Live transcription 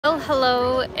Well,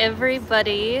 hello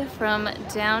everybody from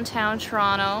downtown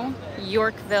Toronto,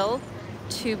 Yorkville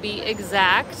to be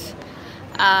exact.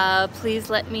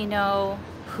 Please let me know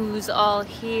who's all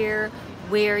here,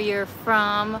 where you're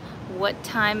from, what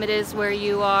time it is where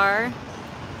you are.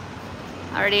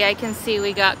 Already I can see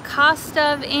we got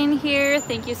Kostov in here.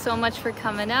 Thank you so much for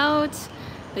coming out.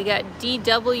 We got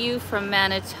DW from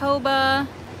Manitoba.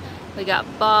 We got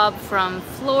Bob from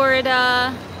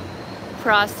Florida.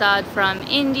 Prasad from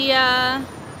India.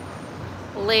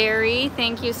 Larry,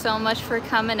 thank you so much for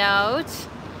coming out.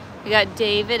 We got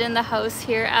David in the house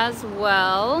here as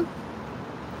well.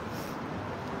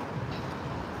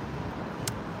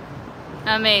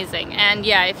 Amazing. And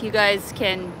yeah, if you guys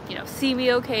can, see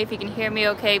me okay, if you can hear me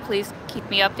okay, please keep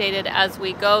me updated as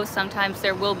we go. Sometimes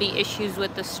there will be issues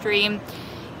with the stream.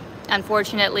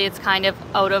 Unfortunately, it's kind of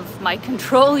out of my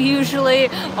control usually.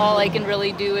 All I can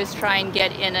really do is try and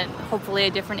get in hopefully a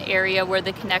different area where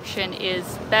the connection is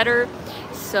better.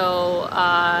 So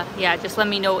yeah, just let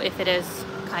me know if it is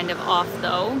kind of off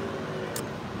though.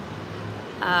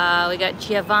 We got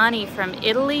Giovanni from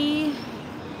Italy.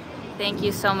 Thank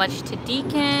you so much to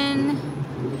Deacon.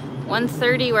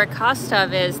 1:30 where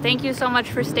Kostov is. Thank you so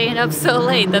much for staying up so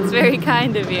late. That's very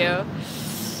kind of you.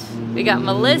 We got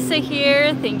Melissa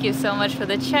here. Thank you so much for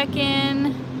the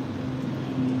check-in.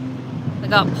 We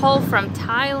got Paul from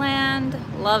Thailand.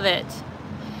 Love it.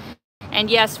 And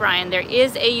yes, Ryan, there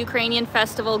is a Ukrainian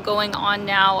festival going on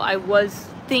now. I was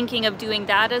thinking of doing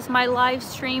that as my live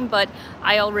stream, but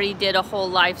I already did a whole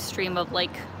live stream of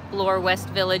like Bloor West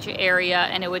Village area,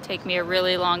 and it would take me a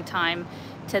really long time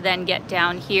to then get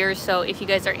down here. So if you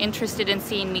guys are interested in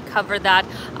seeing me cover that,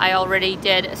 I already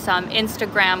did some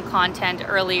Instagram content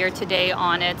earlier today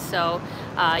on it, so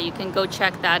you can go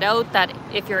check that out. That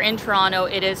if you're in Toronto,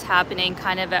 it is happening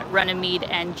kind of at Runnymede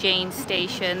and Jane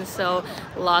Station, so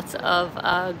lots of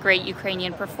great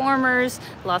Ukrainian performers,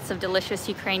 lots of delicious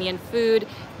Ukrainian food,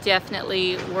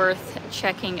 definitely worth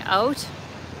checking out.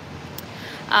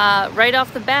 Right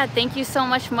off the bat, thank you so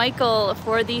much, Michael,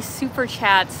 for the super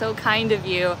chat. So kind of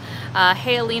you.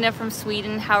 Hey, Alina from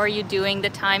Sweden, how are you doing? The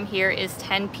time here is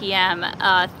 10 p.m.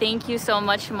 Thank you so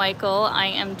much, Michael. I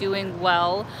am doing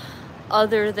well,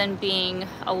 other than being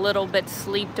a little bit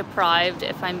sleep deprived,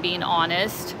 if I'm being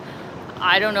honest.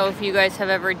 I don't know if you guys have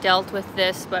ever dealt with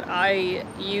this, but I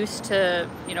used to,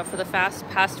 for the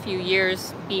past few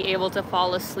years, be able to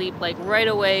fall asleep like right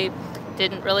away.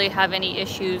 Didn't really have any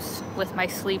issues with my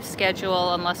sleep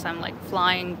schedule unless I'm like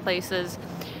flying places.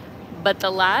 But the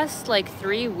last like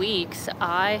 3 weeks,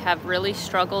 I have really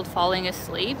struggled falling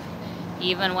asleep,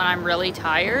 even when I'm really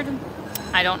tired.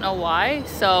 I don't know why.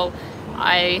 So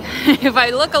if I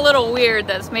look a little weird,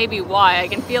 that's maybe why. I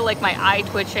can feel like my eye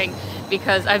twitching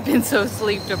because I've been so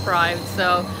sleep deprived.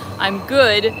 So I'm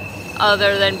good,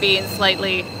 other than being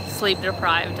slightly sleep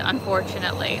deprived,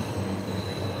 unfortunately.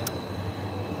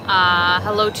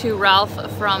 Hello to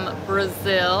Ralph from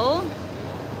Brazil.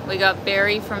 We got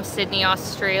Barry from Sydney,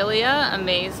 Australia.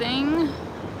 Amazing.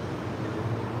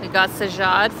 We got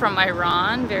Sajad from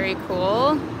Iran. Very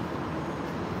cool.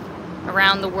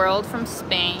 Around the world from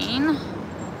Spain.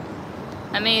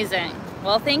 Amazing.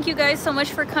 Well, thank you guys so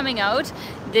much for coming out.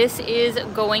 This is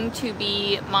going to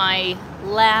be my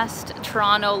last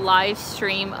Toronto live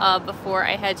stream before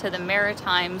I head to the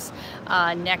Maritimes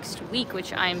next week,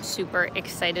 which I'm super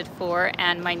excited for.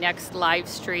 And my next live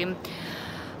stream,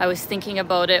 I was thinking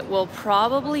about it, will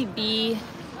probably be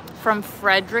from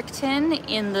Fredericton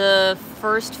in the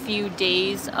first few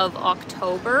days of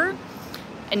October.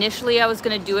 Initially, I was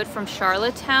going to do it from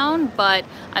Charlottetown, but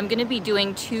I'm going to be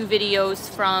doing 2 videos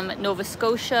from Nova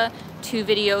Scotia, 2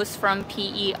 videos from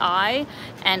PEI,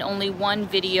 and only 1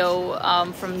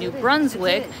 video from New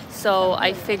Brunswick. So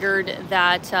I figured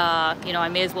that, I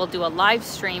may as well do a live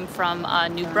stream from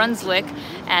New Brunswick,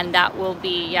 and that will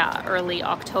be, early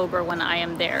October when I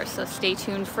am there. So stay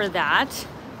tuned for that.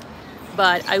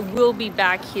 But I will be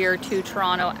back here to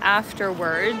Toronto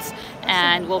afterwards,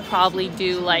 and we'll probably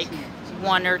do like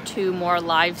 1 or 2 more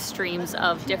live streams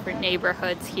of different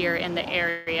neighborhoods here in the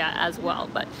area as well,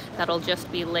 but that'll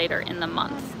just be later in the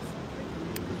month.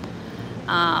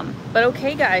 But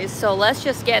okay guys, so let's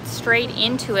just get straight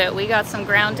into it. We got some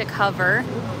ground to cover.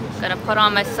 I'm gonna put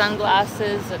on my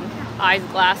sunglasses and eyes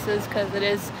glasses because it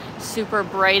is super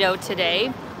bright out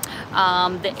today.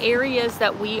 The areas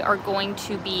that we are going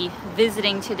to be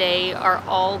visiting today are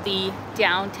all the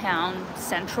downtown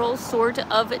central sort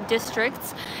of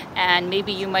districts, and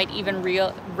maybe you might even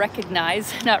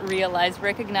recognize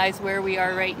where we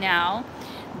are right now.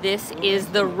 This is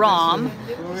the ROM,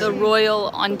 the Royal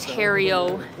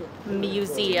Ontario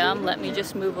Museum. Let me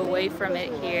just move away from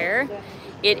it here.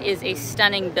 It is a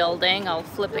stunning building. I'll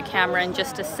flip the camera in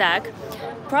just a sec.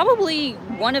 Probably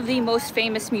one of the most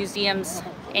famous museums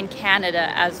in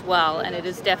Canada as well, and it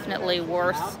is definitely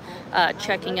worth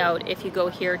checking out if you go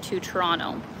here to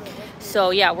Toronto.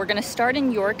 So yeah, we're gonna start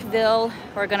in Yorkville.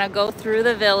 We're gonna go through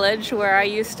the village where I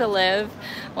used to live,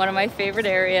 one of my favorite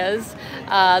areas.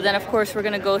 Then of course we're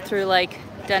gonna go through like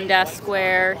Dundas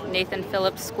Square, Nathan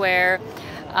Phillips Square.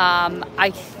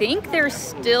 I think there's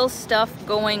still stuff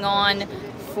going on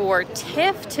for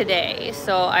TIFF today.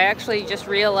 So I actually just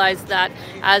realized that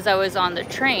as I was on the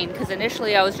train, because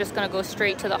initially I was just going to go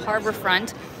straight to the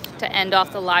Harbourfront to end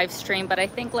off the live stream, but I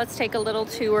think let's take a little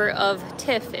tour of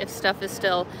TIFF if stuff is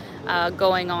still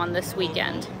going on this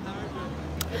weekend.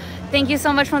 Thank you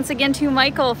so much once again to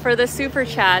Michael for the super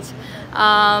chat.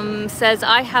 Says,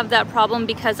 I have that problem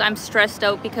because I'm stressed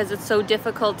out because it's so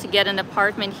difficult to get an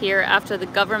apartment here after the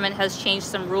government has changed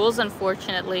some rules,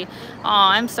 unfortunately. Oh,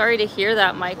 I'm sorry to hear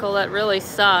that, Michael. That really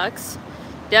sucks.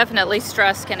 Definitely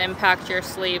stress can impact your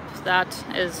sleep. That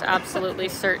is absolutely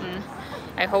certain.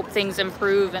 I hope things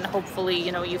improve and hopefully,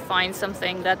 you know, you find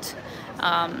something that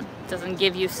doesn't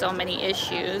give you so many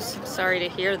issues. Sorry to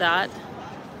hear that.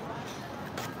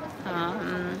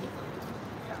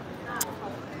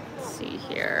 Let's see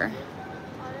here.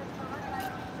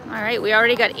 All right, we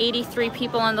already got 83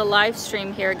 people on the live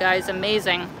stream here, guys.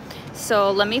 Amazing.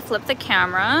 So let me flip the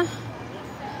camera.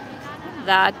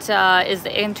 That is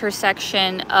the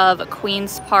intersection of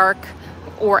Queen's Park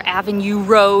or Avenue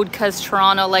Road, because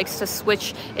Toronto likes to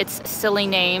switch its silly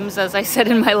names, as I said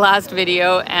in my last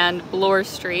video, and Bloor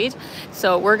Street.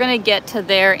 So we're gonna get to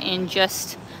there in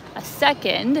just a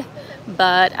second,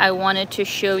 but I wanted to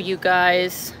show you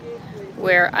guys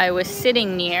where I was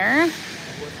sitting near,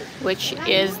 which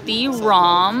is the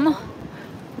ROM,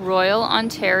 Royal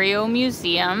Ontario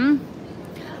Museum.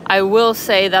 I will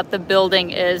say that the building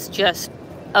is just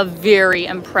a very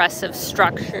impressive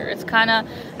structure. It's kind of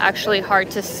actually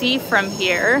hard to see from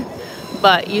here,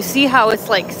 but you see how it's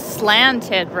like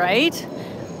slanted, right?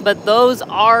 But those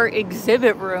are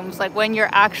exhibit rooms. Like when you're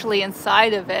actually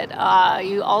inside of it,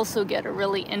 you also get a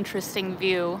really interesting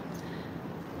view.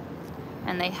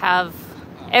 And they have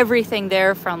everything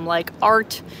there from like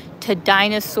art to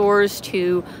dinosaurs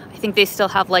to, I think they still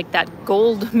have like that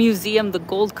gold museum, the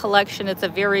gold collection. It's a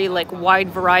very like wide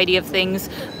variety of things,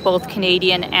 both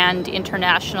Canadian and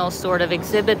international sort of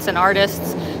exhibits and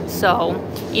artists. So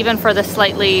even for the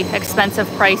slightly expensive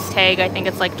price tag, I think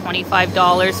it's like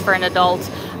 $25 for an adult.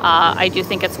 I do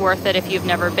think it's worth it if you've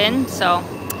never been. So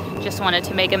just wanted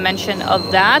to make a mention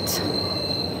of that.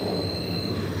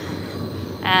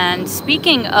 And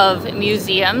speaking of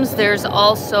museums, there's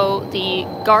also the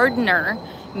Gardner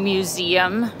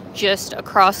Museum just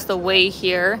across the way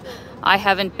here. I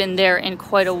haven't been there in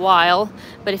quite a while,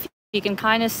 but if you can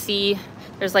kind of see,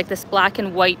 there's like this black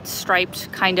and white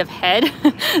striped kind of head.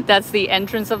 That's the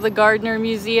entrance of the Gardner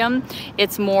Museum.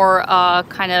 It's more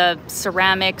kind of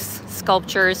ceramics,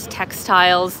 sculptures,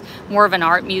 textiles, more of an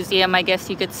art museum, I guess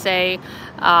you could say.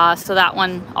 So that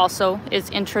one also is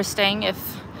interesting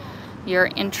if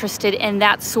you're interested in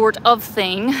that sort of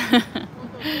thing.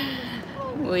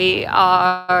 We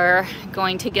are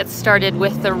going to get started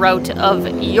with the route of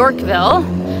Yorkville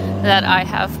that I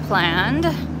have planned.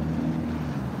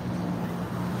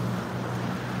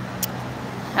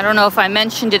 I don't know if I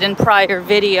mentioned it in prior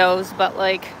videos, but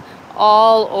like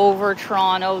all over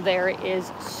Toronto, there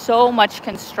is so much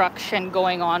construction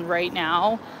going on right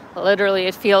now. Literally,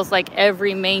 it feels like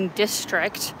every main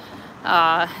district.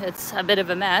 It's a bit of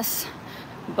a mess,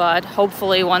 but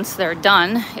hopefully once they're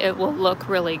done, it will look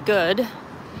really good.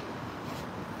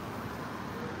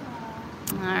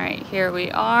 All right, here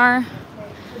we are.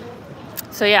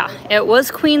 So yeah, it was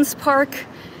Queen's Park,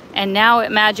 and now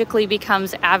it magically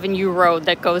becomes Avenue Road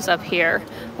that goes up here.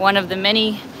 One of the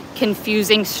many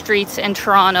confusing streets in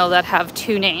Toronto that have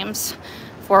two names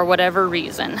for whatever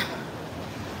reason.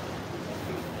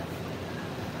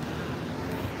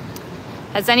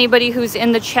 Has anybody who's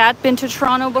in the chat been to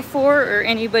Toronto before, or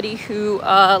anybody who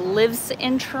lives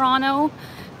in Toronto?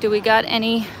 Do we got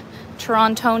any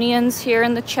Torontonians here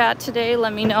in the chat today?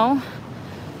 Let me know.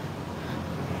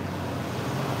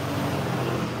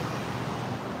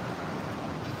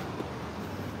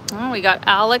 Oh, we got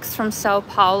Alex from Sao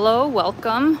Paulo,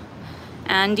 welcome.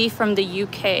 Andy from the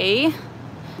UK.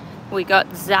 We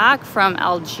got Zach from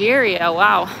Algeria,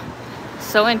 wow.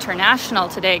 So international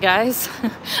today, guys.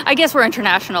 I guess we're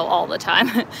international all the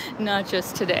time, not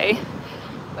just today.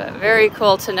 But very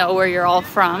cool to know where you're all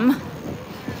from.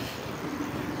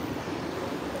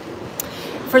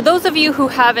 For those of you who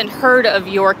haven't heard of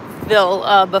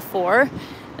Yorkville before,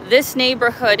 this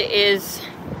neighborhood is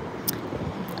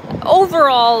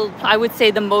overall, I would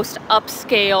say the most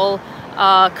upscale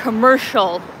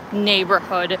commercial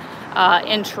neighborhood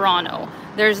in Toronto.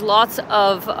 There's lots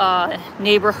of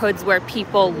neighborhoods where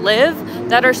people live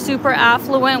that are super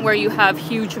affluent, where you have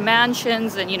huge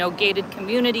mansions and, you know, gated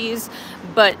communities,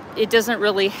 but it doesn't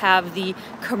really have the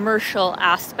commercial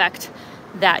aspect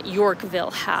that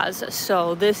Yorkville has.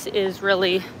 So this is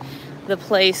really the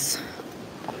place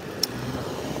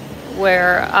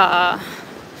where,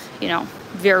 you know,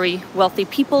 very wealthy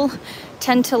people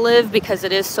tend to live, because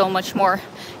it is so much more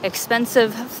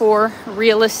expensive for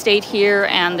real estate here,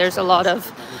 and there's a lot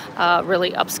of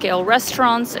really upscale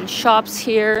restaurants and shops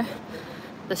here.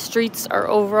 The streets are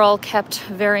overall kept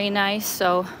very nice,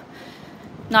 so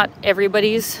not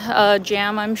everybody's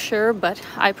jam, I'm sure, but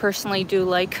I personally do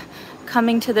like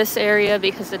coming to this area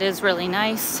because it is really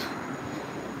nice.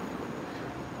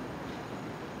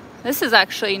 This is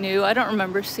actually new. I don't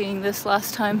remember seeing this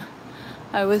last time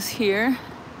I was here.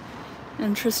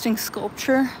 Interesting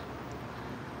sculpture.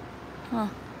 Huh.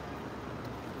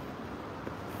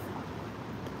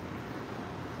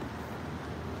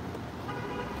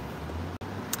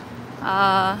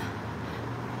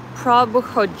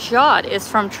 Prabhuhojot is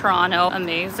from Toronto.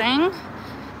 Amazing.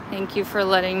 Thank you for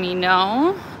letting me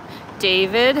know.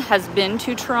 David has been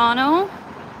to Toronto.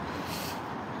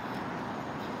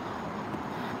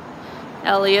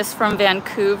 Elias from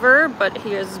Vancouver, but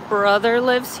his brother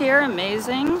lives here.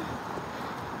 Amazing.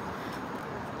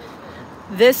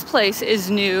 This place is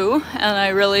new and I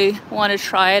really want to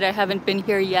try it. I haven't been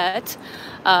here yet.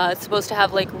 It's supposed to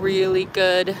have like really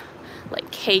good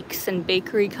like cakes and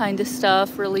bakery kind of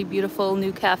stuff. Really beautiful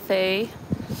new cafe.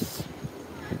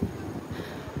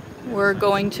 We're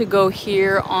going to go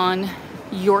here on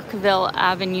Yorkville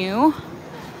Avenue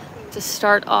to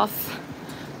start off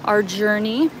our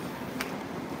journey.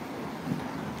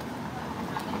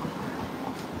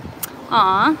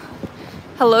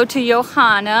 Hello to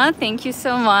Johanna, thank you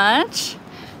so much.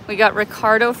 We got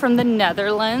Ricardo from the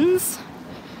Netherlands.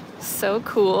 So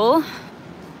cool.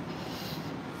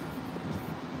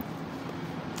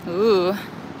 Ooh,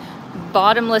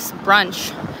 bottomless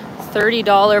brunch.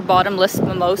 $30 bottomless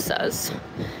mimosas.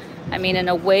 I mean, in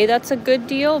a way that's a good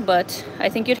deal, but I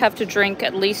think you'd have to drink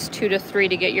at least 2 to 3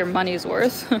 to get your money's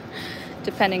worth,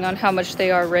 depending on how much they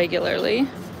are regularly.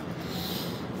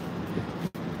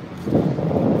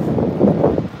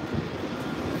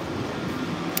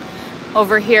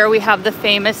 Over here we have the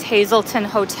famous Hazelton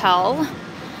Hotel.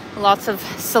 Lots of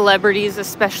celebrities,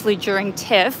 especially during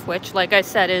TIFF, which, like I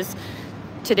said, is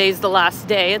today's the last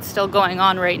day. It's still going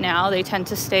on right now. They tend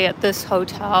to stay at this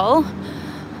hotel.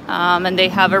 And they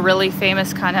have a really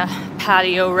famous kind of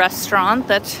patio restaurant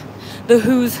that the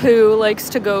who's who likes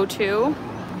to go to.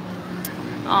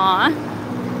 Aw.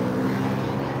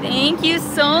 Thank you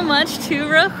so much to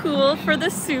Rahul for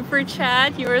the super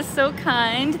chat. You are so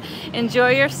kind.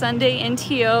 Enjoy your Sunday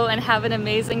NTO and have an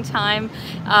amazing time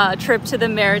trip to the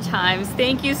Maritimes.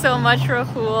 Thank you so much,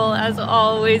 Rahul. As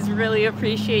always, really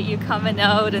appreciate you coming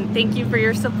out, and thank you for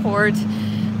your support.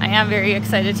 I am very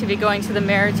excited to be going to the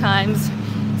Maritimes.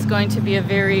 It's going to be a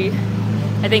very,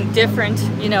 I think, different,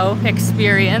 you know,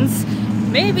 experience.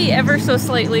 Maybe ever so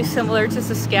slightly similar to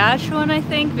Saskatchewan, I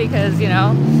think, because, you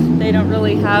know, they don't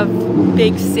really have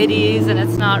big cities and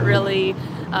it's not really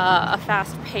a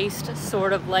fast-paced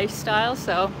sort of lifestyle.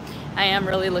 So I am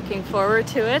really looking forward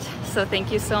to it. So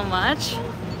thank you so much.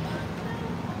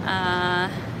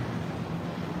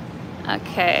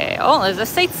 Okay. Oh, there's a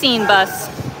sightseeing bus.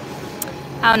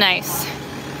 How nice.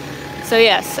 So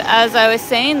yes, as I was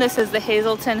saying, this is the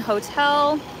Hazelton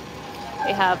Hotel.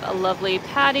 They have a lovely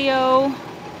patio.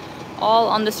 All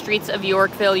on the streets of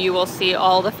Yorkville, you will see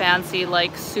all the fancy,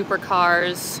 like,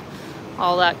 supercars,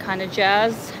 all that kind of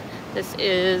jazz. This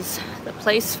is the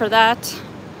place for that.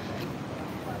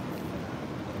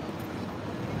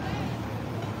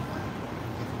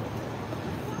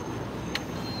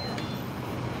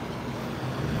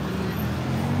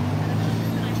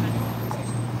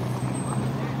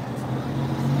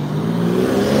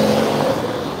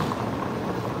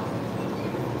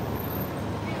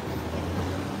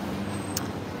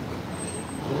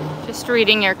 Just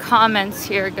reading your comments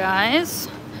here, guys.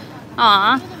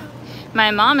 Aw,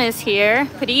 my mom is here.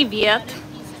 Привет.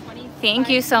 Thank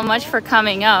you so much for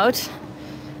coming out.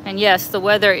 And yes, the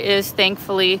weather is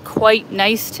thankfully quite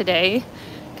nice today,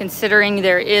 considering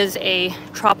there is a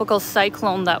tropical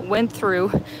cyclone that went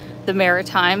through the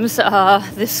Maritimes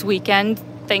this weekend.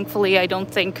 Thankfully, I don't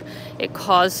think it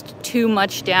caused too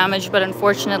much damage, but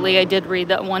unfortunately, I did read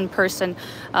that one person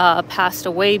passed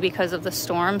away because of the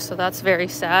storm, so that's very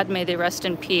sad. May they rest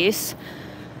in peace.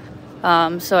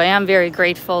 So I am very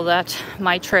grateful that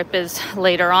my trip is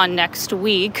later on next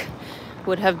week.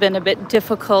 Would have been a bit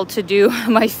difficult to do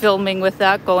my filming with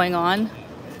that going on.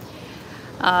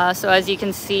 So as you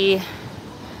can see,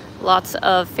 lots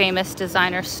of famous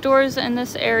designer stores in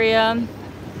this area.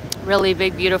 Really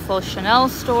big, beautiful Chanel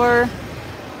store.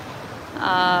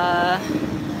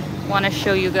 Want to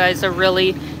show you guys a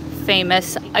really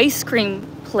famous ice cream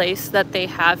place that they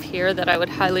have here that I would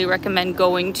highly recommend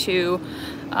going to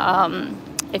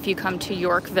if you come to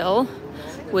Yorkville,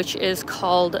 which is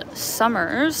called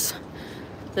Summers.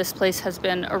 This place has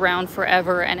been around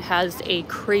forever and has a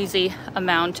crazy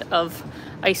amount of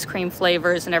ice cream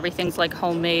flavors, and everything's like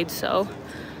homemade, so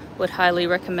would highly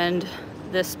recommend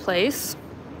this place.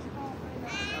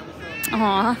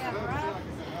 Aw,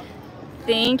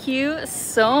 thank you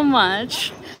so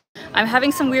much. I'm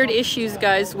having some weird issues,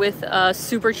 guys, with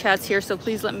super chats here, so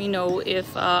please let me know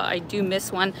if I do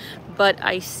miss one. But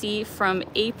I see from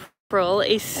April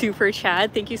a super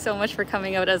chat. Thank you so much for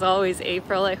coming out as always,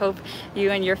 April. I hope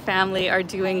you and your family are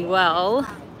doing well.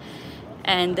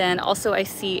 And then also I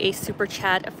see a super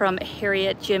chat from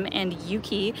Harriet, Jim, and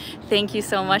Yuki. Thank you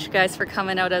so much, guys, for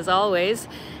coming out as always.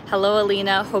 Hello,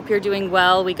 Alina. Hope you're doing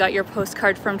well. We got your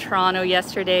postcard from Toronto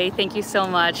yesterday. Thank you so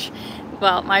much.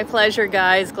 Well, my pleasure,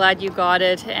 guys. Glad you got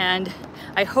it. And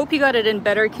I hope you got it in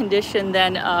better condition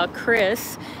than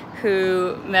Chris,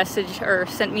 who messaged or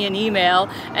sent me an email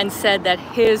and said that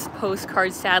his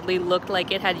postcard sadly looked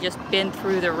like it had just been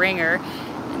through the ringer.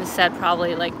 And said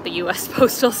probably like the US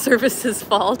Postal Service's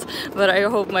fault, but I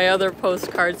hope my other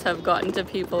postcards have gotten to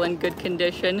people in good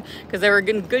condition, because they were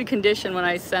in good condition when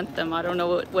I sent them. I don't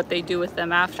know what they do with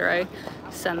them after I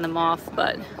send them off,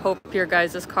 but hope your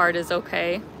guys' card is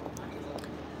okay.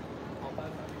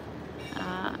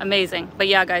 Amazing. But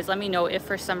yeah, guys, let me know if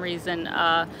for some reason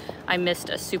I missed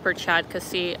a super chat, because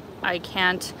see, I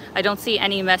don't see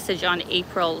any message on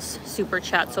April's super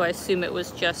chat, so I assume it was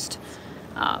just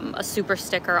a super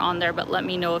sticker on there, but let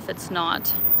me know if it's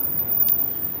not.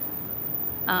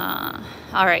 All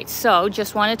right, so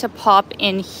just wanted to pop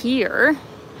in here,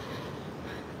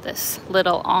 this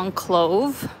little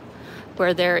enclave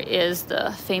where there is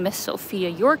the famous Sophia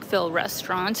Yorkville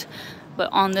restaurant, but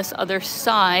on this other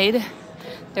side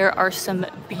there are some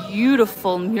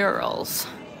beautiful murals.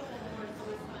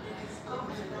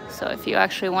 So if you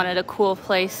actually wanted a cool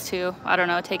place to, I don't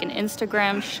know, take an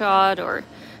Instagram shot or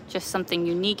just something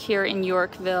unique here in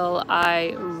Yorkville,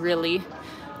 I really,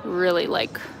 really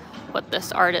like what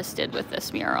this artist did with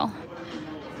this mural.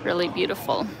 Really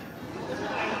beautiful.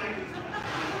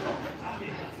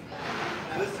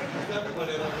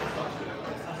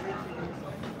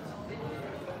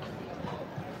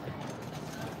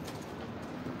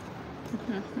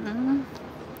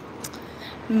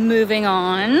 Moving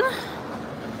on.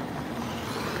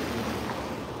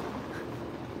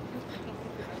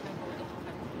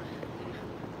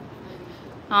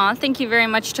 Thank you very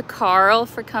much to Carl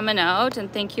for coming out,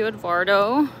 and thank you,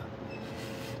 Eduardo.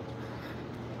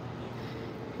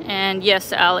 And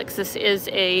yes, Alex, this is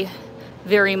a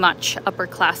very much upper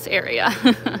class area.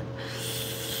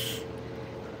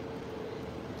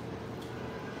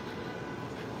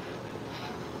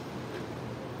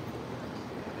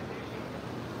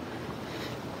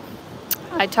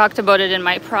 I talked about it in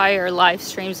my prior live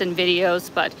streams and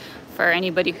videos, but for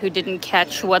anybody who didn't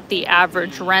catch what the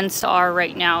average rents are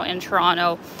right now in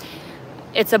Toronto,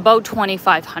 it's about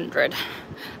 $2,500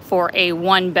 for a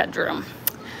 1-bedroom.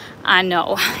 I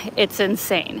know, it's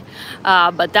insane.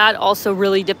 But that also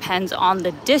really depends on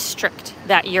the district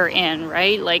that you're in,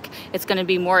 right? Like, it's going to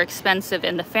be more expensive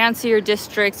in the fancier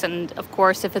districts. And of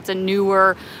course, if it's a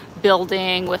newer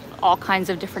building with all kinds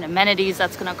of different amenities,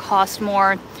 that's going to cost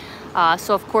more.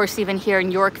 So of course, even here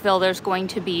in Yorkville, there's going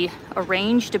to be a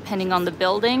range depending on the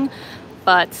building.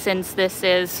 But since this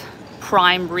is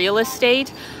prime real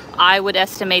estate, I would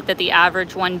estimate that the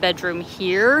average 1-bedroom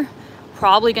here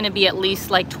probably going to be at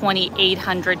least like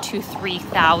 $2,800 to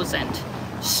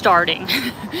 $3,000 starting.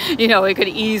 You know, it could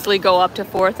easily go up to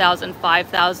 $4,000,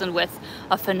 $5,000 with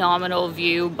a phenomenal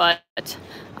view, but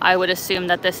I would assume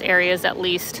that this area is at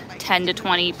least 10 to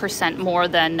 20% more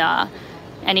than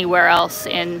anywhere else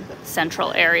in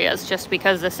central areas, just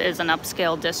because this is an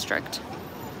upscale district.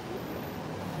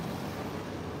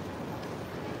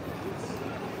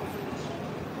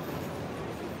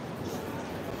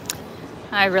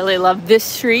 I really love this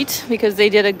street because they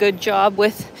did a good job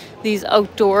with these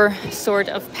outdoor sort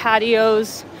of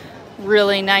patios.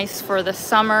 Really nice for the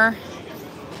summer.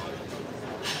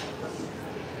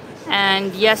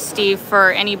 And yes, Steve,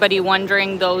 for anybody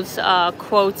wondering, those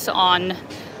quotes on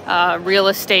real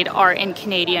estate are in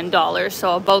Canadian dollars,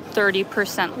 so about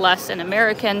 30% less in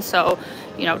American. So,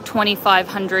 you know,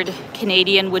 2,500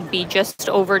 Canadian would be just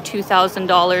over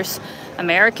 $2,000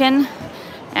 American.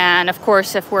 And of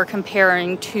course, if we're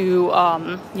comparing to,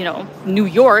 you know, New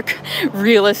York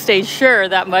real estate, sure,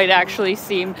 that might actually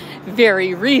seem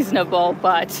very reasonable.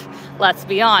 But let's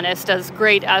be honest, as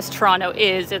great as Toronto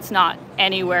is, it's not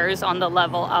anywhere on the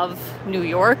level of New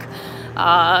York.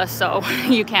 So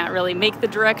you can't really make the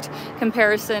direct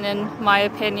comparison, in my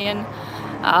opinion.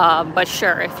 But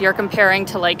sure, if you're comparing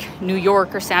to like New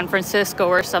York or San Francisco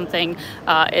or something,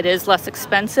 it is less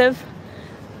expensive.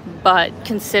 But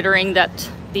considering that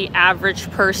the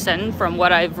average person, from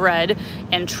what I've read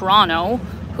in Toronto,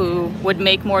 who would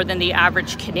make more than the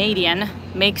average Canadian,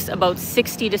 makes about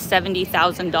 $60,000 to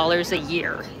 $70,000 a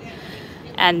year.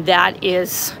 And that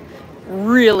is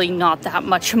really not that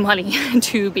much money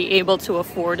to be able to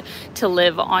afford to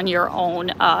live on your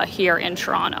own here in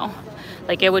Toronto.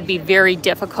 Like, it would be very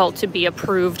difficult to be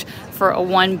approved for a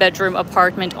one-bedroom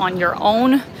apartment on your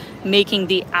own, making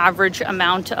the average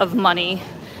amount of money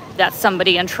that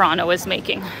somebody in Toronto is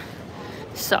making.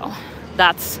 So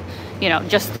that's, you know,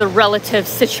 just the relative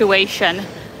situation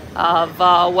of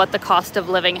what the cost of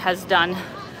living has done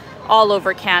all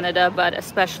over Canada, but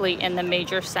especially in the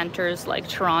major centers like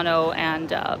Toronto and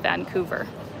Vancouver.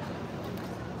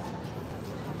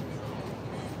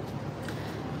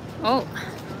 Oh,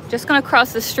 just gonna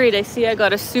cross the street. I see I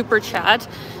got a super chat,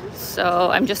 so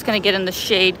I'm just gonna get in the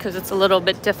shade because it's a little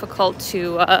bit difficult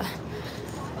to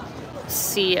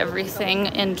see everything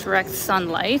in direct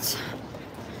sunlight.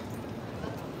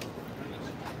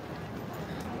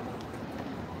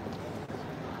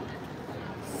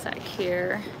 Sec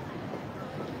here.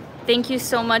 Thank you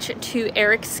so much to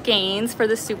Eric Scanes for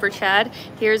the super chat.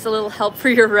 Here's a little help for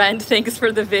your rent. Thanks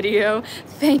for the video.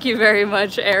 Thank you very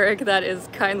much, Eric. That is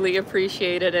kindly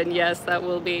appreciated. And yes, that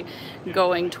will be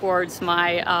going towards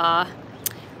my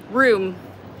room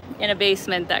in a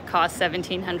basement that costs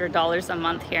 $1,700 a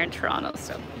month here in Toronto.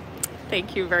 So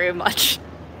thank you very much.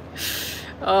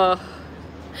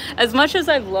 As much as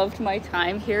I've loved my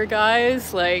time here,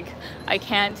 guys, like, I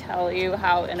can't tell you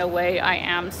how, in a way, I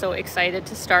am so excited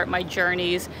to start my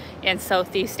journeys in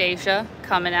Southeast Asia,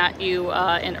 coming at you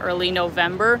in early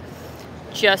November,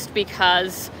 just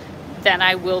because then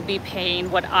I will be paying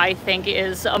what I think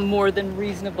is a more than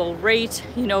reasonable rate,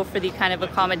 you know, for the kind of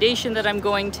accommodation that I'm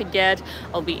going to get.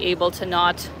 I'll be able to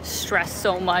not stress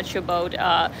so much about,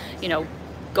 you know,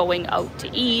 going out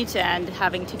to eat and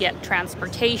having to get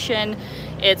transportation.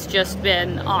 It's just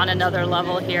been on another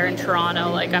level here in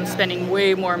Toronto. Like, I'm spending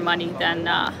way more money than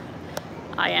I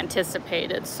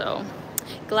anticipated. So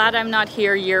glad I'm not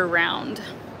here year round.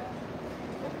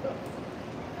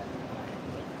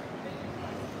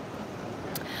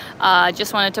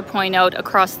 Just wanted to point out,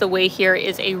 across the way here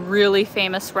is a really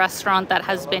famous restaurant that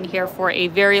has been here for a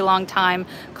very long time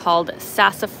called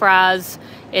Sassafras.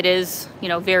 It is, you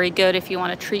know, very good if you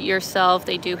want to treat yourself.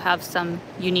 They do have some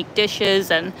unique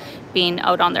dishes, and being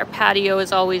out on their patio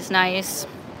is always nice.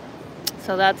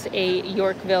 So that's a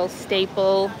Yorkville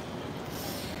staple.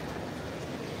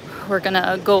 We're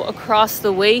gonna go across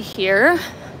the way here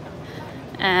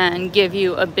and give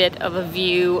you a bit of a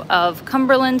view of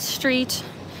Cumberland Street,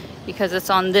 because it's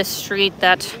on this street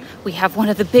that we have one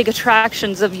of the big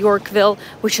attractions of Yorkville,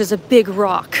 which is a big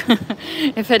rock.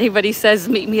 If anybody says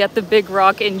meet me at the big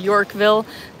rock in Yorkville,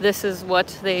 this is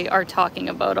what they are talking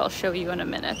about. I'll show you in a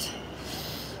minute.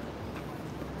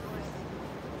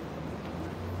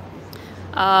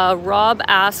 Rob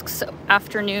asks,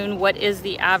 afternoon, what is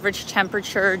the average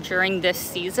temperature during this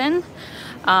season?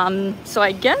 So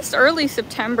I guess early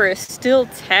September is still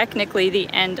technically the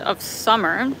end of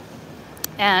summer.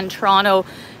 And Toronto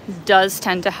does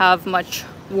tend to have much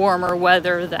warmer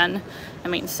weather than, I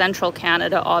mean, central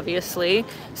Canada, obviously.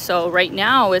 So right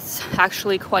now it's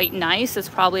actually quite nice. It's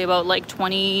probably about like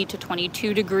 20 to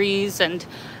 22 degrees, and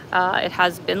it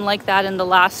has been like that in the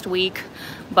last week.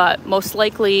 But most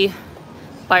likely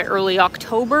by early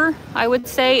October, I would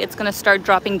say, it's going to start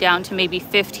dropping down to maybe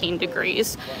 15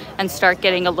 degrees and start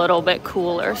getting a little bit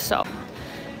cooler. So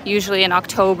usually in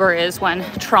October is when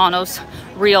Toronto's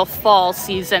real fall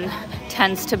season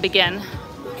tends to begin.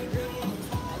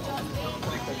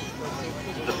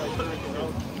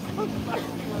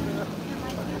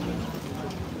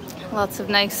 Lots of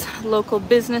nice local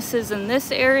businesses in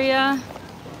this area.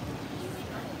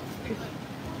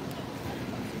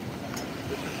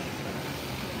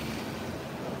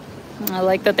 I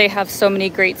like that they have so many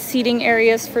great seating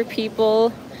areas for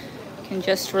people. You can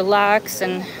just relax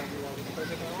and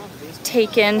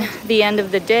take in the end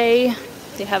of the day.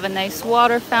 They have a nice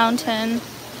water fountain.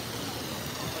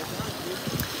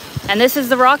 And this is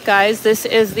the rock, guys. This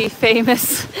is the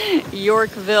famous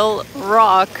Yorkville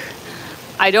rock.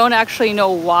 I don't actually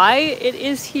know why it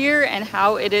is here and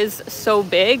how it is so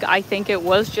big. I think it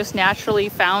was just naturally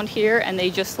found here and they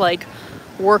just like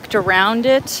worked around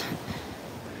it.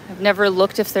 I've never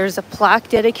looked if there's a plaque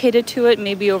dedicated to it.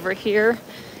 Maybe over here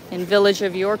in Village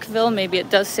of Yorkville, maybe it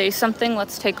does say something.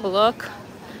 Let's take a look.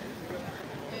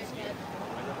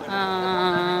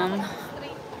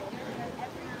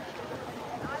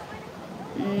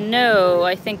 No,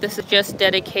 I think this is just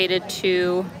dedicated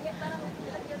to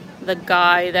the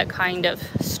guy that kind of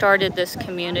started this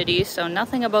community, so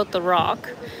nothing about the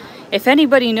rock. If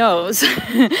anybody knows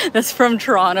that's from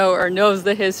Toronto or knows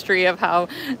the history of how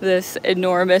this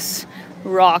enormous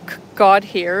rock got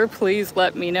here, please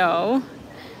let me know.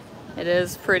 It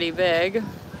is pretty big.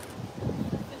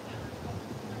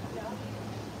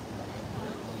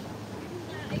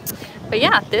 But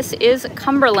yeah, this is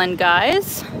Cumberland,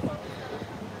 guys.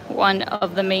 One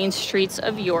of the main streets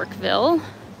of Yorkville.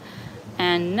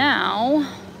 And now,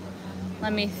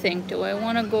 let me think, do I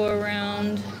want to go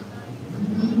around?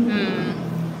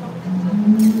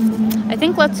 I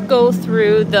think let's go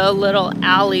through the little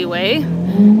alleyway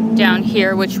down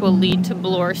here, which will lead to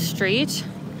Bloor Street.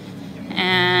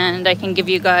 And I can give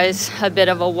you guys a bit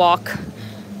of a walk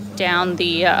down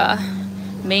the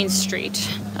main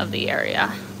street of the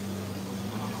area.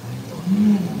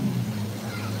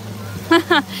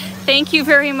 Thank you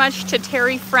very much to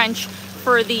Terry French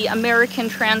for the American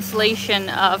translation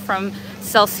from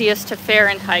Celsius to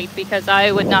Fahrenheit, because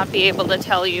I would not be able to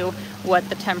tell you what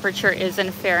the temperature is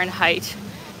in Fahrenheit.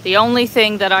 The only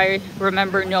thing that I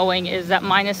remember knowing is that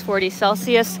 -40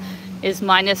 Celsius is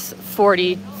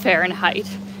 -40 Fahrenheit,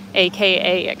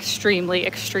 aka extremely,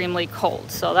 extremely cold.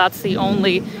 So that's the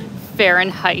only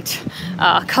Fahrenheit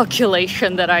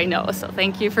calculation that I know. So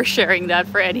thank you for sharing that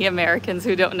for any Americans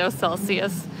who don't know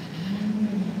Celsius.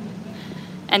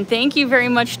 And thank you very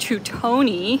much to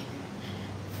Tony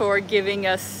for giving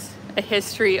us a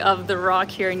history of the rock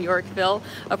here in Yorkville.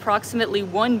 Approximately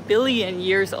 1 billion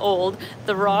years old,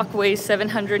 the rock weighs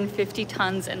 750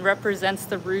 tons and represents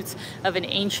the roots of an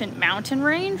ancient mountain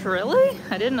range. Really?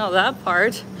 I didn't know that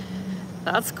part.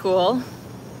 That's cool.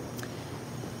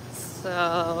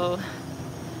 So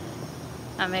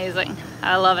amazing.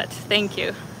 I love it. Thank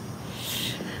you.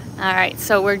 All right,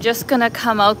 so we're just gonna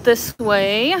come out this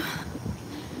way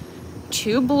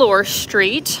to Bloor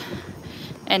Street,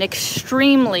 an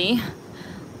extremely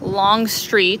long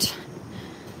street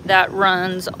that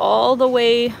runs all the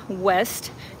way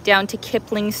west down to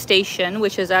Kipling Station,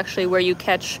 which is actually where you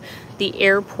catch the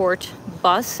airport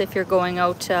bus if you're going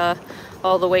out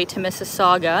all the way to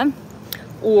Mississauga,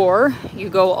 or you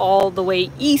go all the way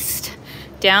east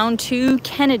down to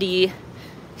Kennedy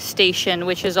Station,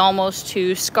 which is almost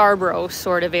to Scarborough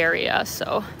sort of area.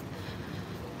 So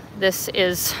this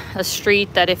is a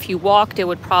street that if you walked, it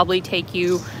would probably take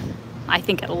you, I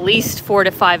think, at least 4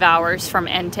 to 5 hours from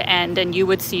end to end, and you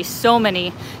would see so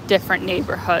many different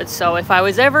neighborhoods. So if I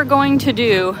was ever going to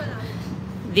do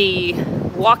the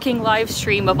walking live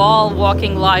stream of all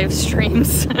walking live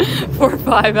streams for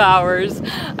 5 hours,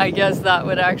 I guess that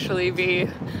would actually be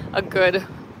a good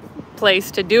place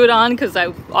to do it on, because I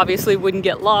obviously wouldn't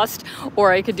get lost.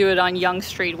 Or I could do it on Yonge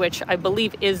Street, which I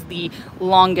believe is the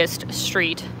longest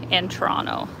street in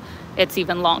Toronto. It's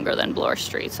even longer than Bloor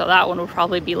Street, so that one would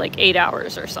probably be like 8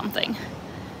 hours or something.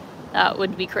 That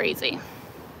would be crazy.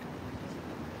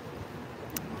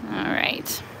 All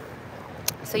right,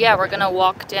 so yeah, we're gonna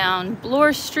walk down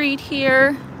Bloor Street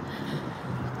here,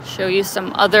 show you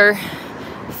some other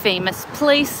famous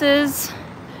places,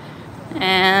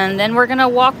 and then we're gonna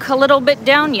walk a little bit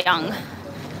down Yonge,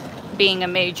 being a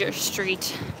major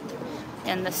street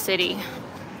in the city.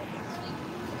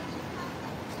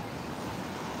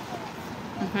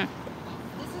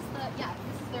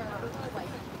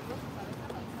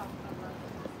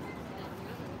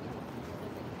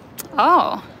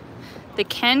 Oh, the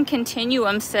Ken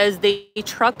Continuum says they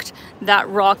trucked that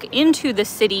rock into the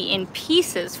city in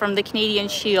pieces from the Canadian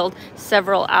Shield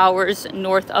several hours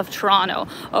north of Toronto.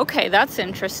 Okay, that's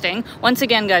interesting. Once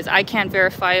again, guys, I can't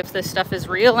verify if this stuff is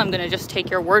real. I'm going to just take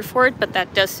your word for it, but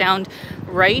that does sound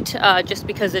right, just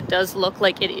because it does look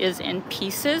like it is in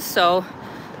pieces. So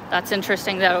that's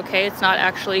interesting that, okay, it's not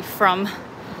actually from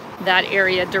that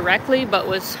area directly, but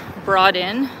was brought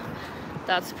in.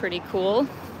 That's pretty cool.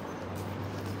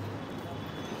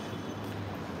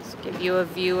 Give you a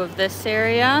view of this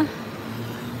area.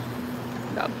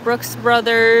 We've got Brooks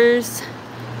Brothers,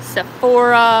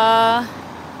 Sephora.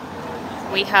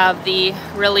 We have the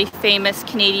really famous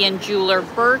Canadian jeweler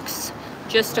Burke's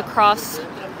just across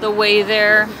the way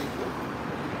there.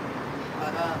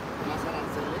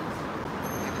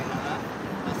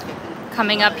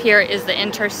 Coming up here is the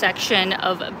intersection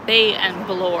of Bay and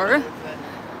Bloor.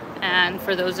 And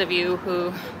for those of you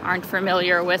who aren't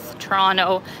familiar with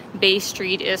Toronto, Bay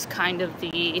Street is kind of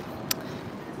the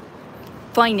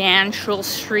financial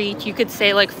street, you could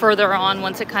say, like further on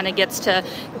once it kind of gets to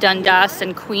Dundas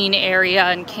and Queen area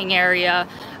and King area.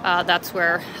 That's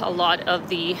where a lot of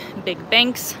the big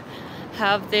banks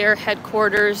have their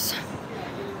headquarters.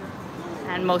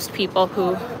 And most people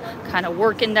who kind of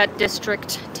work in that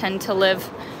district tend to live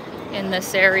in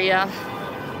this area.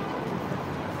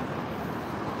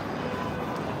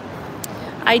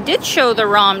 I did show the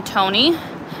ROM, Tony.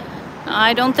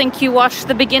 I don't think you watched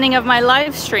the beginning of my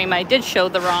live stream. I did show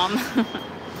the ROM.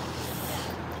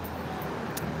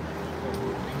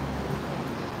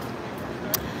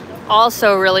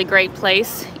 Also a really great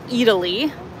place,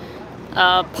 Italy.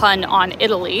 Pun on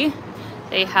Italy.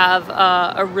 They have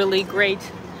a really great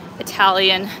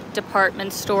Italian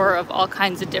department store of all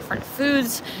kinds of different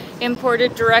foods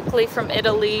imported directly from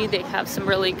Italy. They have some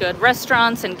really good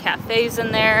restaurants and cafes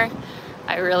in there.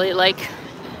 I really like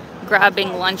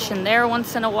grabbing lunch in there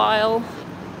once in a while.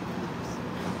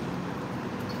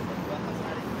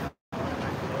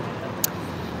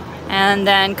 And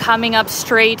then coming up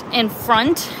straight in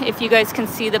front, if you guys can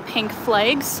see the pink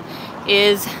flags,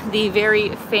 is the very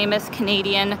famous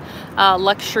Canadian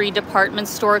luxury department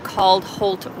store called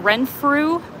Holt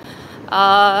Renfrew.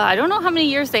 I don't know how many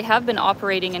years they have been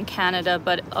operating in Canada,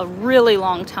 but a really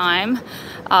long time.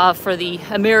 For the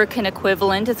American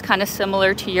equivalent, it's kind of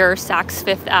similar to your Saks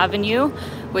Fifth Avenue,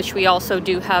 which we also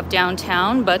do have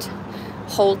downtown, but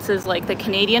Holt's is like the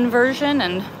Canadian version,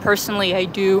 and personally I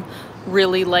do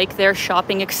really like their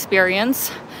shopping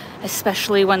experience,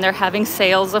 especially when they're having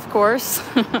sales, of course.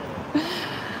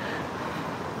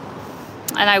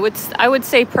 And I would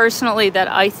say personally that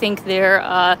I think their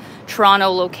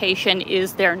Toronto location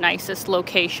is their nicest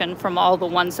location from all the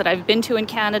ones that I've been to in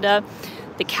Canada.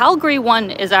 The Calgary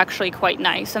one is actually quite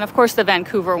nice, and of course the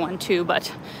Vancouver one too,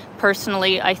 but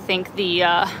personally I think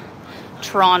the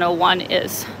Toronto one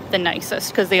is the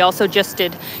nicest because they also just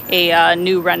did a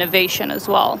new renovation as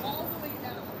well.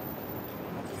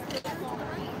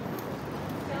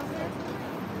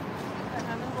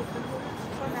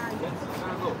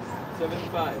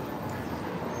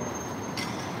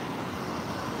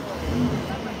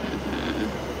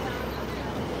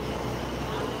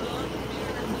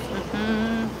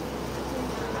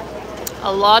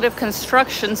 A lot of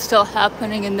construction still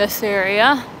happening in this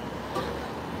area,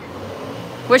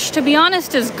 which to be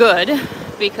honest is good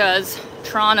because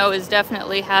Toronto is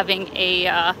definitely having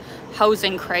a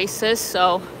housing crisis,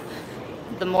 so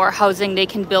the more housing they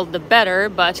can build the better,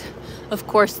 but of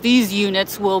course these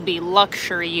units will be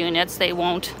luxury units. They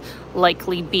won't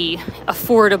likely be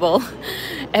affordable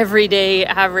everyday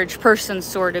average person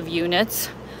sort of units,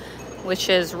 which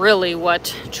is really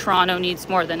what Toronto needs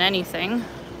more than anything.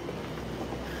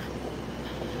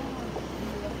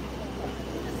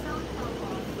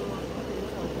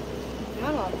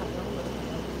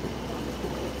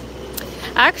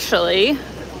 Actually,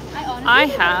 I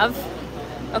have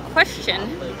a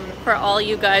question for all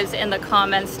you guys in the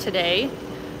comments today.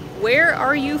 Where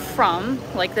are you from,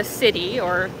 like the city,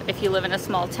 or if you live in a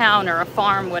small town or a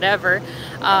farm, whatever,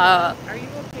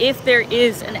 if there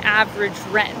is an average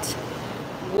rent,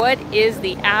 what is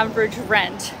the average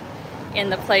rent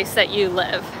in the place that you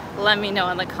live? Let me know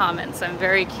in the comments. I'm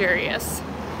very curious.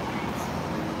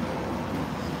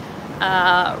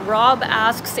 Rob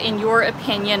asks, in your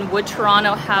opinion, would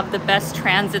Toronto have the best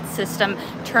transit system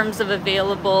in terms of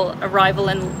available arrival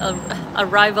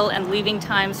and leaving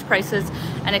times, prices,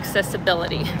 and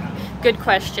accessibility? Good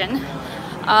question.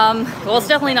 Well, it's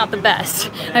definitely not the best.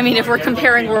 I mean, if we're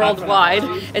comparing worldwide,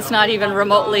 it's not even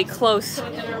remotely close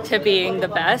to being the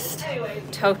best.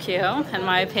 Tokyo, in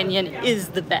my opinion, is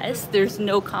the best. There's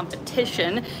no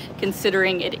competition,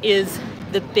 considering it is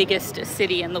the biggest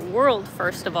city in the world,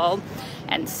 first of all.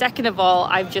 And second of all,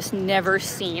 I've just never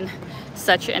seen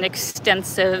such an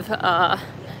extensive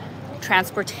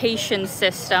transportation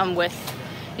system with,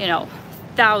 you know,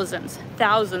 thousands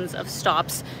of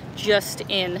stops just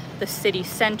in the city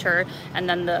center, and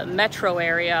then the metro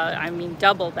area, I mean,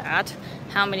 double that.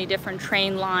 How many different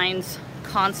train lines,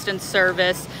 constant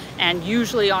service, and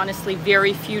usually, honestly,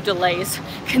 very few delays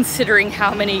considering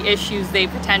how many issues they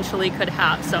potentially could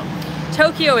have. So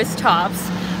Tokyo is tops,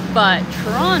 but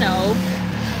Toronto,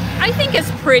 I think, is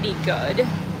pretty good.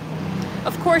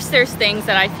 Of course, there's things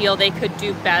that I feel they could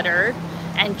do better,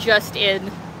 and just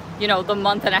in, you know, the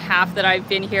month and a half that I've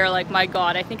been here, like, my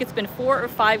God, I think it's been 4 or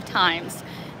 5 times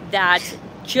that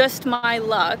just my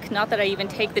luck, not that I even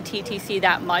take the TTC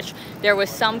that much, there was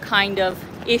some kind of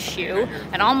issue,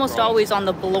 and almost always on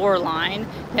the Bloor line.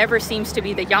 Never seems to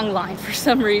be the Yonge line for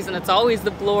some reason. It's always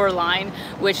the Bloor line,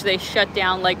 which they shut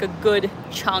down like a good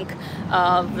chunk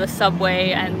of the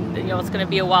subway, and you know, it's going to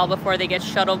be a while before they get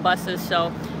shuttle buses.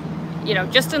 So, you know,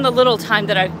 just in the little time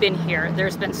that I've been here,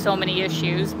 there's been so many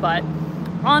issues, but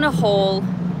on a whole,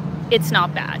 it's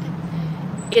not bad.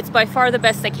 It's by far the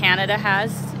best that Canada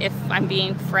has, if I'm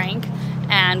being frank.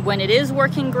 And when it is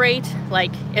working great,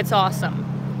 like, it's awesome.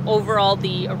 Overall,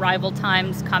 the arrival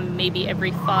times come maybe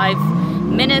every 5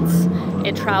 minutes.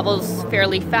 It travels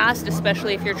fairly fast,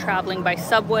 especially if you're traveling by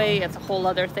subway. It's a whole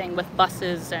other thing with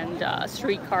buses and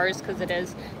streetcars, because it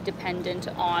is dependent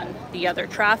on the other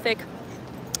traffic.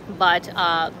 But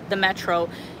the metro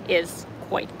is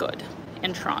quite good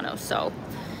in Toronto. So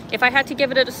if I had to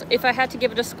give it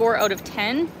a score out of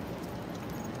 10,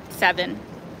 7.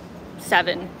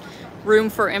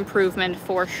 Room for improvement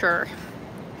for sure.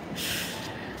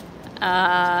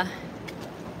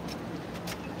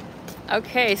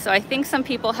 Okay, so I think some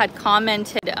people had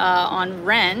commented on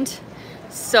rent.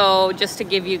 So just to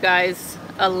give you guys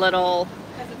a little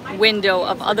window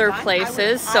of other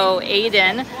places. So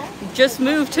Aiden just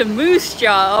moved to Moose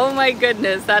Jaw. Oh my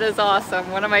goodness, that is awesome.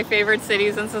 One of my favorite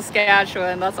cities in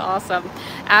Saskatchewan. That's awesome.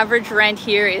 Average rent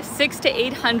here is $600 to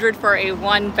 $800 for a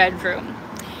 1-bedroom.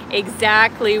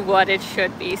 Exactly what it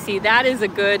should be. See, that is a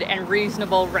good and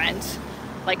reasonable rent.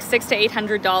 Like $600 to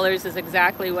 $800 is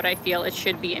exactly what I feel it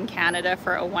should be in Canada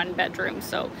for a 1-bedroom.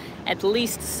 So at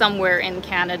least somewhere in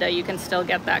Canada you can still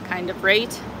get that kind of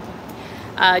rate.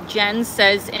 Jen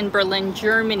says in Berlin,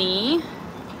 Germany.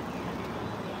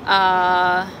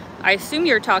 I assume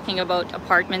you're talking about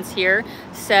apartments here.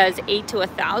 Says $8,000 to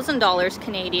 $1,000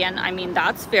 Canadian. I mean,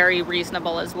 that's very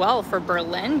reasonable as well for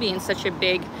Berlin being such a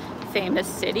big, famous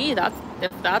city.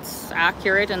 If that's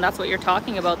accurate and that's what you're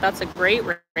talking about, that's a great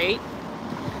rate.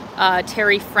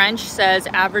 Terry French says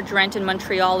average rent in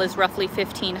Montreal is roughly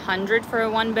 $1,500 for a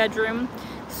 1-bedroom.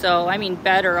 So, I mean,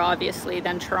 better obviously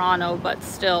than Toronto, but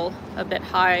still a bit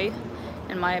high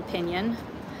in my opinion.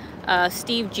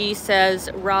 Steve G says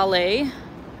Raleigh.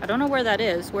 I don't know where that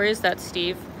is. Where is that,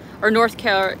 Steve? Or North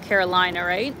Carolina,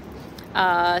 right?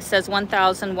 Says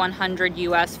 1,100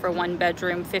 US for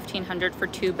 1-bedroom, 1,500 for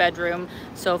 2-bedroom.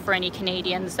 So for any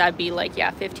Canadians, that'd be like,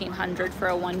 yeah, 1,500 for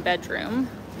a 1-bedroom.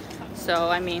 So,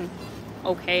 I mean,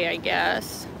 okay, I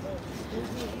guess.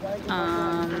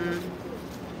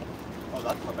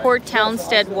 Port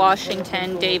Townsend,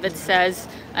 Washington, David says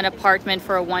an apartment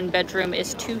for a 1-bedroom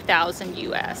is 2,000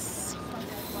 US.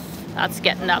 That's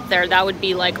getting up there. That would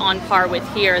be like on par with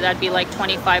here. That'd be like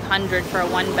 2,500 for a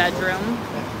 1-bedroom.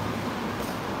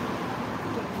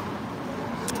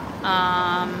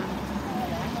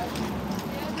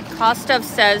 Kostov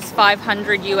says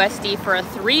 500 USD for a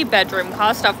 3-bedroom.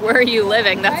 Kostov, where are you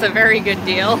living? That's a very good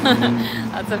deal.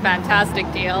 That's a fantastic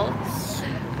deal.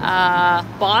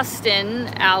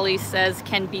 Boston, Ali says,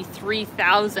 can be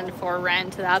 3,000 for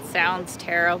rent. That sounds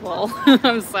terrible.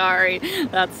 I'm sorry.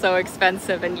 That's so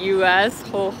expensive in US.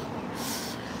 Oh.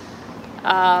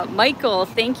 Michael,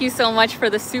 thank you so much for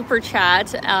the super chat.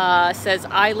 Says,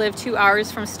 I live 2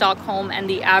 hours from Stockholm and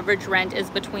the average rent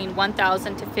is between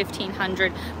 1,000 to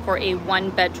 1,500 for a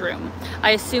 1-bedroom.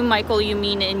 I assume, Michael, you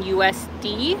mean in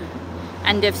USD?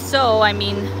 And if so, I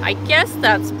mean, I guess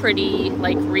that's pretty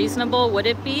like reasonable, would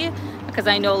it be? Because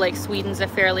I know like Sweden's a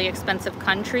fairly expensive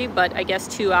country, but I guess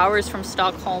 2 hours from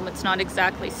Stockholm, it's not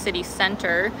exactly city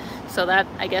center. So that,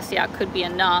 I guess, yeah, could be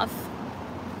enough.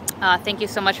 Thank you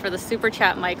so much for the super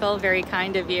chat, Michael. Very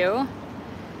kind of you.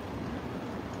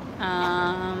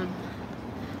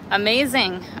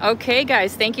 Amazing. Okay,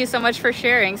 guys, thank you so much for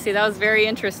sharing. See, that was very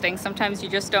interesting. Sometimes you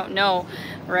just don't know,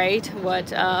 right, what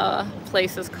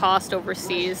places cost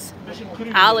overseas.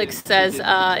 Alex says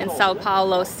in Sao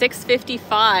Paulo,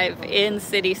 $655 in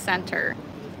city center.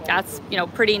 That's, you know,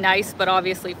 pretty nice, but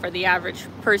obviously for the average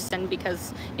person,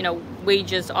 because, you know,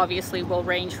 wages obviously will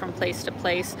range from place to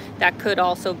place. That could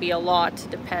also be a lot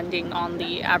depending on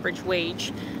the average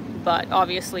wage, but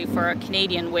obviously for a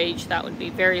Canadian wage, that would be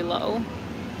very low.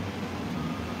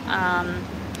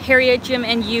 Harriet, Jim,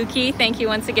 and Yuki, thank you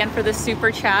once again for the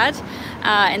super chat.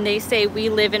 And they say we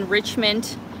live in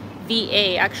Richmond,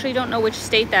 VA. Actually, don't know which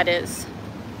state that is.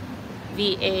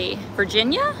 VA,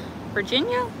 Virginia?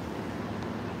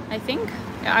 I think.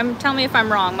 Tell me if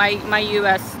I'm wrong. My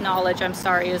U.S. knowledge, I'm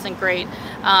sorry, isn't great.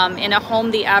 In a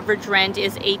home, the average rent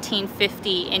is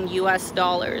 $1,850 in U.S.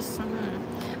 dollars.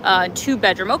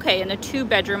 2-bedroom. Okay, in a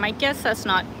 2-bedroom, I guess that's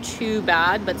not too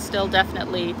bad, but still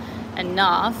definitely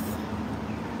enough.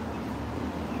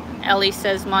 Ellie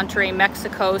says Monterrey,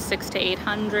 Mexico, 600 to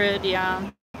 800.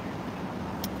 Yeah,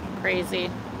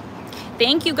 crazy.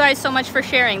 Thank you guys so much for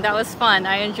sharing. That was fun.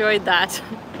 I enjoyed that.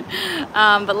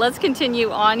 But let's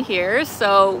continue on here.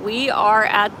 So we are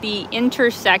at the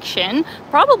intersection,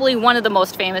 probably one of the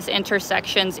most famous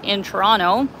intersections in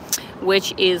Toronto,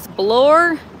 which is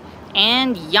Bloor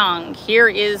and Yonge. Here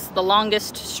is the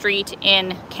longest street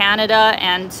in Canada,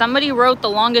 and somebody wrote the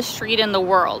longest street in the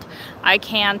world. I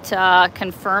can't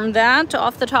confirm that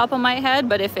off the top of my head,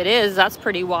 but if it is, that's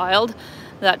pretty wild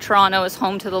that Toronto is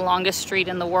home to the longest street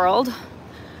in the world.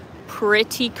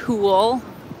 Pretty cool.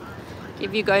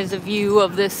 Give you guys a view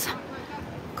of this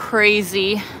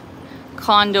crazy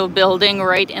condo building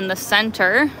right in the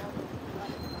center.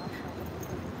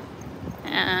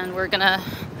 And we're gonna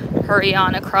hurry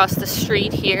on across the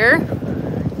street here.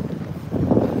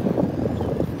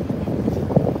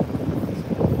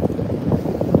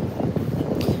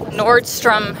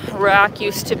 Nordstrom Rack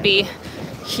used to be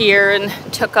here and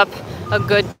took up a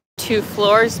good 2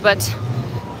 floors, but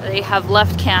they have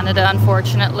left Canada,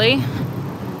 unfortunately.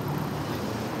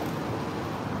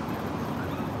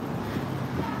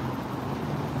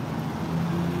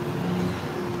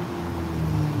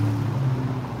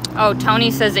 Oh,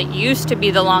 Tony says it used to be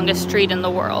the longest street in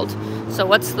the world. So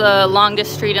what's the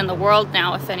longest street in the world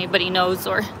now, if anybody knows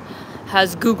or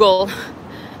has Google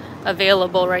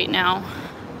available right now?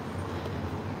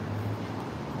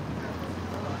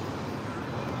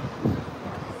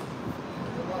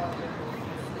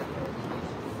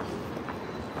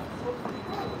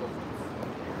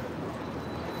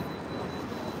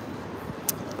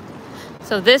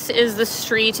 So this is the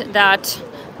street that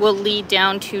will lead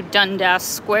down to Dundas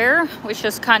Square, which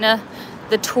is kind of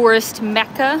the tourist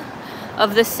mecca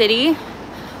of the city.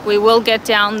 We will get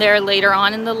down there later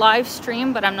on in the live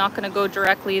stream, but I'm not going to go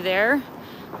directly there.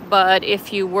 But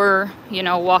if you were, you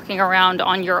know, walking around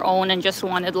on your own and just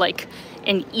wanted like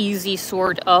an easy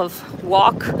sort of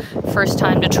walk, first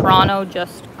time to Toronto,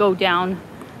 just go down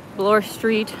Bloor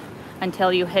Street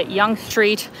until you hit Yonge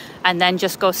Street, and then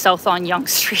just go south on Yonge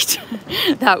Street.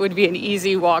 That would be an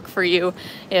easy walk for you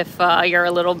if you're a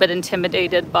little bit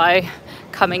intimidated by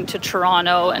coming to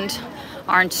Toronto and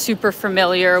aren't super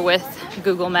familiar with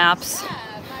Google Maps.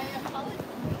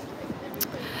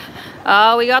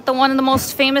 We got the one of the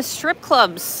most famous strip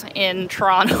clubs in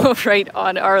Toronto right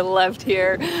on our left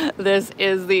here. This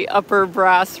is the Upper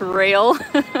Brass Rail.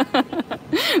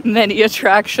 Many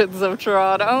attractions of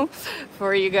Toronto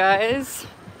for you guys.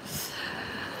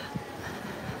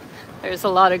 There's a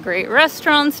lot of great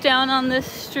restaurants down on this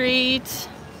street.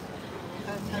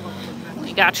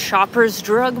 We got Shoppers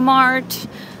Drug Mart.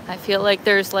 I feel like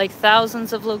there's like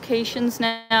thousands of locations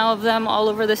now of them all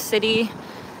over the city.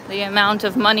 The amount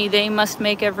of money they must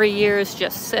make every year is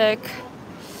just sick.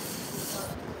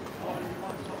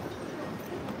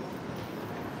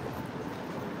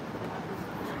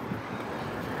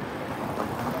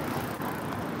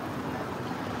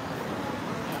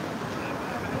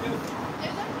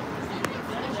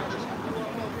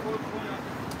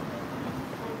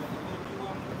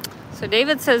 So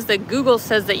David says that Google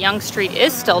says that Yonge Street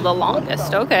is still the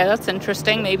longest. Okay, that's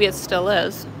interesting. Maybe it still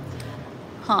is.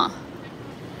 Huh.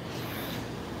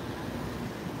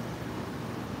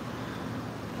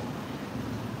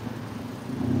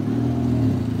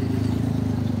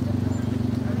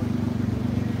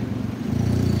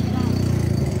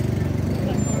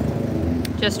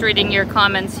 Just reading your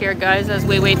comments here, guys, as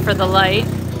we wait for the light.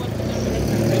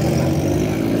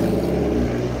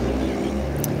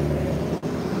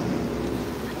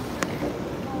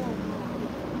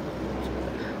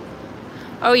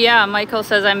 Oh yeah, Michael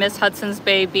says, I miss Hudson's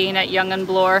Bay being at Yonge and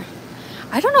Bloor.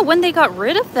 I don't know when they got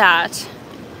rid of that.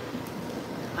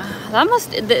 That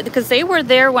must, because they were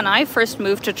there when I first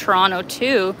moved to Toronto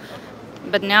too.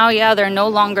 But now, yeah, they're no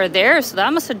longer there. So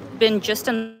that must have been just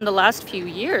in the last few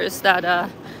years that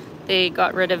they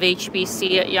got rid of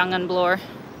HBC at Yonge and Bloor.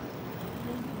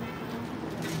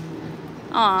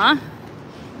 Aw.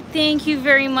 Thank you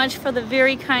very much for the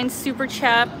very kind super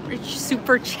chat,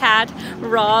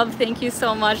 Rob. Thank you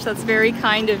so much. That's very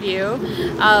kind of you.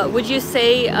 Would you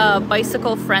say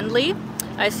bicycle friendly?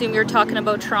 I assume you're talking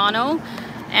about Toronto.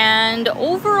 And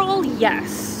overall,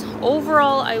 yes.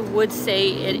 Overall, I would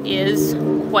say it is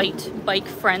quite bike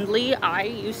friendly. I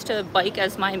used to bike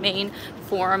as my main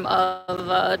form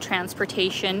of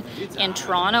transportation in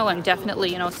Toronto, and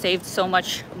definitely, you know, saved so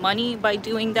much money by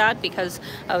doing that because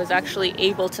I was actually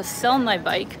able to sell my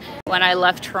bike when I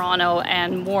left Toronto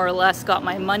and more or less got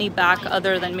my money back,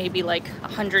 other than maybe like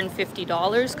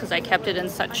 $150 because I kept it in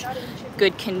such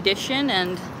good condition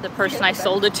and the person I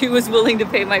sold it to was willing to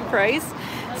pay my price.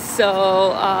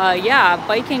 So yeah,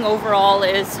 biking overall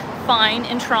is fine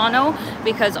in Toronto,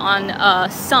 because on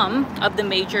some of the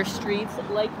major streets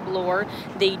like Bloor,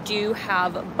 they do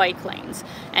have bike lanes.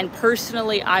 And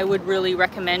personally, I would really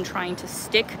recommend trying to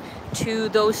stick to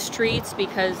those streets,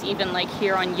 because even like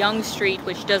here on Yonge Street,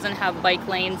 which doesn't have bike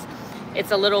lanes,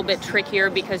 it's a little bit trickier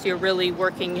because you're really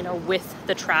working, you know, with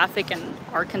the traffic and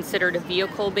are considered a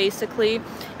vehicle basically.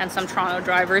 And some Toronto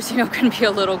drivers, you know, can be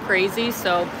a little crazy.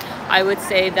 So I would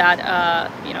say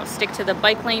that, you know, stick to the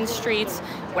bike lane streets,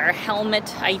 wear a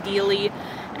helmet ideally,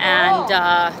 and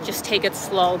just take it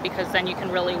slow, because then you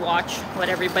can really watch what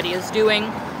everybody is doing.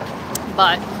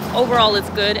 But overall it's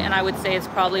good, and I would say it's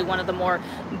probably one of the more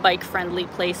bike friendly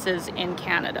places in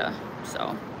Canada.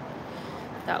 So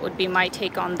that would be my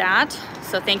take on that.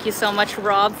 So thank you so much,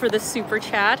 Rob, for the super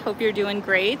chat. Hope you're doing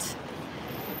great.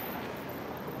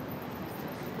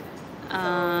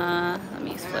 Let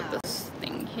me flip this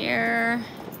thing here.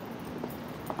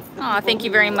 Oh, thank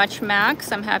you very much,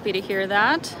 Max. I'm happy to hear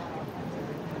that.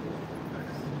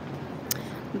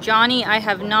 Johnny, I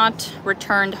have not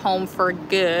returned home for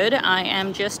good. I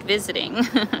am just visiting.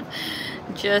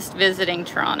 Just visiting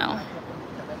Toronto.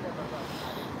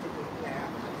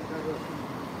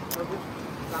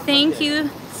 Thank you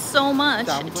so much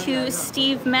to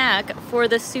Steve Mack for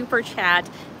the super chat.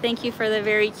 Thank you for the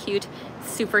very cute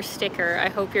super sticker. I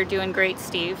hope you're doing great,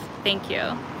 Steve. Thank you.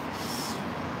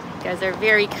 You guys are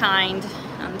very kind,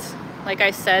 and like I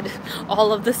said,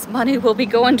 all of this money will be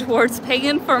going towards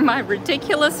paying for my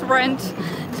ridiculous rent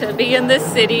to be in this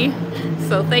city.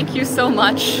 So thank you so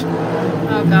much.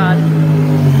 Oh God.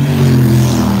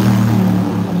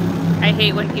 I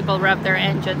hate when people rev their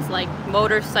engines, like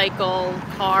motorcycle,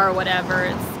 car, whatever.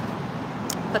 It's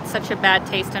puts such a bad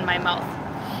taste in my mouth.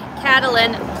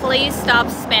 Catalin, please stop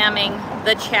spamming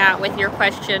the chat with your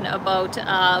question about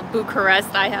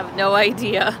Bucharest. I have no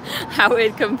idea how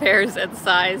it compares in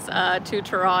size to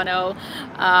Toronto.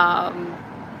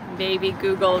 Maybe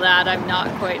Google that, I'm not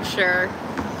quite sure.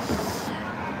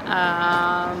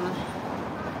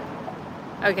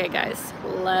 Okay guys,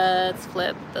 let's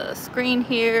flip the screen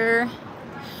here.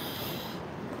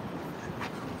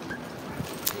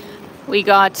 We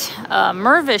got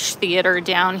Mirvish Theatre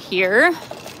down here.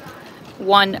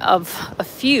 One of a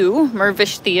few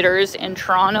Mirvish theaters in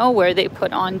Toronto where they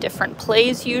put on different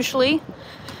plays usually.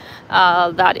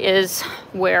 That is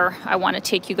where I want to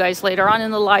take you guys later on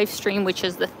in the live stream, which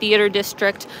is the theater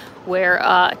district where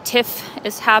TIFF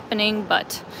is happening,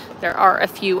 but there are a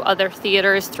few other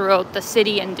theaters throughout the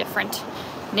city in different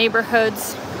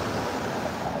neighborhoods.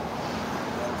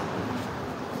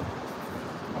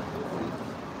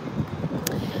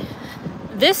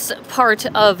 This part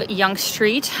of Yonge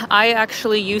Street, I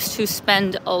actually used to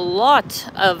spend a lot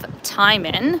of time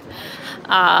in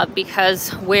because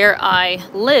where I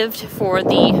lived for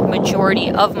the majority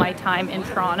of my time in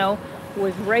Toronto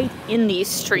was right in these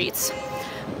streets.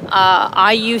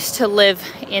 I used to live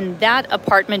in that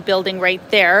apartment building right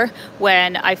there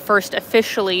when I first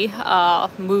officially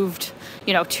moved,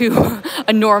 you know, to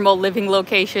a normal living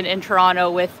location in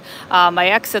Toronto with my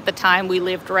ex at the time. We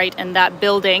lived right in that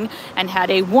building and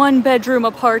had a one-bedroom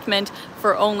apartment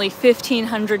for only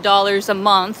 $1,500 a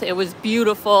month. It was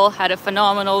beautiful, had a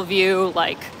phenomenal view.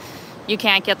 Like, you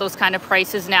can't get those kind of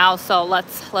prices now, so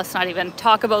let's not even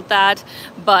talk about that.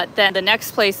 But then the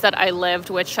next place that I lived,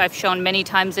 which I've shown many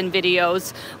times in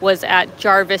videos, was at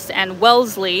Jarvis and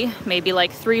Wellesley, maybe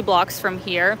like 3 blocks from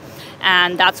here.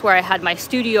 And that's where I had my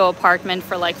studio apartment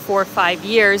for like 4 or 5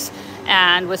 years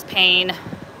and was paying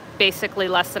basically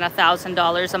less than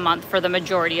 $1,000 a month for the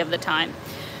majority of the time.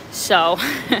 So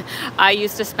I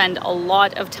used to spend a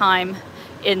lot of time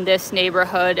in this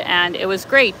neighborhood, and it was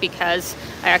great because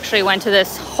I actually went to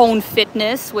this Hone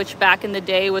Fitness, which back in the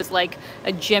day was like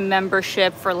a gym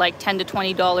membership for like $10 to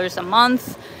 $20 a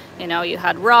month. You know, you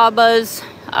had Rabas,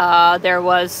 there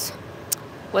was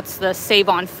what's the Save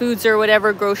on Foods or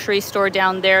whatever grocery store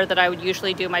down there that I would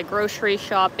usually do my grocery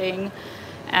shopping.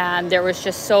 And there was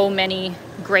just so many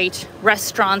great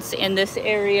restaurants in this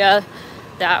area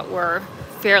that were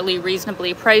fairly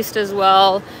reasonably priced as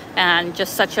well, and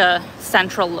just such a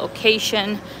central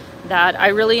location that I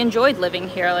really enjoyed living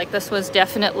here. Like, this was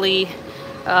definitely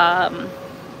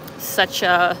such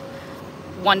a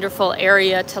wonderful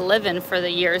area to live in for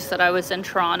the years that I was in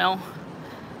Toronto.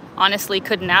 Honestly,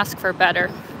 couldn't ask for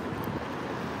better.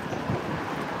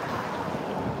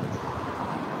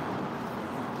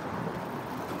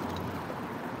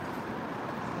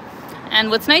 And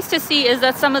what's nice to see is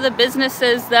that some of the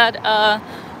businesses that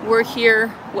were here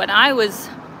when I was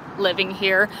living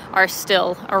here are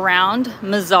still around.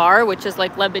 Mazar, which is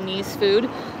like Lebanese food,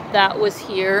 that was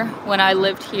here when I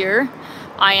lived here.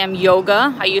 I Am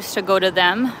Yoga. I used to go to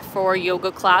them for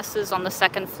yoga classes on the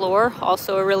 2nd floor.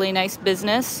 Also a really nice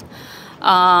business.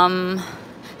 Sensotse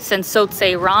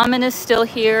Ramen is still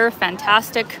here.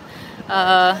 Fantastic,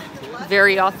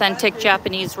 very authentic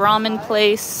Japanese ramen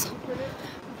place.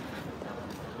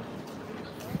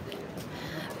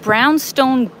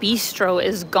 Brownstone Bistro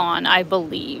is gone, I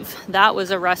believe. That was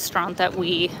a restaurant that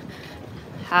we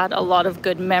had a lot of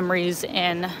good memories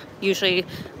in. Usually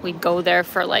we'd go there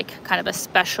for like kind of a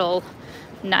special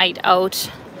night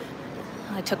out.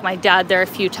 I took my dad there a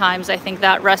few times. I think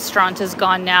that restaurant is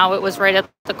gone now. It was right at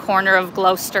the corner of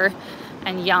Gloucester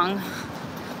and Yonge.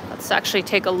 Let's actually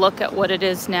take a look at what it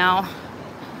is now.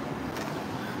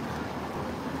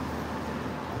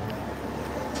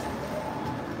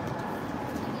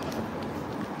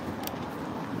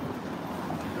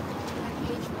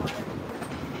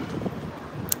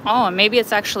 Oh, maybe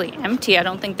it's actually empty. I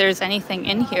don't think there's anything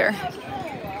in here.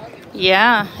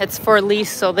 Yeah, it's for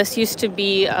lease. So this used to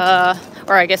be, or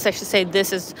I guess I should say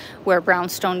this is where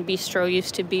Brownstone Bistro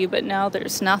used to be, but now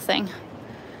there's nothing.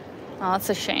 Oh, that's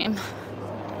a shame.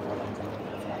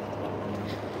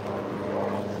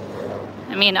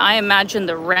 I mean, I imagine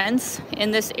the rents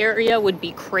in this area would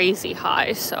be crazy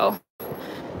high. So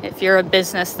if you're a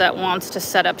business that wants to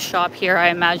set up shop here, I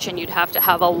imagine you'd have to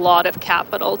have a lot of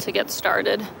capital to get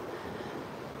started.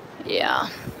 Yeah.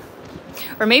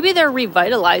 Or maybe they're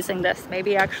revitalizing this.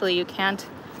 Maybe actually you can't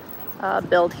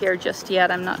build here just yet.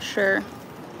 I'm not sure.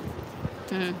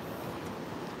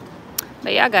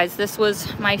 But yeah, guys, this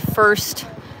was my first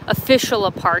official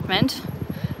apartment.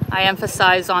 I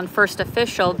emphasize on first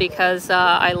official because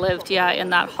I lived, in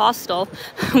that hostel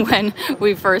when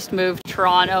we first moved to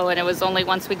Toronto, and it was only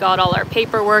once we got all our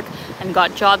paperwork and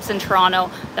got jobs in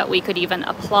Toronto that we could even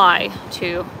apply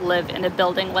to live in a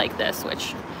building like this,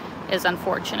 which is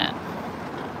unfortunate.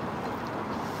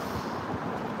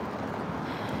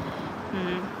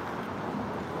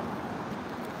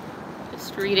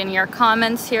 Just reading your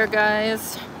comments here,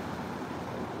 guys.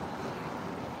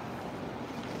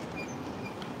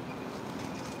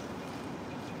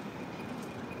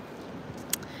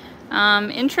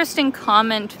 Interesting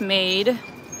comment made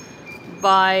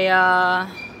by,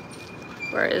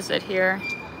 where is it here?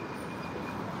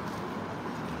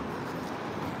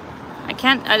 I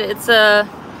can't, it's a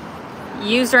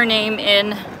username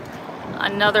in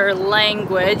another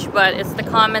language, but it's the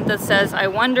comment that says, I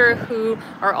wonder who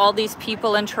are all these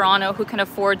people in Toronto who can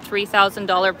afford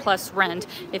 $3,000 plus rent.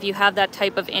 If you have that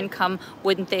type of income,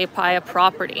 wouldn't they buy a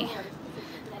property?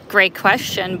 Great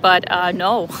question, but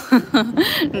no.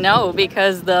 No,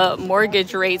 because the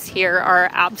mortgage rates here are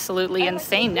absolutely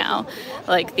insane now.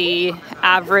 Like the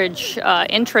average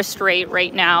interest rate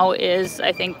right now is,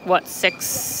 I think, what,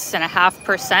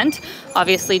 6.5%?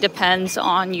 Obviously depends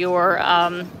on your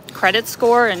credit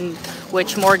score and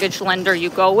which mortgage lender you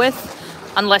go with.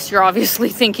 Unless you're obviously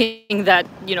thinking that,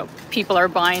 you know, people are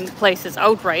buying places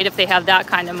outright. If they have that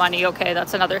kind of money, okay,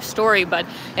 that's another story. But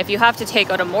if you have to take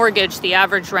out a mortgage, the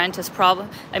average rent is probably,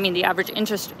 I mean, the average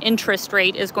interest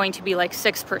rate is going to be like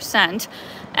 6%.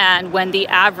 And when the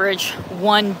average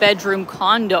 1-bedroom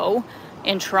condo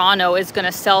in Toronto is going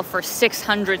to sell for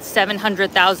 $600,000,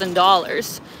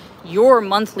 $700,000, your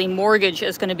monthly mortgage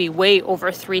is going to be way over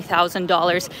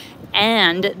 $3,000.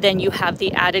 And then you have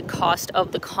the added cost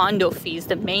of the condo fees,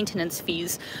 the maintenance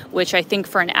fees, which I think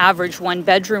for an average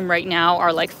 1-bedroom right now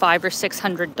are like $500 or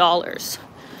 $600.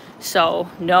 So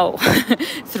no,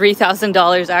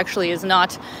 $3,000 actually is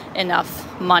not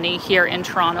enough money here in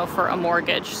Toronto for a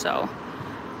mortgage. So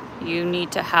you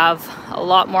need to have a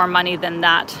lot more money than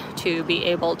that to be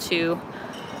able to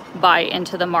buy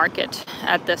into the market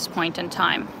at this point in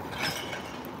time.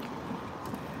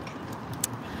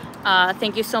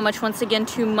 Thank you so much once again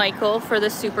to Michael for the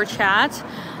super chat.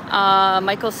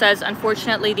 Michael says,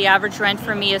 unfortunately, the average rent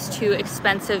for me is too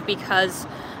expensive because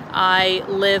I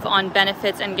live on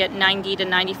benefits and get 90 to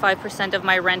 95% of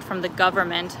my rent from the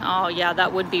government. Oh yeah,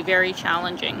 that would be very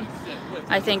challenging.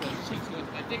 I think.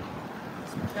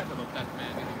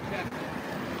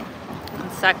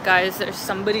 One sec, guys. There's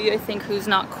somebody I think who's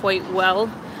not quite well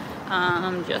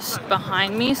just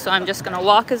behind me, so I'm just gonna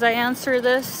walk as I answer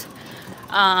this.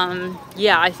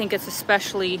 Yeah, I think it's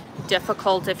especially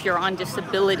difficult if you're on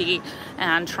disability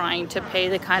and trying to pay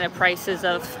the kind of prices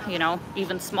of, you know,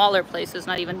 even smaller places,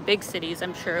 not even big cities.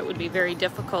 I'm sure it would be very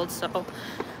difficult. So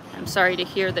I'm sorry to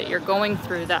hear that you're going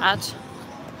through that.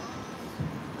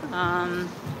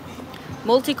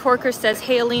 Multi-Corker says,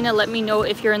 hey Alina, let me know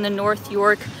if you're in the North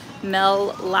York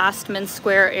Mel Lastman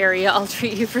Square area. I'll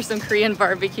treat you for some Korean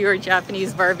barbecue or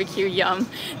Japanese barbecue. Yum.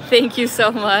 Thank you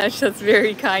so much. That's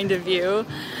very kind of you.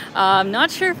 I'm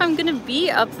not sure if I'm gonna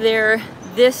be up there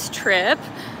this trip,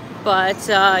 but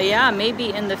yeah, maybe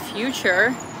in the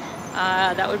future.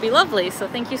 That would be lovely, so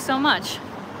thank you so much.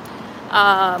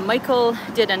 Michael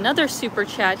did another super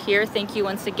chat here, thank you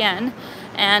once again.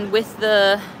 And with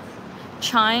the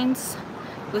chines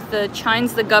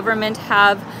the government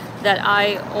have, that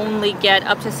I only get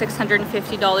up to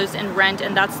 $650 in rent,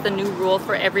 and that's the new rule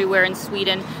for everywhere in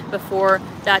Sweden. Before,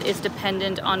 that is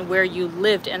dependent on where you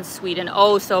lived in Sweden.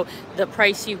 Oh, so the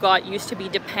price you got used to be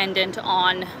dependent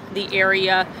on the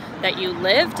area that you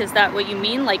lived? Is that what you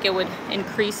mean? Like it would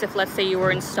increase if, let's say, you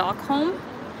were in Stockholm?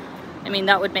 I mean,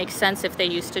 that would make sense if they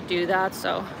used to do that,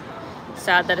 so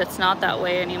sad that it's not that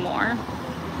way anymore.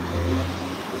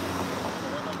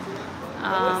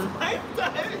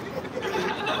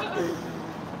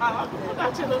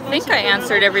 I think I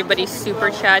answered everybody's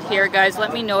super chat here, guys.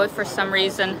 Let me know if for some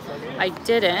reason I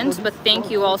didn't, but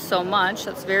thank you all so much.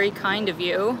 That's very kind of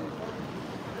you.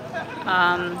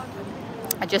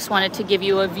 I just wanted to give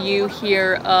you a view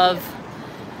here of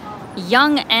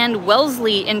Yonge and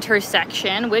Wellesley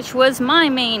intersection, which was my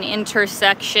main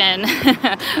intersection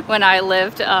when I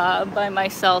lived by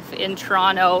myself in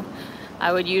Toronto.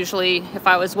 I would usually, if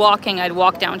I was walking, I'd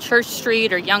walk down Church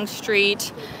Street or Yonge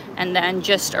Street, and then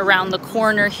just around the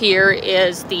corner here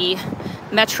is the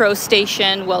metro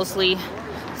station, Wellesley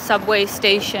subway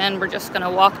station. We're just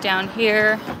gonna walk down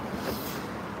here.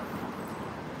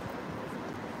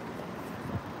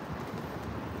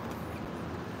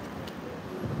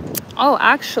 Oh,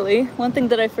 actually, one thing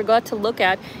that I forgot to look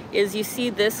at is, you see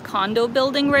this condo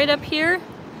building right up here?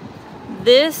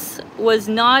 This was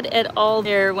not at all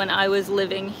there when I was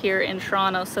living here in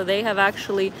Toronto, so they have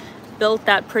actually built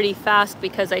that pretty fast,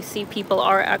 because I see people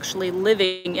are actually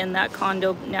living in that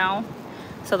condo now,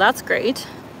 so that's great.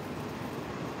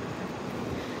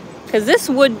 Because this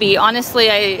would be, honestly,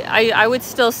 I would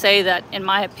still say that, in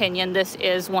my opinion, this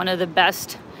is one of the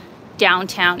best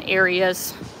downtown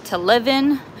areas to live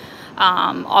in.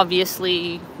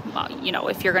 Obviously, you know,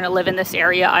 if you're going to live in this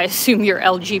area, I assume you're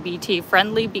LGBT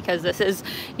friendly, because this is,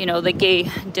 you know, the gay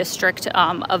district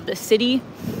of the city.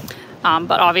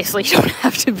 But obviously you don't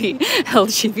have to be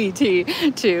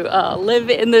LGBT to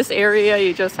live in this area.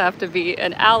 You just have to be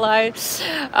an ally.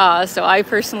 So I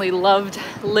personally loved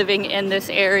living in this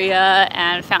area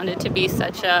and found it to be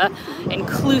such a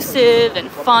inclusive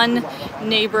and fun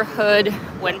neighborhood.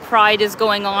 When Pride is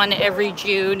going on every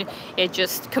June, it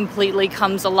just completely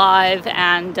comes alive,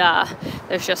 and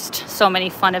there's just so many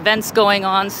fun events going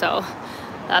on. So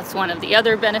that's one of the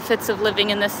other benefits of living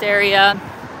in this area.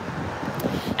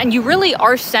 And you really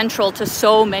are central to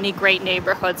so many great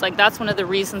neighborhoods. Like, that's one of the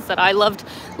reasons that I loved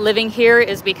living here,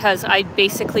 is because I'd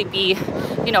basically be,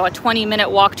 you know, a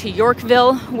 20-minute walk to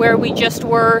Yorkville, where we just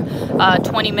were, a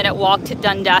 20-minute walk to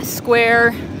Dundas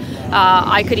Square.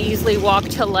 I could easily walk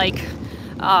to, like,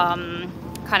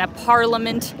 kind of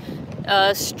Parliament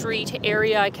Street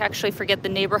area. I can actually forget the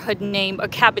neighborhood name.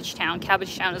 Cabbagetown.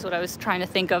 Cabbagetown is what I was trying to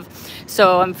think of.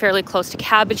 So I'm fairly close to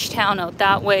Cabbagetown out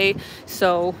that way.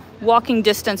 So walking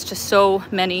distance to so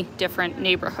many different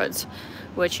neighborhoods,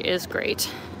 which is great.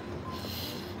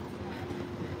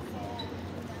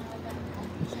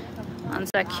 One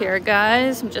sec here,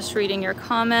 guys. I'm just reading your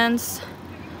comments.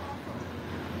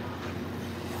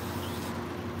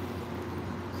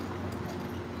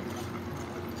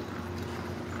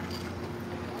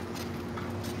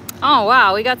 Oh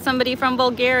wow, we got somebody from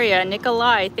Bulgaria,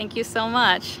 Nikolai, thank you so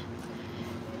much.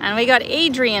 And we got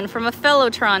Adrian from a fellow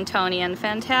Torontonian,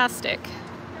 fantastic.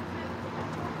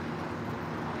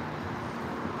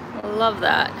 Love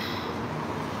that.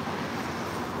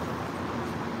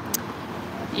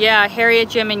 Yeah, Harriet,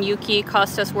 Jim, and Yuki,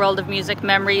 Costas World of Music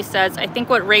Memory says, I think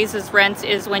what raises rents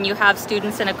is when you have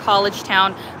students in a college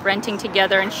town renting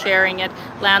together and sharing it.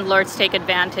 Landlords take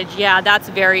advantage. Yeah, that's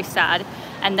very sad.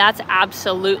 And that's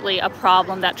absolutely a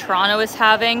problem that Toronto is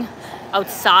having,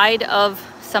 outside of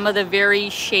some of the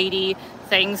very shady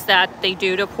things that they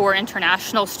do to poor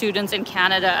international students in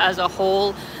Canada as a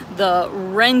whole. The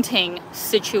renting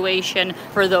situation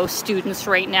for those students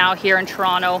right now here in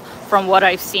Toronto, from what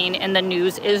I've seen in the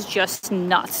news, is just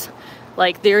nuts.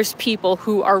 Like, there's people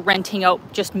who are renting out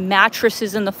just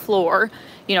mattresses in the floor,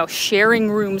 you know, sharing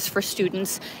rooms for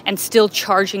students, and still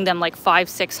charging them like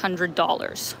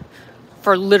 $500–600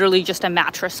 for literally just a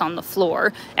mattress on the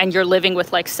floor, and you're living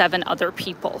with like 7 other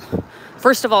people.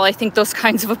 First of all, I think those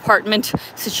kinds of apartment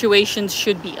situations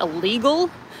should be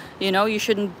illegal. You know, you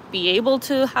shouldn't be able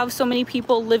to have so many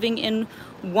people living in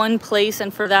one place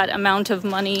and for that amount of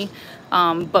money.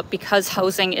 But because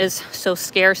housing is so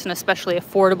scarce, and especially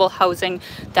affordable housing,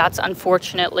 that's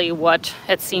unfortunately what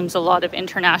it seems a lot of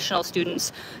international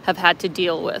students have had to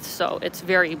deal with. So it's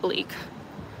very bleak.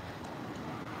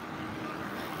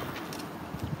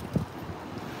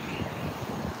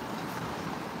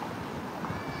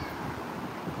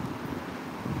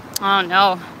 Oh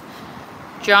no.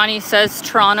 Johnny says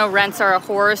Toronto rents are a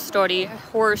horror story.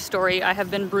 I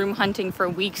have been broom hunting for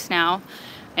weeks now.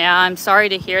 Yeah, I'm sorry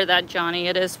to hear that, Johnny.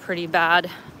 It is pretty bad.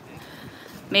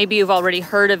 Maybe you've already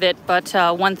heard of it, but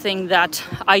one thing that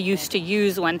I used to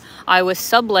use when I was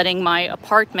subletting my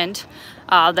apartment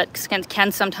that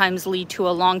can sometimes lead to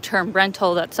a long-term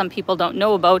rental that some people don't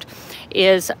know about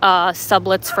is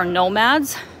sublets for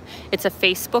nomads. It's a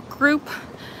Facebook group.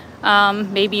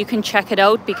 Maybe you can check it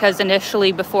out, because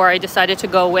initially, before I decided to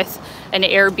go with an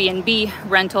Airbnb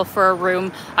rental for a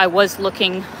room, I was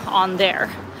looking on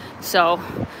there. So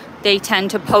they tend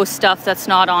to post stuff that's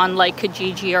not on like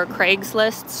Kijiji or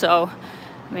Craigslist, so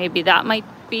maybe that might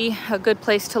be a good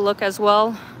place to look as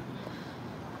well.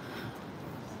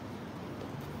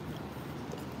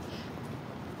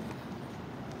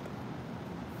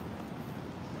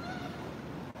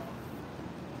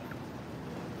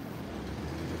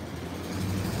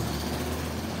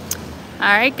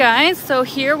 All right, guys, so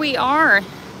here we are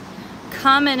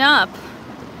coming up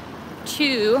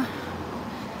to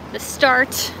the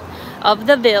start of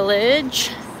the village,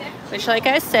 which, like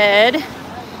I said,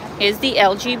 is the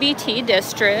LGBT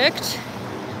district.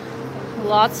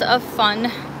 Lots of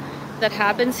fun that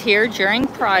happens here during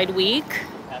Pride Week.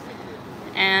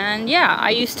 And yeah,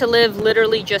 I used to live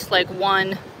literally just like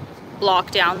one block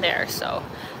down there, so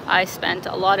I spent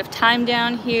a lot of time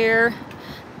down here.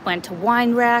 Went to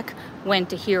Wine Rack, went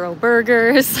to Hero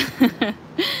Burgers,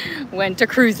 went to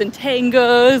Cruise and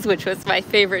Tangos, which was my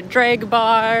favorite drag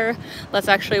bar. Let's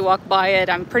actually walk by it.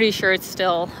 I'm pretty sure it's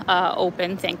still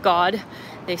open, thank God.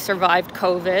 They survived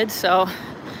COVID, so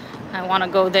I want to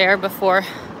go there before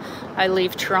I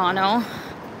leave Toronto.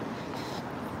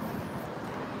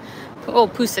 Oh,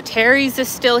 Pusateri's is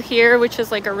still here, which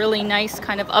is like a really nice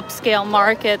kind of upscale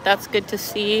market. That's good to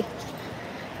see.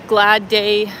 Glad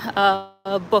Day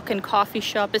book and coffee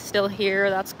shop is still here.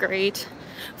 That's great.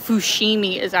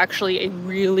 Fushimi is actually a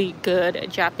really good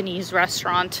Japanese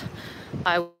restaurant.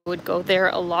 I would go there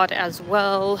a lot as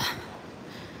well.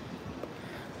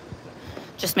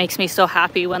 Just makes me so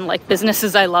happy when like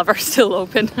businesses I love are still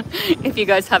open, if you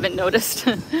guys haven't noticed.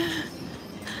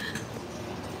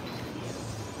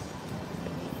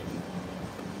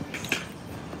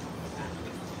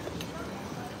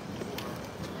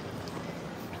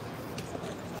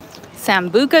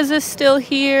 Sambuca's is still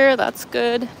here. That's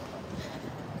good.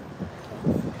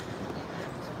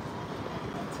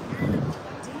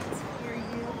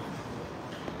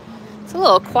 It's a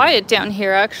little quiet down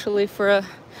here actually for a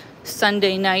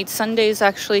Sunday night. Sundays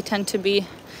actually tend to be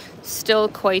still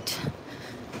quite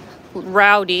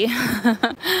rowdy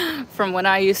from when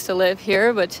I used to live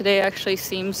here, but today actually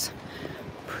seems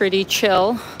pretty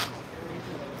chill.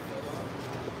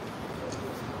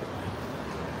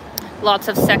 Lots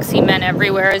of sexy men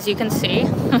everywhere, as you can see.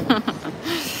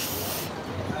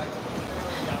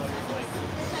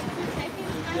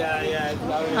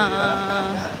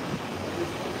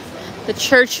 The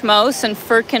Church Mouse and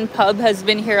Firkin Pub has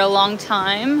been here a long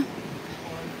time.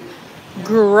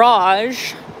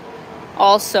 Garage,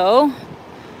 also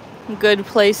good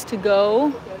place to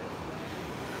go.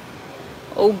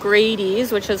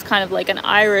 O'Grady's, which is kind of like an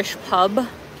Irish pub.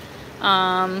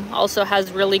 Also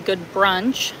has really good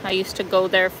brunch. I used to go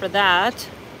there for that.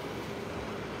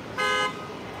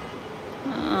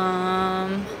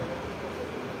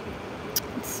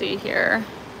 Let's see here.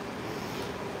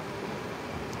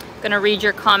 Gonna read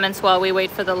your comments while we wait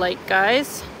for the light,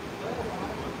 guys.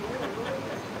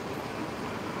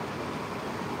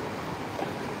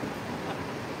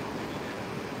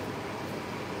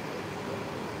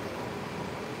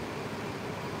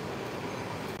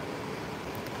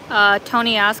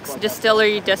 Tony asks,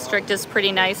 Distillery District is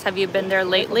pretty nice. Have you been there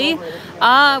lately?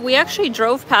 We actually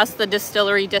drove past the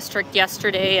Distillery District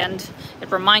yesterday, and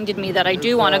it reminded me that I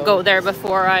do want to go there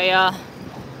before I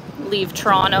leave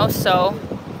Toronto. So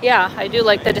yeah, I do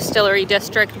like the Distillery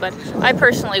District, but I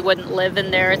personally wouldn't live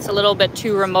in there. It's a little bit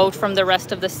too remote from the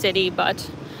rest of the city, but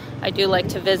I do like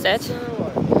to visit.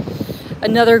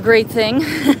 Another great thing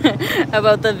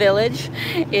about the village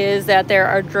is that there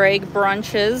are drag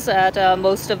brunches at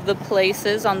most of the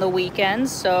places on the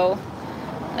weekends. So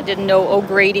I didn't know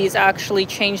O'Grady's actually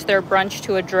changed their brunch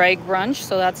to a drag brunch,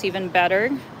 so that's even better.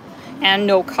 And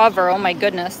no cover. Oh my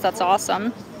goodness, that's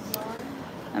awesome.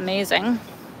 Amazing.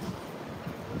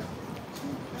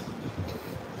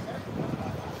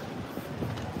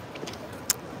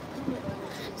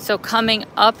 So coming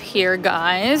up here,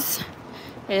 guys,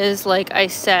 is, like I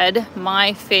said,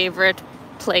 my favorite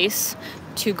place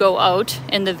to go out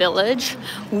in the village,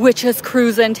 which is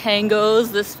Cruise and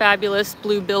Tango's, this fabulous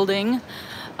blue building,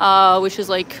 which is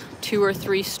like 2 or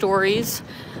 3 stories.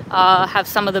 Have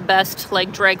some of the best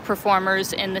like drag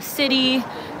performers in the city,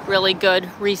 really good,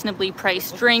 reasonably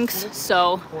priced drinks.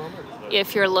 So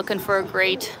if you're looking for a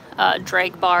great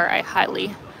drag bar, I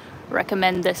highly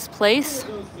recommend this place.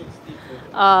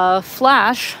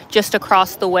 Flash, just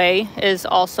across the way, is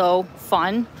also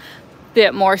fun.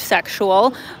 Bit more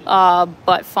sexual,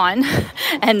 but fun.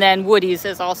 And then Woody's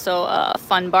is also a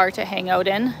fun bar to hang out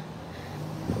in.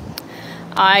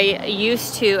 I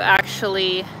used to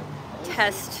actually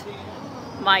test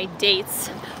my dates'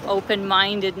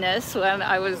 open-mindedness when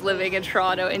I was living in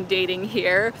Toronto and dating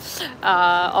here.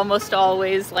 Almost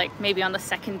always, like maybe on the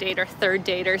 2nd date or 3rd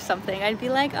date or something, I'd be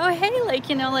like, oh hey, like,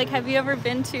 you know, like, have you ever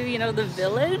been to, you know, the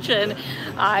village? And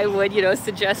I would, you know,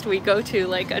 suggest we go to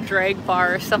like a drag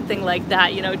bar or something like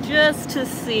that, you know, just to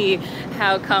see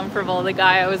how comfortable the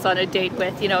guy I was on a date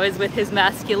with, you know, is with his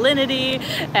masculinity,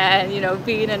 and, you know,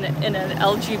 being in an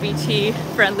LGBT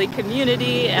friendly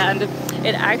community. And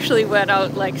it actually went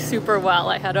out like super well.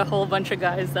 I had a whole bunch of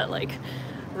guys that like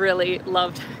really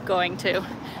loved going to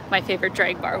my favorite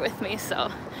drag bar with me. So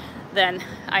then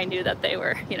I knew that they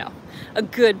were, you know, a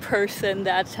good person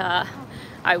that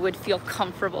I would feel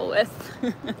comfortable with.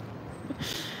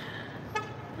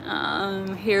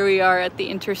 Here we are at the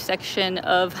intersection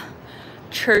of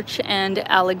Church and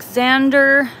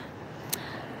Alexander.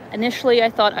 Initially, I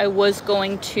thought I was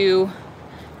going to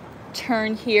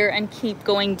turn here and keep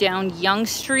going down Yonge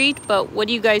Street, but what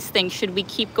do you guys think? Should we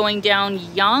keep going down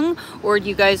Yonge, or do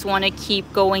you guys want to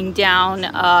keep going down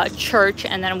Church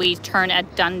and then we turn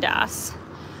at Dundas?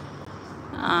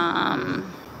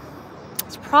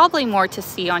 It's probably more to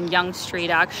see on Yonge Street,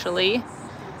 actually.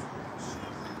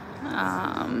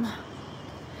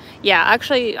 Yeah,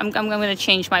 actually, I'm going to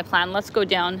change my plan. Let's go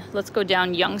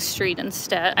down Yonge Street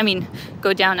instead. I mean,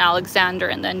 go down Alexander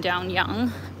and then down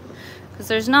Yonge, because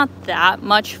there's not that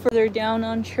much further down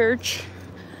on Church.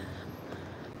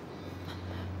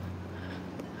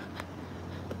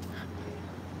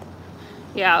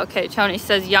 Yeah, okay, Tony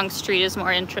says Yonge Street is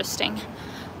more interesting.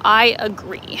 I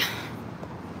agree.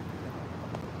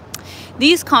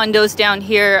 These condos down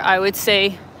here, I would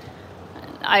say,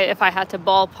 if I had to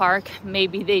ballpark,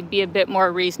 maybe they'd be a bit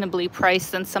more reasonably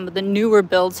priced than some of the newer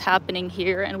builds happening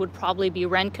here, and would probably be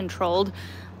rent controlled,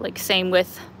 like same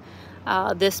with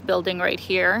this building right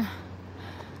here.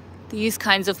 These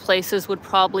kinds of places would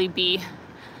probably be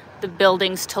the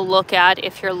buildings to look at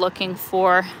if you're looking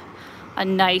for a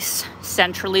nice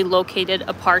centrally located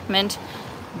apartment,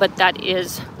 but that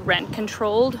is rent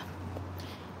controlled.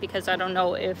 Because I don't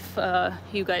know if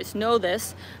you guys know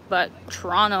this, but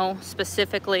Toronto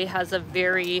specifically has a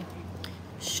very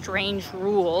strange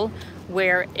rule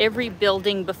where every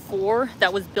building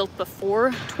that was built before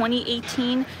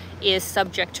 2018 is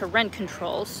subject to rent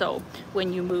control. So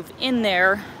when you move in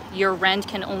there, your rent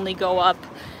can only go up,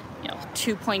 you know,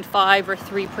 2.5 or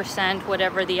 3%,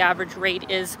 whatever the average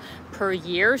rate is per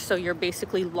year. So you're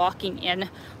basically locking in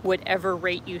whatever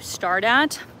rate you start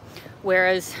at.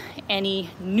 Whereas any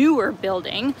newer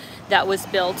building that was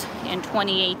built in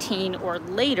 2018 or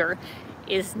later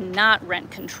is not rent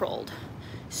controlled.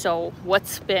 So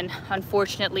what's been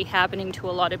unfortunately happening to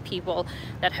a lot of people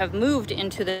that have moved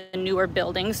into the newer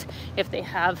buildings, if they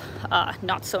have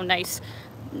not so nice,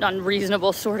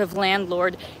 unreasonable sort of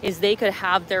landlord, is they could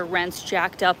have their rents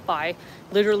jacked up by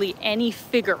literally any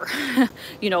figure,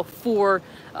 you know, for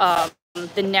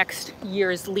the next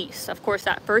year's lease. Of course,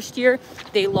 that first year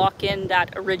they lock in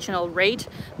that original rate,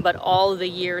 but all the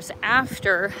years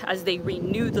after, as they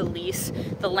renew the lease,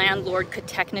 the landlord could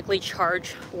technically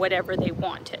charge whatever they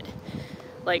wanted,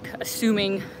 like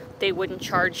assuming they wouldn't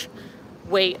charge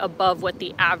way above what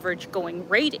the average going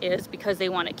rate is, because they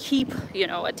want to keep, you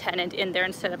know, a tenant in there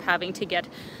instead of having to get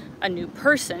a new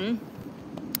person.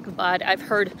 But I've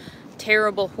heard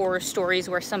terrible horror stories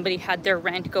where somebody had their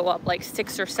rent go up like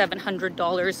 $600 or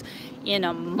 $700 in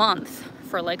a month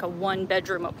for like a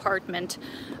 1-bedroom apartment,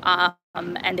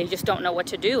 and they just don't know what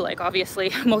to do. Like,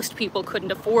 obviously most people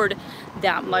couldn't afford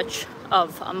that much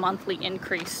of a monthly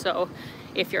increase. So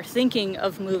if you're thinking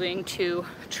of moving to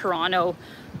Toronto,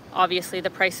 obviously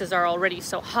the prices are already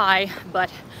so high,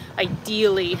 but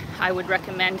ideally I would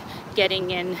recommend getting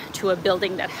into a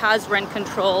building that has rent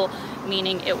control,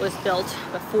 meaning it was built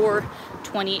before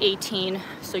 2018,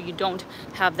 so you don't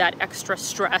have that extra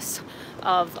stress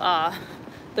of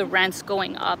the rents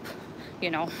going up, you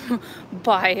know,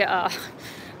 by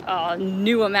a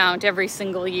new amount every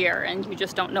single year, and you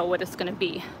just don't know what it's going to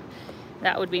be.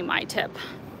 That would be my tip.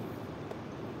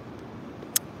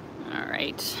 All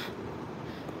right.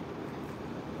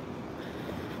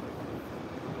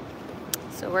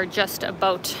 So we're just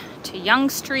about to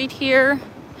Yonge Street here.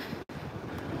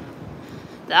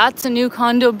 That's a new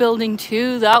condo building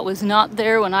too. That was not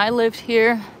there when I lived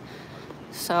here.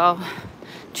 So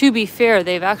to be fair,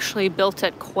 they've actually built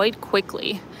it quite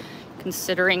quickly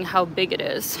considering how big it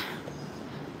is.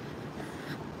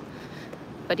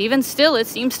 But even still, it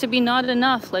seems to be not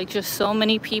enough. Like, just so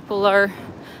many people are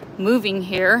moving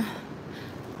here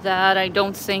that I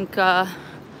don't think the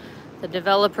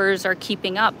developers are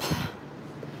keeping up.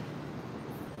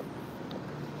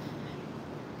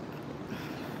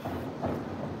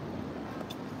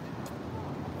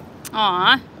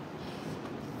 Aw,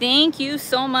 thank you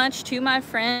so much to my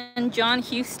friend John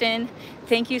Houston.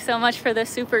 Thank you so much for the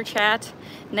super chat.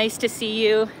 Nice to see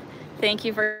you. Thank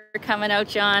you for coming out,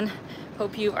 John.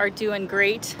 Hope you are doing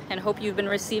great and hope you've been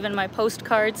receiving my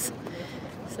postcards.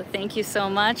 So thank you so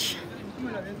much.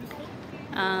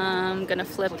 I'm gonna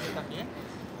flip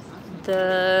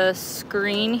the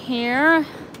screen here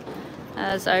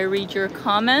as I read your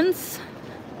comments.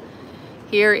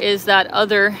 Here is that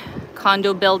other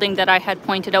condo building that I had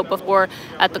pointed out before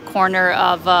at the corner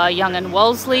of Yonge and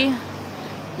Wellesley.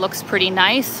 Looks pretty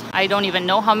nice. I don't even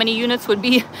know how many units would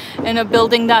be in a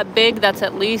building that big. That's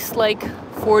at least like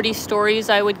 40 stories,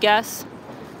 I would guess.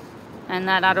 And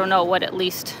that, I don't know, what, at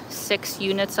least 6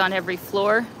 units on every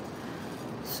floor.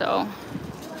 So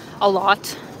a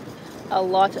lot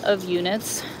of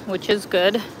units, which is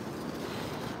good.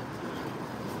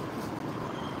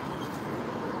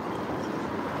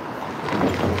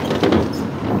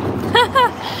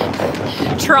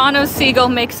 Toronto Seagull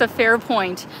makes a fair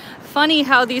point. Funny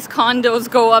how these condos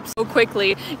go up so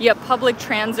quickly, yet public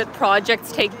transit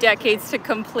projects take decades to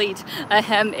complete.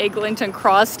 Ahem, Eglinton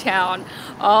Crosstown.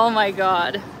 Oh my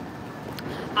God.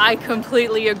 I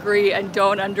completely agree and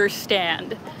don't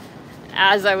understand,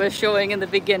 as I was showing in the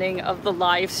beginning of the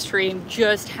live stream,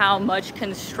 just how much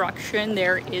construction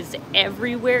there is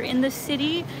everywhere in the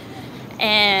city.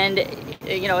 And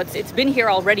you know, it's been here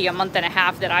already a month and a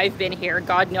half that I've been here.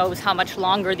 God knows how much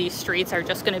longer these streets are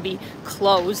just going to be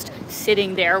closed,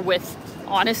 sitting there with,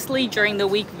 honestly, during the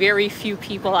week, very few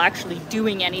people actually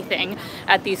doing anything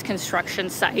at these construction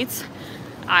sites.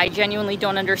 I genuinely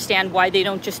don't understand why they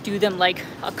don't just do them like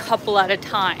a couple at a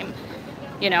time.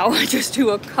 You know, just do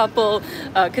a couple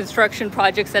construction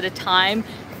projects at a time,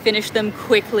 finish them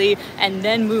quickly, and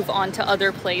then move on to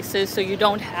other places, so you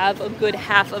don't have a good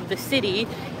half of the city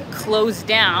closed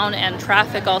down and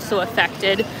traffic also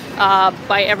affected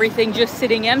by everything just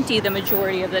sitting empty the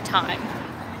majority of the time.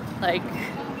 Like,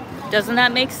 doesn't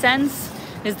that make sense?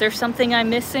 Is there something I'm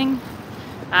missing?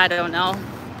 I don't know.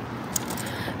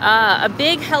 A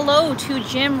big hello to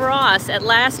Jim Ross. At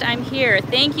last I'm here.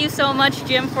 Thank you so much,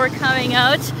 Jim, for coming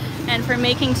out and for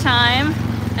making time.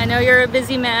 I know you're a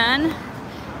busy man.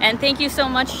 And thank you so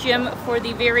much, Jim, for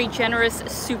the very generous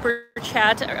super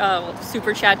chat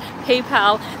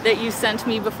PayPal that you sent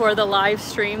me before the live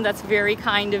stream. That's very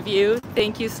kind of you.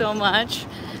 Thank you so much.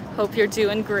 Hope you're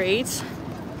doing great.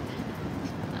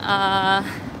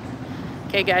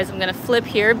 Okay, guys, I'm gonna flip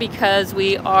here because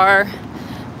we are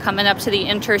coming up to the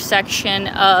intersection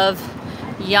of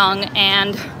Yonge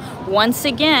and, once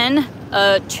again,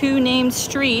 a two-named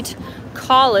street,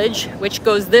 College, which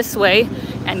goes this way,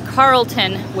 and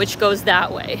Carlton, which goes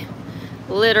that way.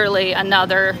 Literally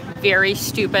another very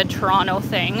stupid Toronto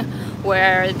thing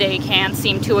where they can't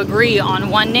seem to agree on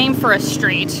one name for a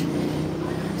street.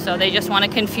 So they just want to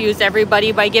confuse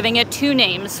everybody by giving it two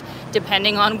names,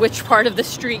 depending on which part of the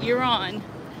street you're on.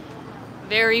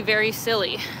 Very, very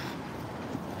silly.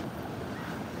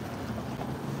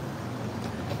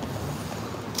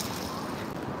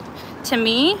 To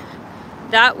me,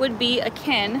 that would be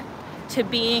akin to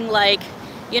being like,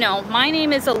 you know, my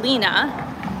name is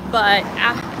Alina, but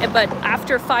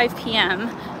after 5 p.m.,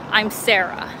 I'm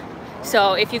Sarah.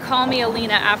 So if you call me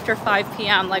Alina after 5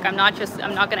 p.m., like, I'm not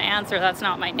gonna answer, that's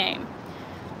not my name.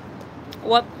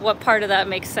 What part of that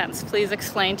makes sense? Please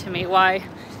explain to me why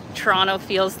Toronto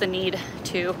feels the need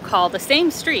to call the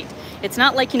same street. It's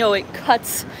not like, you know, it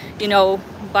cuts, you know,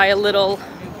 by a little,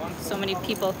 so many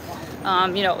people,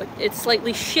 you know, it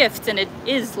slightly shifts and it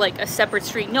is like a separate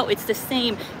street. No, it's the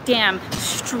same damn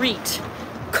street.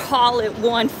 Call it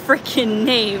one freaking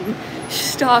name.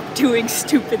 Stop doing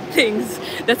stupid things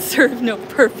that serve no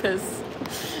purpose.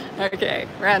 Okay,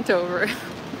 rant over.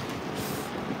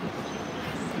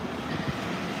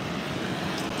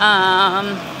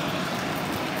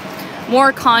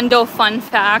 More condo fun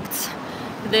facts.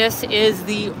 This is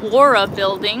the Aura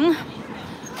building,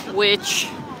 which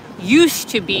used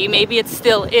to be, maybe it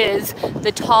still is,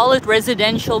 the tallest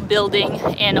residential building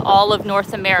in all of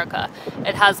North America.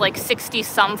 It has like 60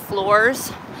 some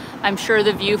floors. I'm sure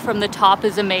the view from the top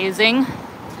is amazing.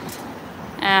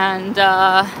 And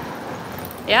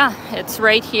yeah, it's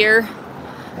right here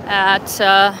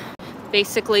at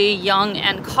basically Yonge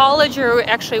and College, or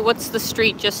actually what's the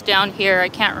street just down here? I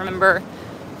can't remember.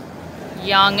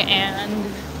 Yonge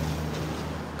and,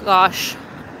 gosh,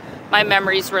 my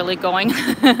memory's really going.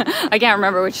 I can't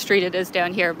remember which street it is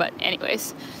down here, but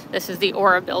anyways, this is the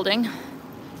Aura building.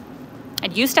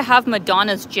 It used to have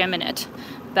Madonna's gym in it.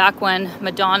 Back when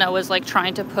Madonna was like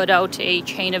trying to put out a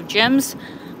chain of gyms,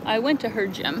 I went to her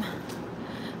gym,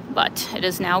 but it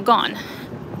is now gone.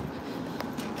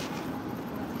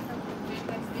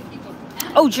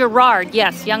 Oh, Gerard,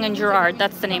 yes, Yonge and Gerard,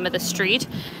 that's the name of the street.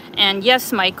 And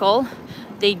yes, Michael,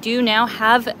 they do now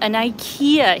have an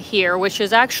IKEA here, which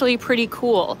is actually pretty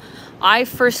cool. I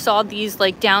first saw these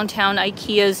like downtown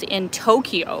IKEAs in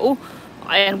Tokyo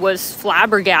and was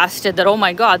flabbergasted that, oh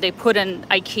my God, they put an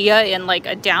IKEA in like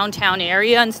a downtown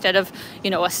area instead of, you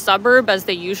know, a suburb as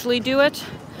they usually do it.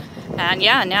 And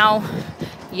yeah, now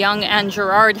Yonge and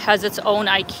Gerard has its own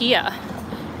IKEA,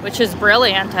 which is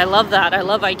brilliant. I love that. I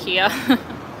love IKEA.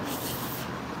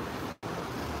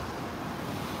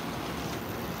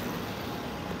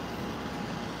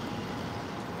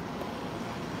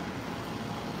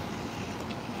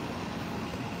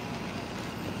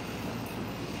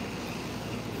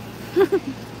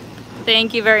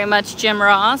 Thank you very much, Jim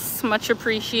Ross. Much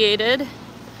appreciated.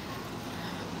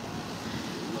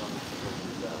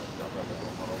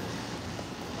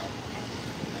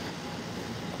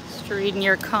 Just reading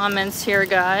your comments here,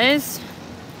 guys.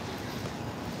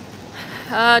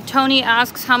 Tony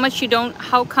asks,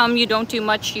 how come you don't do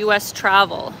much US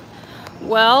travel?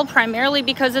 Well, primarily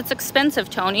because it's expensive,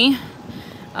 Tony.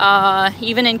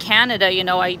 Even in Canada, you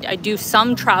know, I do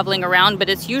some traveling around, but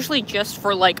it's usually just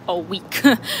for like a week.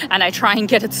 And I try and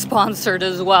get it sponsored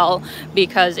as well,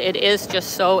 because it is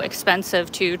just so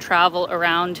expensive to travel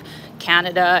around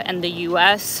Canada and the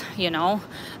US. You know,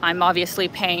 I'm obviously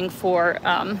paying for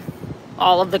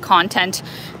all of the content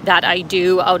that I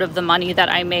do out of the money that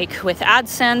I make with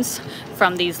AdSense,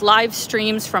 from these live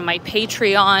streams, from my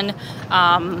Patreon,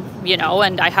 you know,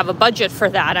 and I have a budget for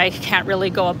that. I can't really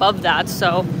go above that.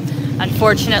 So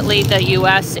unfortunately, the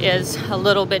US is a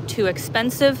little bit too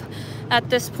expensive at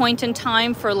this point in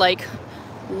time for like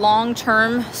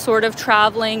long-term sort of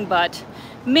traveling. But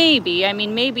maybe, I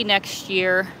mean, maybe next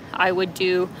year I would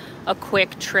do a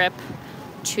quick trip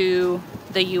to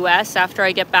the US after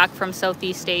I get back from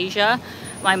Southeast Asia.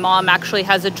 My mom actually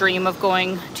has a dream of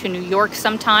going to New York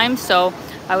sometime, so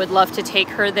I would love to take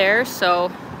her there.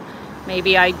 So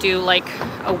maybe I do like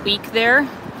a week there.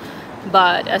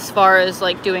 But as far as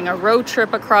like doing a road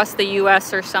trip across the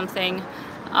US or something,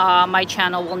 my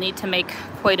channel will need to make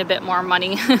quite a bit more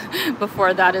money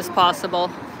before that is possible.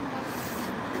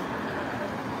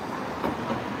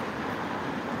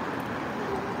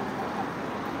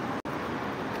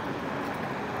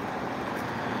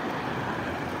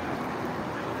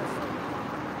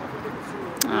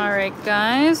 All right,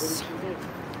 guys,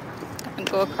 and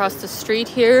go across the street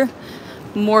here.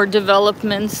 More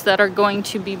developments that are going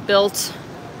to be built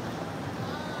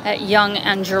at Yonge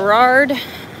and Gerard. I'll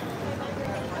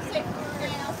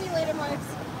see you later, Mark.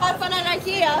 Have fun at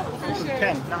IKEA.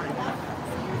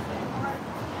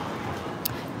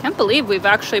 Can't believe we've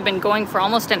actually been going for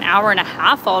almost an hour and a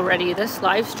half already. This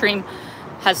live stream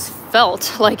has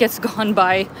felt like it's gone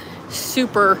by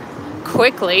super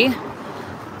quickly.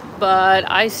 But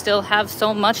I still have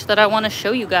so much that I want to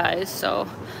show you guys, so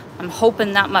I'm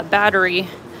hoping that my battery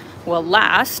will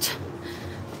last.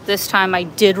 This time I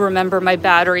did remember my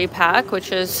battery pack,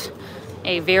 which is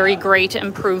a very great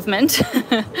improvement.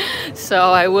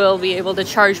 So I will be able to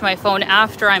charge my phone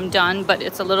after I'm done, but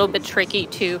it's a little bit tricky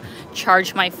to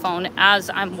charge my phone as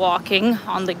I'm walking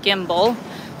on the gimbal.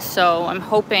 So I'm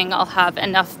hoping I'll have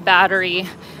enough battery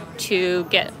to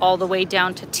get all the way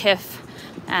down to TIFF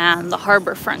and the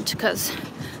Harbourfront, because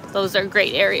those are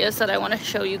great areas that I want to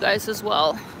show you guys as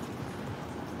well.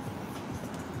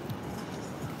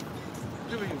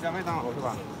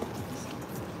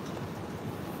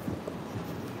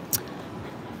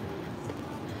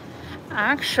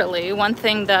 Actually, one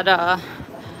thing that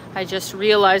I just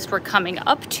realized we're coming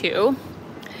up to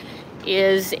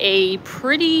is a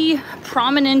pretty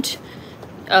prominent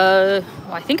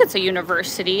I think it's a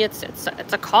university. It's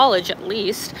a college at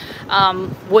least.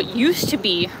 What used to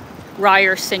be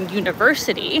Ryerson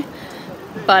University,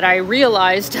 but I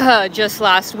realized just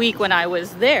last week when I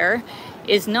was there,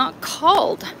 is not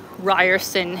called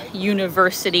Ryerson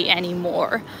University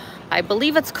anymore. I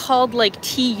believe it's called like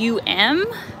TUM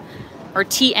or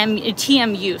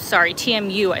TMU, sorry,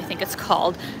 TMU I think it's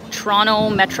called. Toronto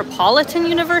Metropolitan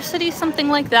University, something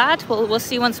like that. We'll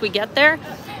see once we get there.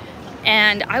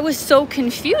 And I was so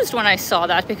confused when I saw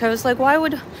that, because I was like, why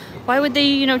would they,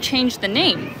 you know, change the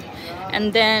name?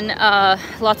 And then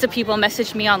lots of people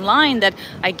messaged me online that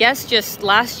I guess just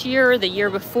last year or the year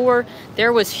before,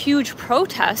 there was huge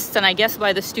protests, and I guess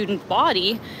by the student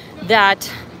body,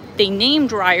 that they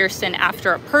named Ryerson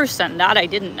after a person. That I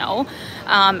didn't know.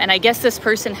 And I guess this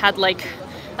person had like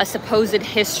a supposed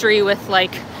history with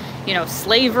like, you know,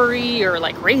 slavery or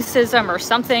like racism or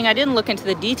something. I didn't look into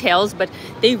the details, but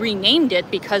they renamed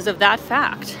it because of that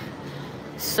fact.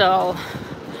 So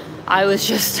I was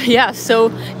just, yeah, so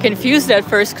confused at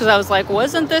first, because I was like,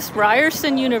 wasn't this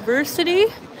Ryerson University?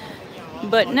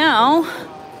 But now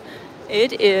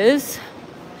it is,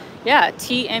 yeah,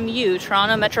 TMU,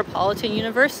 Toronto Metropolitan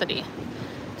University.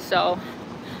 So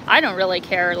I don't really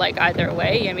care like either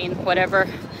way. I mean, whatever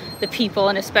the people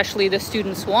and especially the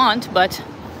students want, but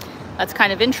that's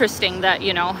kind of interesting that,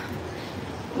 you know,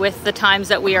 with the times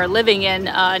that we are living in,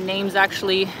 names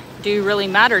actually do really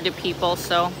matter to people.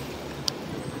 So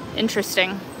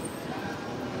interesting.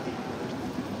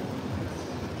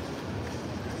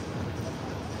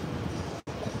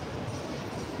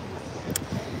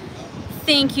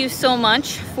 Thank you so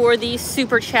much for the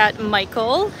super chat,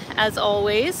 Michael. As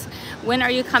always, when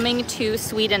are you coming to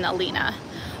Sweden, Alina?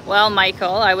 Well,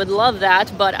 Michael, I would love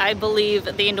that, but I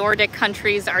believe the Nordic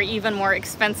countries are even more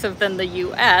expensive than the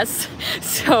US,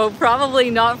 so probably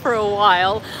not for a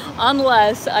while,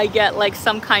 unless I get like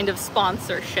some kind of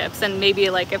sponsorships, and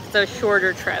maybe like if it's a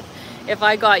shorter trip. If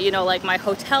I got, you know, like my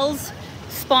hotels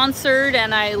sponsored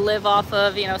and I live off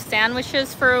of, you know,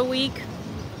 sandwiches for a week,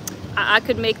 I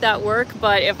could make that work.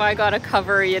 But if I gotta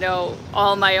cover, you know,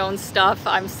 all my own stuff,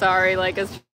 I'm sorry, like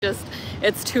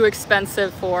it's too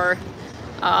expensive for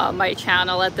my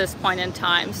channel at this point in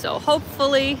time. So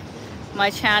hopefully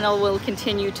my channel will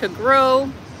continue to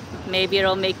grow. Maybe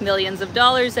it'll make millions of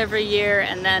dollars every year,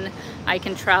 and then I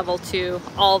can travel to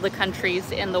all the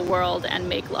countries in the world and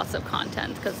make lots of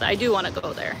content, because I do want to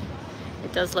go there.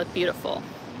 It does look beautiful.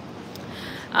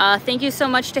 Thank you so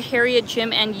much to Harriet,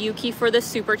 Jim, and Yuki for the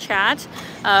super chat.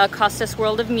 Costas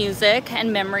World of Music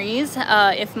and Memories.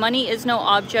 If money is no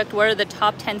object, what are the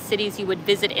top 10 cities you would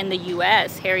visit in the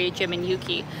US? Harriet, Jim, and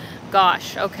Yuki.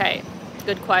 Gosh, okay,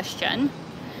 good question.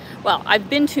 Well, I've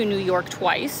been to New York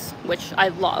twice, which I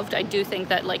loved. I do think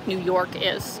that like New York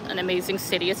is an amazing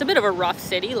city. It's a bit of a rough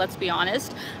city, let's be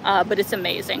honest, but it's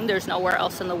amazing. There's nowhere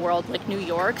else in the world like New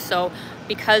York. So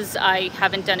because I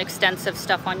haven't done extensive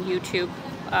stuff on YouTube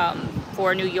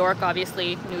for New York,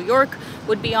 obviously New York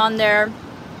would be on there.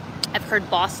 I've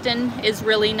heard Boston is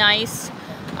really nice.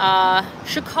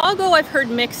 Chicago, I've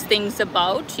heard mixed things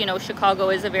about. You know,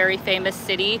 Chicago is a very famous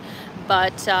city,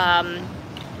 but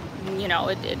you know,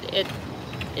 it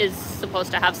is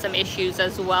supposed to have some issues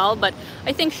as well, but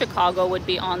I think Chicago would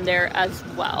be on there as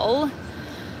well.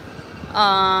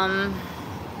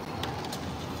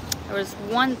 There was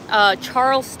one,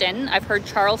 Charleston. I've heard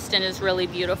Charleston is really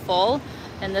beautiful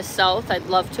in the south. I'd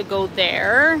love to go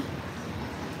there.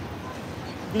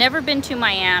 Never been to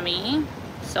Miami,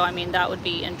 so I mean that would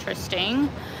be interesting.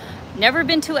 Never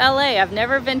been to LA. I've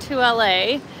never been to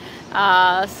LA.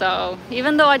 So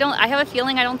even though I have a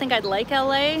feeling I don't think I'd like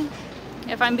LA,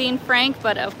 if I'm being frank,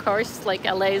 but of course, like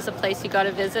LA is a place you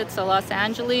gotta visit. So Los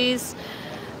Angeles,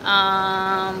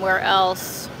 where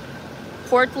else?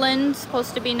 Portland's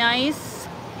supposed to be nice.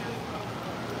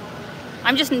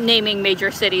 I'm just naming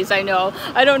major cities, I know.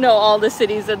 I don't know all the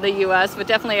cities in the US, but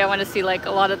definitely I want to see like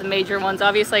a lot of the major ones.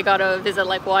 Obviously I gotta visit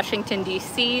like Washington,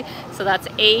 DC, so that's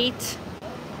 8.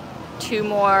 2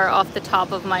 more off the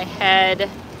top of my head.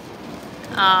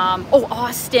 Oh,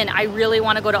 Austin. I really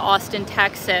want to go to Austin,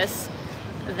 Texas.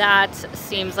 That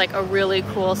seems like a really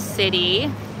cool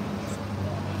city.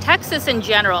 Texas in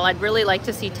general, I'd really like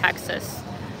to see Texas.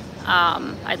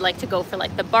 I'd like to go for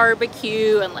like the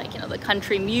barbecue and like, you know, the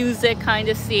country music kind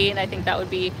of scene. I think that would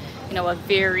be, you know, a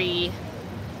very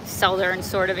southern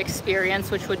sort of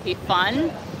experience, which would be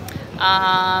fun.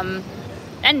 And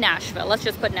Nashville. Let's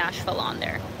just put Nashville on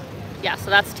there. Yeah,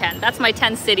 so that's 10. That's my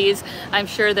 10 cities. I'm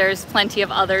sure there's plenty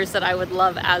of others that I would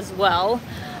love as well.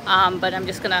 But I'm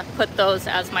just gonna put those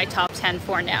as my top 10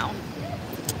 for now.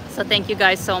 So thank you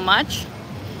guys so much.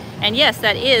 And yes,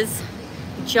 that is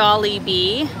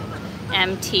Jollibee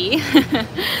MT.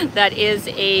 That is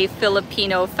a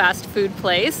Filipino fast food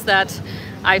place that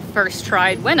I first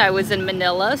tried when I was in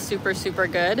Manila. Super, super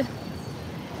good.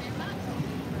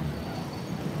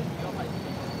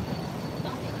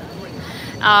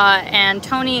 And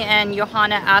Tony and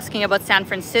Johanna asking about San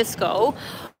Francisco.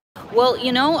 Well,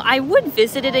 you know, I would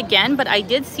visit it again, but I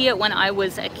did see it when I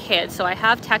was a kid, so I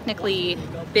have technically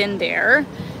been there,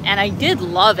 and I did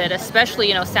love it, especially,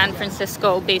 you know, San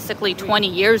Francisco basically 20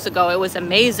 years ago. It was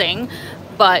amazing.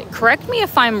 But correct me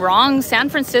if I'm wrong, San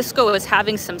Francisco is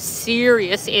having some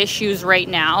serious issues right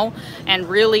now and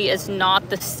really is not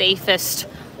the safest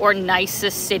or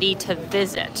nicest city to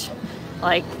visit.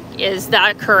 Like, is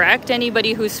that correct?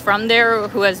 Anybody who's from there,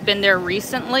 who has been there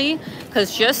recently?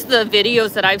 Because just the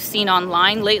videos that I've seen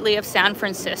online lately of San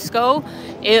Francisco,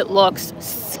 it looks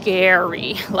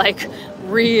scary, like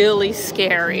really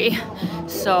scary.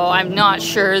 So I'm not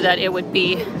sure that it would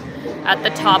be at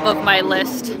the top of my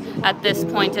list at this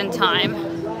point in time.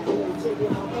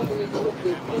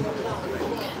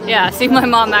 Yeah, see, my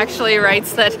mom actually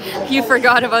writes that you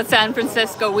forgot about San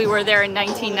Francisco. We were there in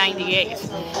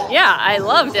 1998. Yeah, I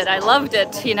loved it. I loved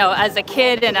it, you know, as a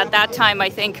kid. And at that time, I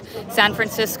think San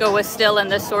Francisco was still in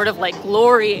this sort of like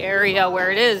glory area where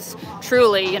it is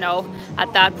truly, you know,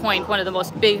 at that point, one of the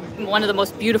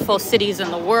most beautiful cities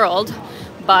in the world.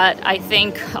 But I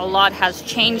think a lot has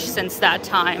changed since that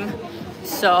time.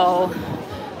 So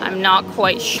I'm not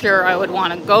quite sure I would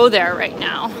want to go there right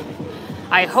now.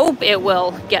 I hope it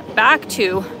will get back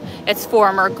to its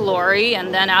former glory,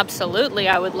 and then absolutely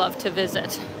I would love to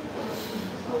visit.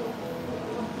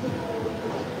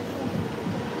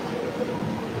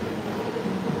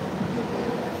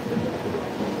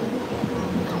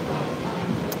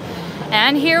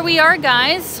 And here we are,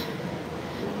 guys.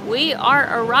 We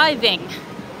are arriving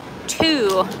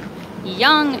to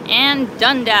Yonge and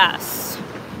Dundas.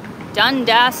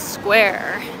 Dundas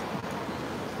Square.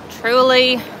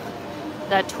 Truly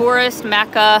the tourist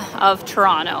mecca of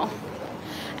Toronto.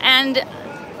 And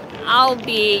I'll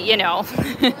be, you know,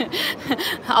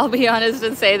 I'll be honest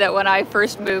and say that when I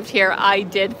first moved here, I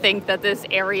did think that this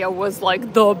area was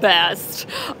like the best.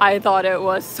 I thought it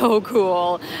was so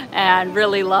cool and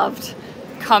really loved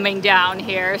coming down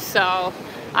here. So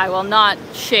I will not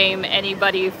shame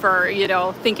anybody for, you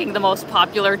know, thinking the most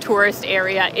popular tourist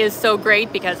area is so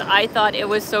great, because I thought it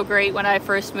was so great when I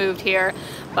first moved here.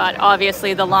 But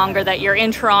obviously the longer that you're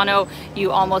in Toronto,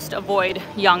 you almost avoid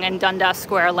Yonge and Dundas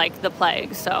Square like the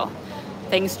plague. So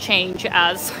things change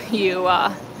as you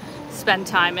spend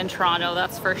time in Toronto,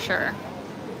 that's for sure.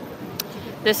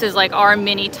 This is like our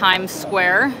mini Times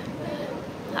Square,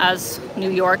 as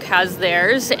New York has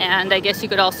theirs, and I guess you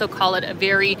could also call it a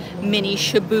very mini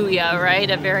Shibuya, right?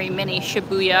 A very mini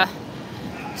Shibuya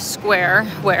square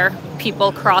where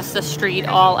people cross the street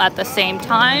all at the same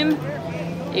time.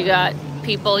 You got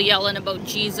people yelling about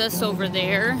Jesus over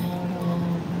there.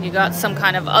 You got some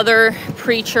kind of other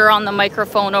preacher on the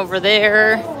microphone over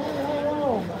there.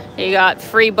 You got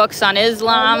free books on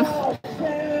Islam.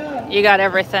 You got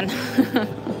everything.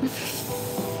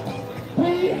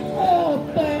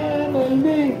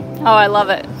 Oh, I love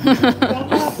it.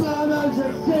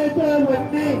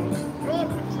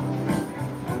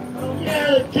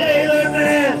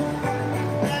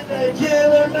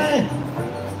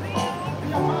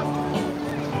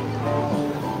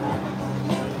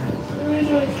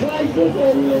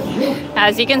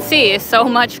 As you can see, so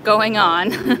much going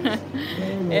on.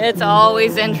 It's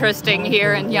always interesting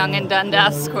here in Yonge and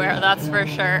Dundas Square, that's for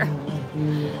sure.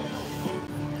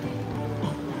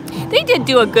 They did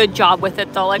do a good job with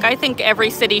it though. Like, I think every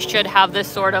city should have this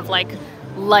sort of like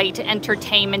light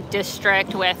entertainment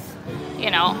district with, you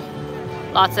know,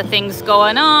 lots of things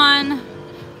going on,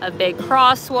 a big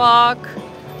crosswalk,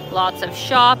 lots of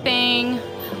shopping,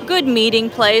 good meeting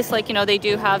place. Like, you know, they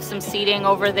do have some seating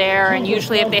over there, and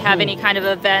usually if they have any kind of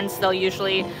events, they'll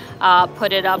usually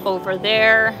put it up over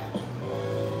there.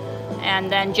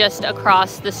 And then just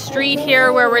across the street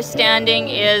here where we're standing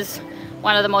is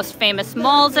one of the most famous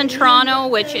malls in Toronto,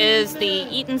 which is the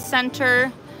Eaton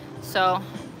Centre. So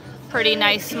pretty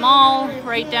nice mall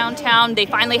right downtown. They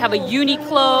finally have a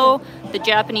Uniqlo, the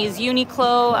Japanese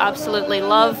Uniqlo. Absolutely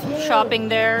love shopping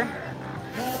there.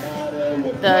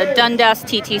 The Dundas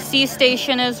TTC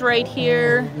station is right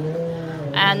here.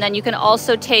 And then you can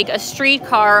also take a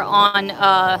streetcar on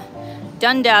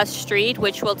Dundas Street,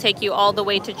 which will take you all the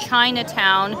way to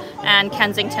Chinatown and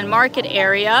Kensington Market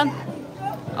area.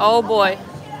 Oh boy.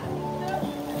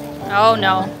 Oh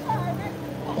no.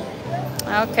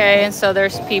 Okay, so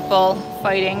there's people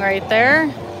fighting right there.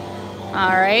 All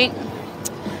right.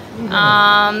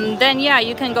 Then yeah,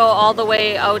 you can go all the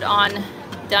way out on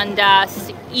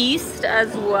Dundas East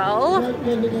as well,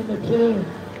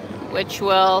 which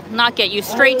will not get you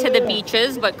straight to the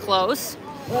beaches, but close.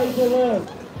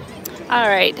 All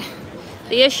right.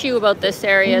 The issue about this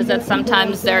area is that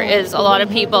sometimes there is a lot of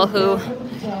people who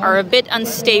are a bit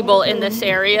unstable in this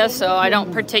area, so I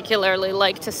don't particularly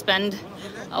like to spend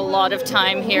a lot of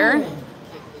time here.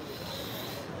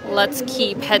 Let's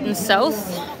keep heading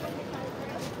south.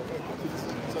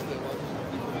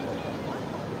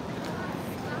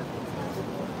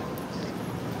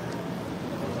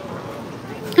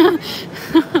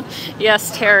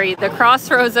 Yes, Terry, the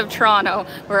crossroads of Toronto,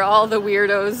 where all the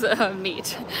weirdos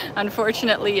meet.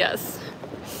 Unfortunately, yes.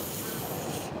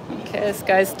 Okay, this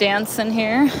guy's dancing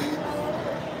here.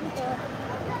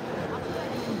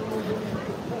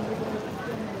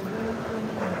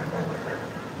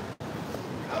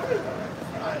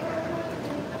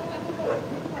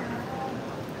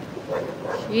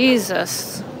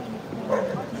 Jesus.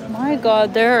 My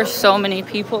God, there are so many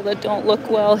people that don't look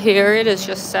well here. It is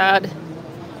just sad.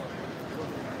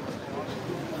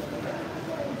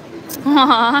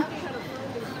 Aww.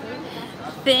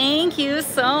 Thank you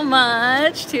so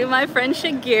much to my friend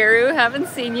Shigeru. Haven't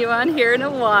seen you on here in a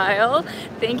while.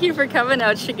 Thank you for coming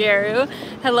out, Shigeru.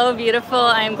 Hello, beautiful.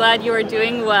 I am glad you are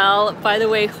doing well. By the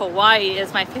way, Hawaii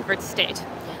is my favorite state.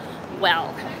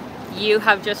 Well, you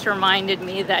have just reminded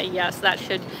me that yes, that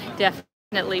should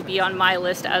definitely be on my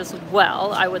list as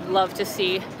well. I would love to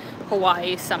see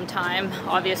Hawaii sometime.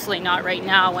 Obviously not right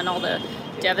now when all the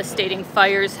devastating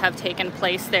fires have taken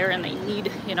place there and they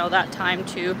need, you know, that time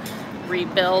to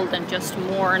rebuild and just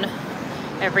mourn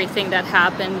everything that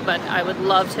happened, but I would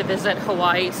love to visit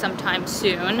Hawaii sometime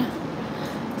soon.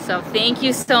 So thank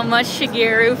you so much,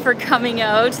 Shigeru, for coming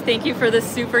out. Thank you for the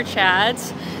super chat.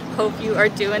 Hope you are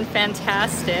doing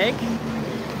fantastic.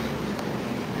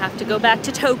 Have to go back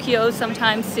to Tokyo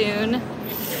sometime soon.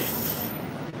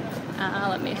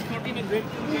 Let me flip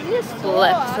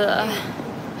the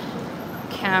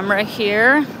camera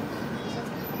here.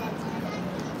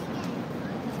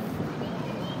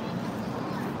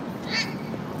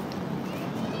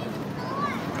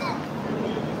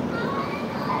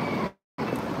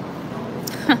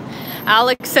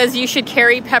 Alex says you should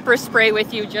carry pepper spray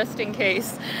with you just in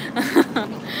case.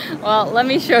 Well, let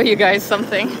me show you guys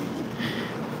something.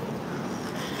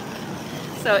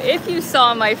 So if you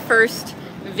saw my first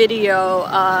video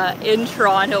in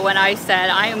Toronto when I said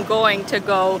I am going to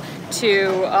go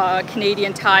to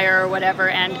Canadian Tire or whatever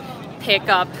and pick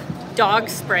up dog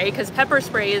spray, because pepper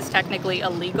spray is technically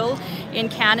illegal in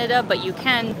Canada, but you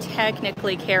can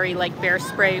technically carry like bear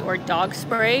spray or dog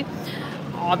spray.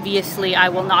 Obviously, I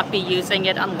will not be using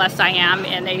it unless I am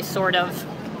in a sort of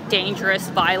dangerous,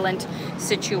 violent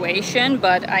situation,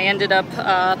 but I ended up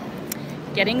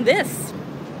getting this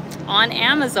on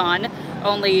Amazon,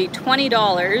 only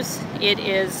 $20. It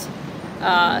is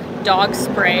dog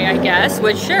spray, I guess,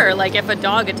 which sure, like if a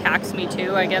dog attacks me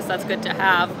too, I guess that's good to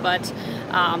have, but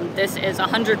this is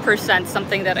 100%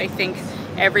 something that I think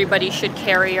everybody should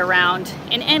carry around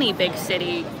in any big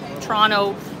city.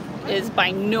 Toronto is by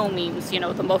no means, you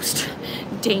know, the most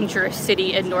dangerous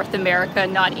city in North America,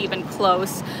 not even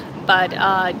close, but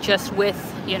just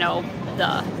with, you know,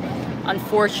 the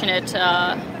unfortunate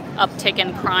uptick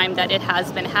in crime that it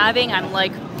has been having, I'm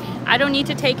like, I don't need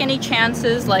to take any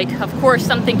chances. Like, of course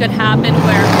something could happen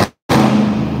where,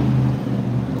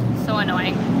 so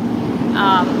annoying.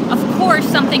 Of course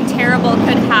something terrible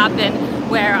could happen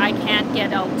where I can't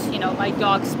get out, you know, my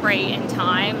dog spray in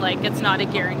time. Like, it's not a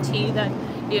guarantee that,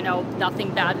 you know,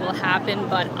 nothing bad will happen,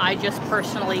 but I just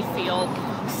personally feel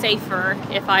safer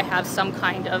if I have some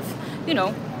kind of, you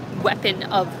know, weapon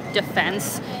of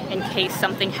defense in case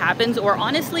something happens, or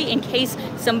honestly in case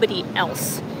somebody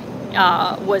else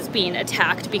was being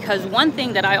attacked. Because one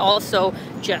thing that I also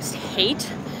just hate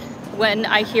when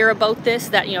I hear about this,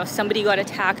 that, you know, somebody got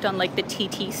attacked on like the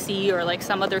TTC or like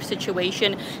some other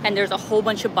situation and there's a whole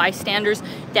bunch of bystanders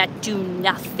that do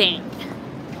nothing.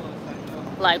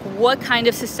 Like, what kind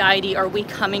of society are we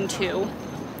coming to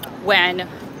when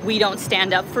we don't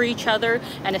stand up for each other,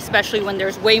 and especially when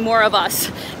there's way more of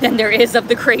us than there is of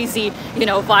the crazy, you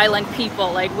know, violent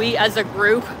people? Like, we as a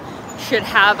group should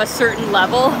have a certain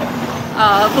level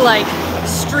of like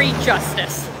street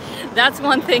justice. That's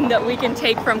one thing that we can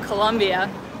take from Colombia,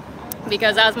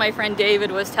 because as my friend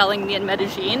David was telling me in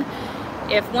Medellin,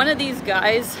 if one of these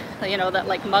guys, you know, that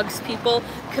like mugs people,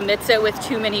 commits it with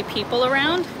too many people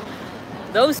around,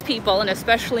 those people, and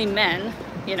especially men,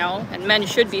 you know, and men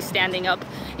should be standing up,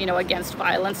 you know, against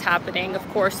violence happening, of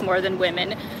course, more than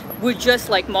women, would just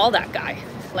like maul that guy.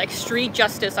 Like street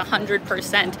justice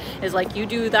 100% is like, you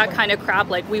do that kind of crap,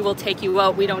 like we will take you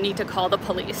out. We don't need to call the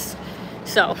police.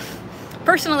 So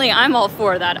personally, I'm all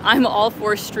for that. I'm all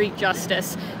for street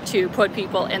justice to put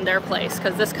people in their place,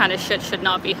 because this kind of shit should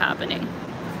not be happening.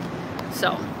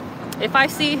 So if I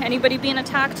see anybody being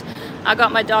attacked, I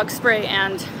got my dog spray,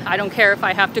 and I don't care if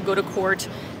I have to go to court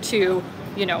to,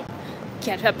 you know,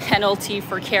 get a penalty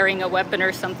for carrying a weapon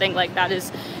or something. Like, that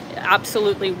is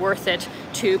absolutely worth it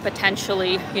to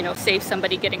potentially, you know, save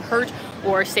somebody getting hurt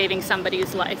or saving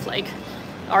somebody's life. Like,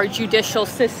 our judicial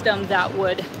system that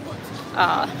would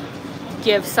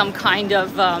give some kind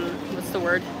of, what's the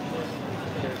word?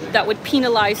 That would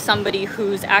penalize somebody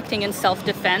who's acting in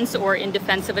self-defense or in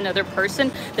defense of another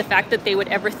person. The fact that they would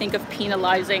ever think of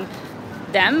penalizing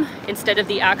them instead of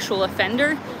the actual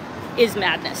offender is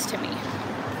madness to me.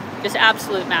 Just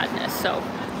absolute madness. So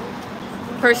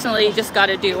personally, you just got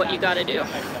to do what you got to do,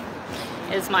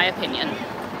 is my opinion.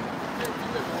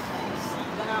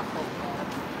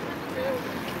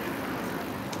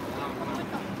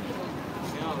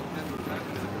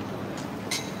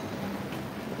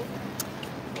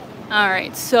 All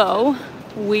right, so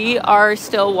we are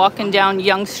still walking down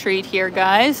Yonge Street here,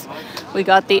 guys. We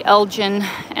got the Elgin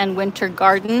and Winter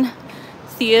Garden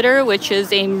Theater, which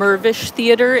is a Mervish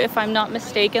theater, if I'm not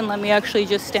mistaken. Let me actually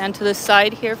just stand to the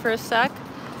side here for a sec.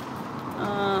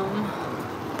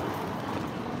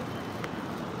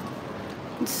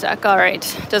 All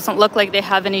right, doesn't look like they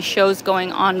have any shows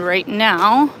going on right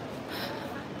now,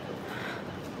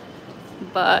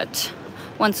 but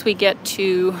once we get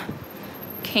to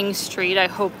King Street, I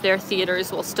hope their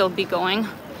theaters will still be going.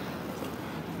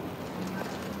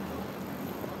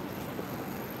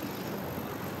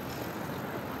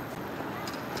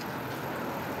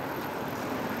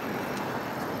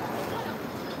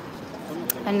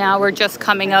 And now we're just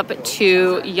coming up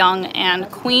to Yonge and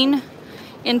Queen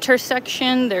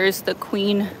intersection. There's the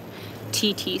Queen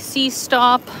TTC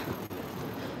stop.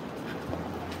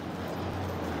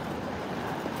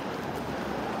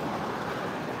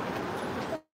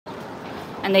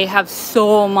 And they have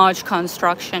so much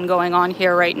construction going on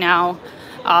here right now,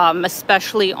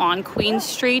 especially on Queen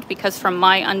Street, because from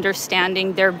my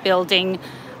understanding, they're building,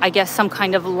 I guess, some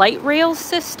kind of light rail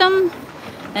system.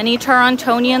 Any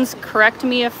Torontonians, correct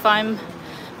me if I'm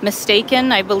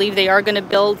mistaken. I believe they are going to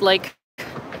build like,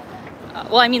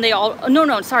 well, I mean,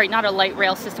 no, sorry, not a light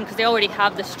rail system, because they already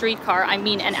have the streetcar. I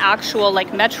mean, an actual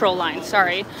like metro line.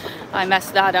 Sorry, I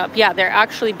messed that up. Yeah, they're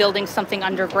actually building something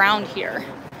underground here.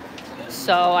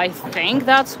 So I think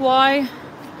that's why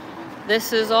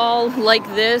this is all like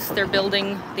this. They're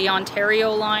building the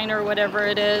Ontario line or whatever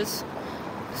it is.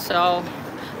 So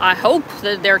I hope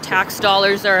that their tax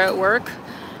dollars are at work.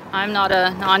 I'm not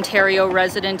an Ontario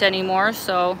resident anymore,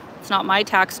 so it's not my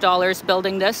tax dollars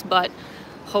building this, but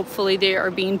hopefully they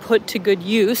are being put to good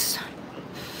use.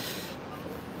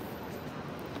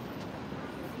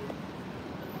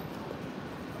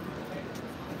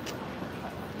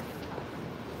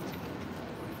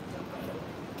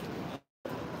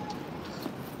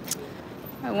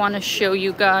 I want to show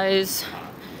you guys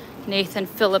Nathan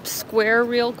Phillips Square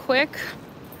real quick,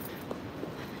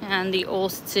 and the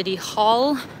old City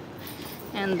Hall,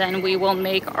 and then we will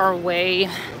make our way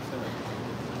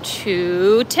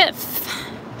to TIFF.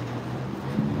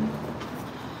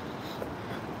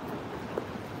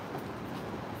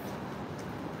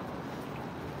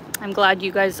 I'm glad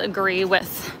you guys agree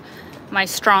with my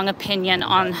strong opinion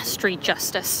on street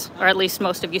justice, or at least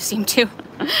most of you seem to.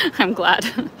 I'm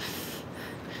glad.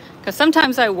 Because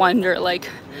sometimes I wonder, like,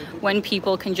 when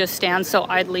people can just stand so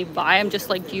idly by, I'm just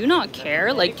like, do you not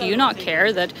care? Like, do you not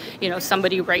care that, you know,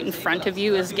 somebody right in front of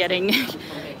you is getting,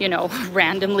 you know,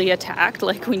 randomly attacked?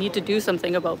 Like, we need to do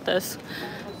something about this.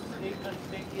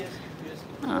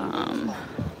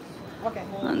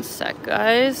 One sec,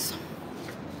 guys.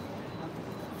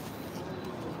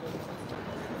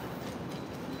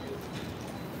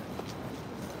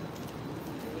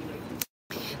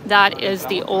 That is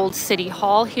the old City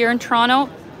Hall here in Toronto.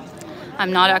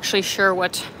 I'm not actually sure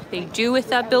what they do with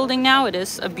that building now. It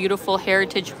is a beautiful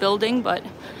heritage building, but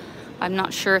I'm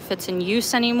not sure if it's in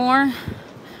use anymore.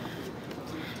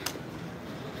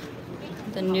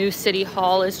 The new City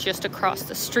Hall is just across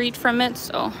the street from it,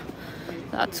 so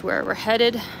that's where we're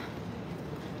headed.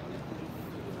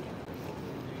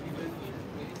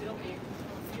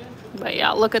 But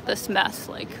yeah, look at this mess.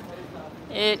 Like,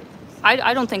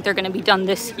 I don't think they're going to be done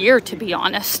this year, to be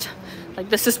honest. Like,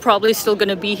 this is probably still going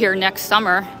to be here next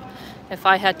summer, if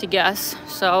I had to guess.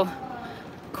 So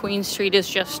Queen Street is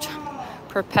just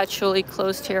perpetually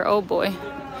closed here. Oh boy.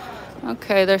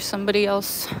 Okay, there's somebody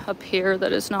else up here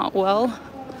that is not well.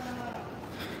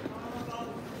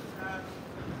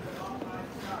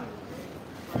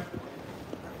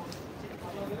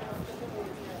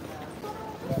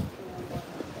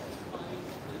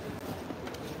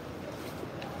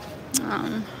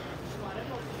 One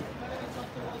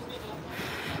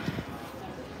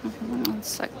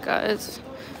sec, guys.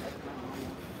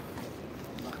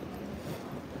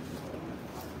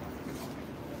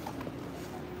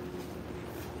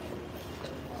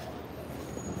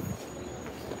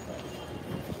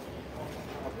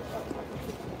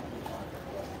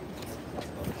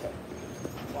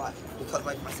 Why? Because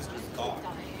like my sister's gone.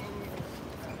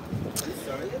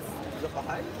 Serious? You're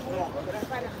behind?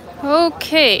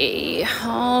 Okay,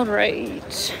 all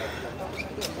right.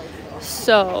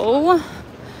 So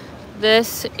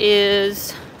this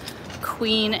is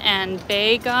Queen and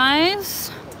Bay,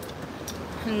 guys.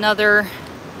 Another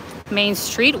main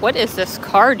street. What is this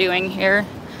car doing here?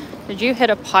 Did you hit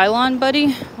a pylon,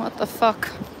 buddy? What the fuck?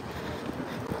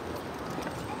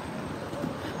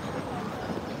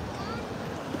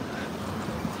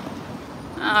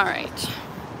 All right.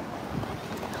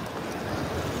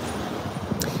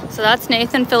 So that's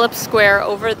Nathan Phillips Square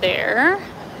over there.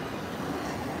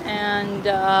 And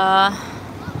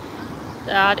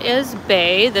that is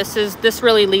Bay. This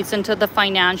really leads into the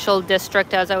financial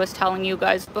district, as I was telling you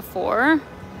guys before.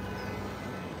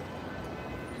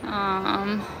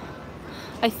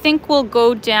 I think we'll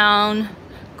go down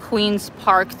Queen's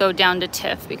Park, though, down to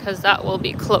Tiff, because that will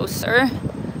be closer.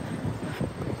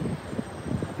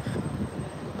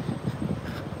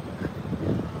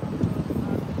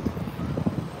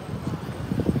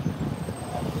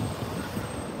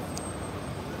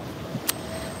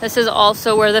 This is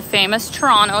also where the famous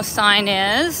Toronto sign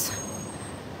is,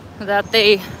 that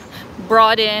they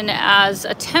brought in as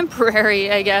a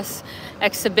temporary, I guess,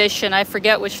 exhibition. I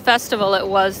forget which festival it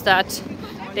was that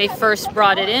they first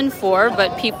brought it in for,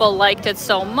 but people liked it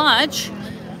so much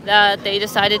that they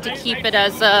decided to keep it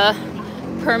as a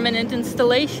permanent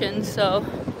installation. So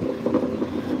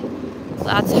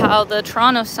that's how the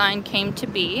Toronto sign came to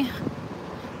be.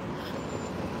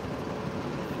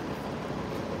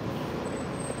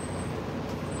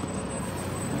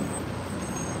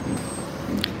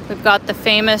 We've got the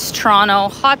famous Toronto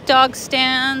hot dog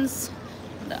stands,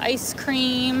 the ice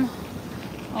cream.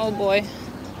 Oh boy.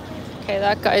 Okay,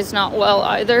 that guy's not well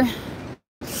either.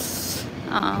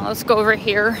 Let's go over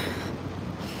here.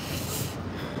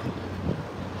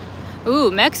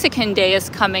 Ooh, Mexican Day is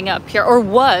coming up here, or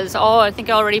was. Oh, I think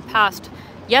it already passed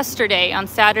yesterday on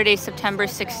Saturday, September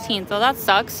 16th. Oh, that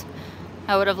sucks.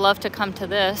 I would have loved to come to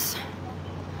this.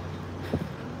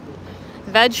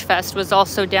 Veg Fest was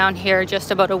also down here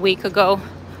just about a week ago.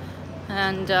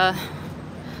 And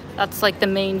that's like the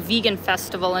main vegan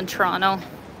festival in Toronto.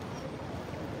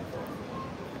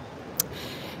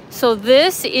 So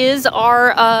this is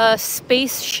our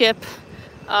spaceship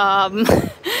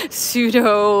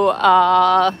pseudo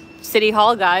city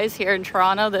hall, guys, here in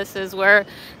Toronto. This is where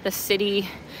the city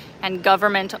and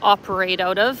government operate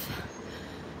out of.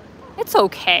 It's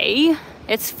okay.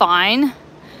 It's fine.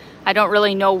 I don't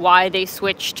really know why they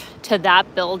switched to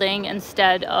that building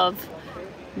instead of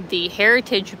the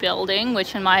Heritage Building,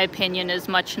 which in my opinion is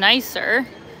much nicer.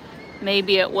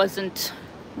 Maybe it wasn't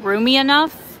roomy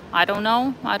enough. I don't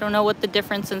know. I don't know what the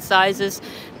difference in size is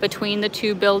between the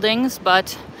two buildings,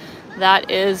 but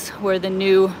that is where the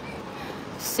new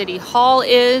City Hall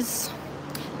is.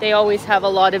 They always have a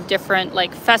lot of different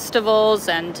like festivals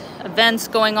and events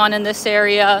going on in this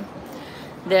area.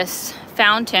 This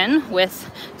fountain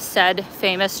with said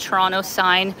famous Toronto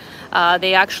sign,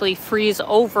 they actually freeze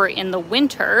over in the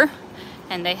winter,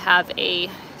 and they have a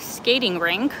skating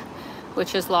rink,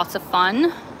 which is lots of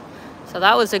fun. So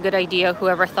that was a good idea,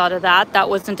 whoever thought of that. That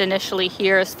wasn't initially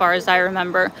here as far as I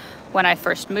remember when I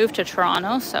first moved to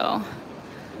Toronto, so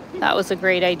that was a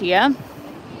great idea.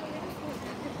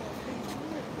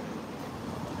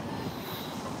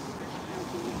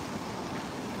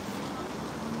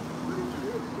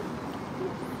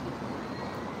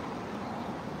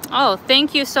 Oh,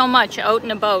 thank you so much, Out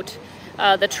and About.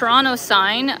 The Toronto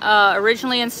sign,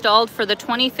 originally installed for the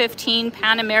 2015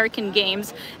 Pan American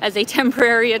Games as a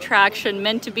temporary attraction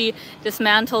meant to be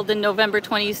dismantled in November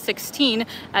 2016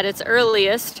 at its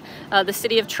earliest. The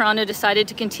City of Toronto decided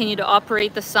to continue to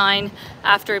operate the sign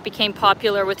after it became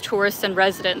popular with tourists and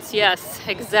residents. Yes,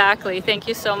 exactly. Thank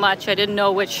you so much. I didn't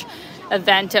know which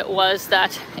event it was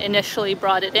that initially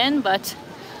brought it in, but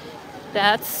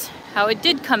that's how it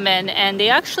did come in, and they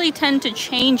actually tend to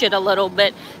change it a little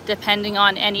bit depending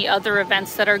on any other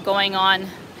events that are going on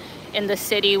in the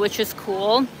city, which is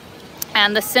cool.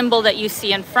 And the symbol that you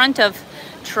see in front of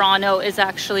Toronto is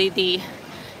actually the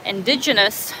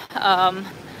Indigenous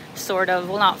sort of,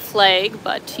 well, not flag,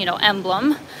 but you know,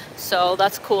 emblem. So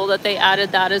that's cool that they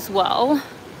added that as well.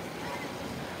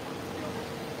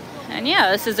 And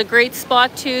yeah, this is a great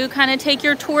spot to kind of take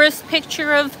your tourist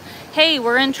picture of, hey,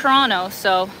 we're in Toronto,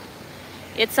 so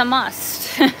it's a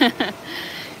must.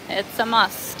 It's a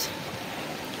must.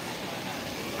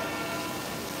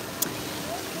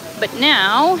 But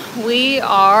now we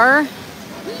are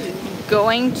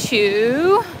going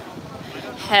to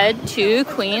head to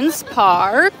Queen's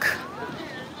Park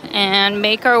and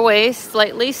make our way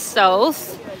slightly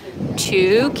south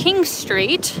to King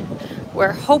Street,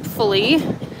 where hopefully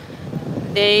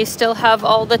they still have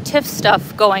all the TIFF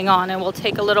stuff going on, and we'll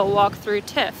take a little walk through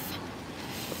TIFF.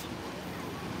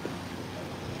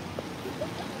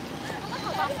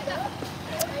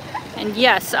 And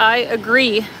yes, I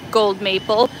agree, Gold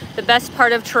Maple. The best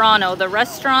part of Toronto, the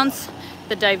restaurants,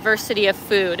 the diversity of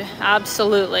food,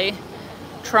 absolutely.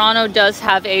 Toronto does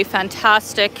have a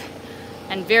fantastic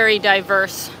and very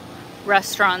diverse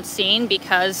restaurant scene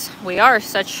because we are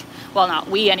such, well, not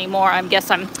we anymore. I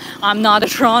guess I'm not a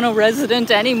Toronto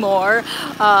resident anymore,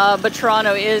 but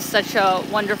Toronto is such a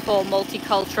wonderful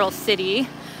multicultural city.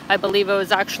 I believe it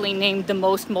was actually named the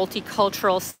most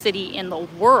multicultural city in the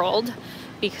world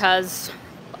because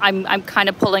I'm kind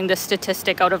of pulling the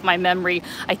statistic out of my memory.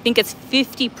 I think it's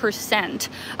 50%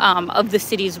 of the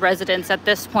city's residents at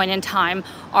this point in time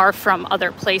are from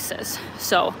other places.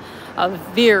 So a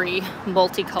very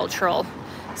multicultural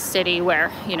city where,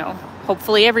 you know,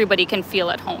 hopefully everybody can feel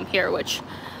at home here, which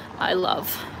I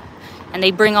love. And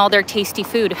they bring all their tasty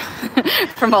food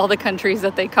from all the countries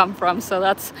that they come from. So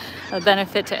that's a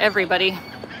benefit to everybody.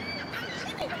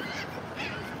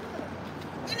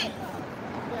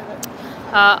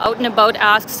 Out and About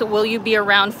asks, will you be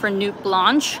around for Nuit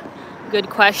Blanche? Good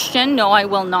question. No, I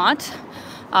will not.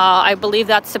 I believe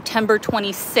that's September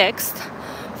 26th.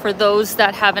 For those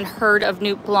that haven't heard of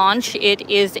Nuit Blanche, it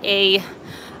is a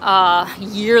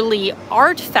yearly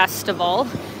art festival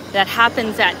that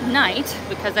happens at night,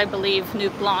 because I believe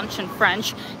Nuit Blanche in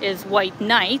French is white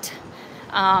night.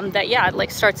 That, yeah, it like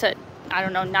starts at, I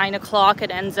don't know, 9 o'clock. It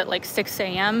ends at like 6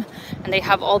 a.m. And they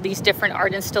have all these different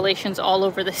art installations all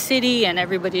over the city, and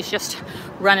everybody's just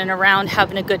running around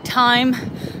having a good time.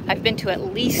 I've been to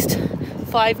at least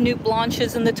 5 Nuit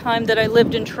Blanches in the time that I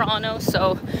lived in Toronto,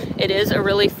 so it is a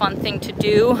really fun thing to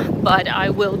do. But I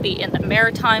will be in the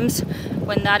Maritimes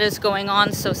when that is going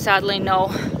on, so sadly,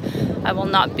 no, I will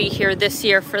not be here this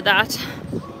year for that.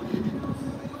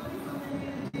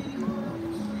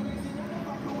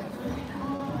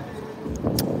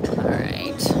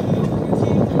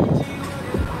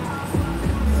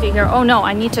 Here. Oh no,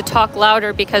 I need to talk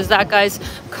louder because that guy's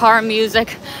car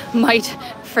music might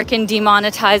freaking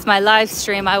demonetize my live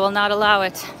stream. I will not allow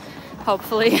it.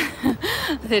 Hopefully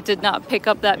it did not pick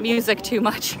up that music too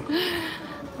much.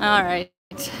 All right.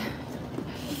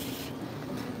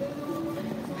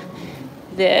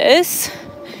 This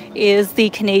is the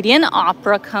Canadian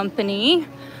Opera Company,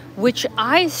 which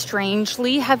I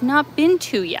strangely have not been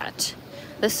to yet.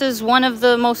 This is one of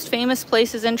the most famous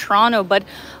places in Toronto, but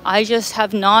I just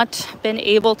have not been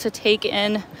able to take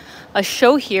in a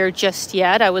show here just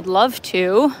yet. I would love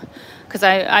to, because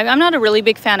I'm not a really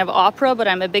big fan of opera, but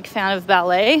I'm a big fan of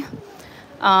ballet.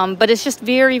 But it's just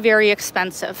very, very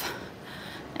expensive.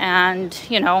 And,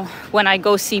 you know, when I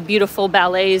go see beautiful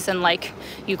ballets in like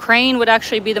Ukraine would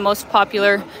actually be the most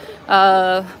popular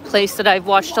place that I've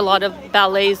watched a lot of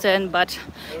ballets in, but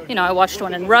you know, I watched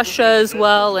one in Russia as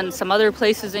well and some other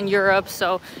places in Europe,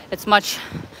 so it's much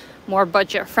more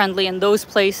budget friendly in those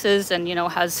places, and you know,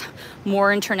 has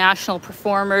more international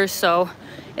performers, so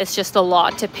it's just a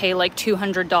lot to pay like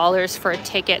 $200 for a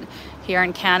ticket here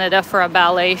in Canada for a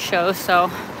ballet show. So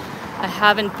I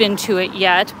haven't been to it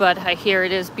yet, but I hear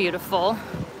it is beautiful.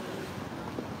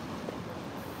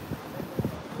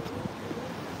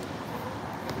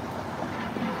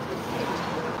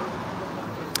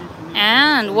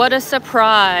 And what a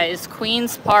surprise,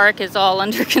 Queen's Park is all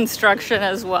under construction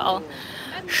as well.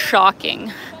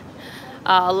 Shocking.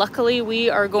 Luckily, we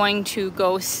are going to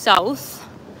go south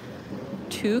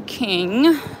to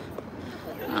King.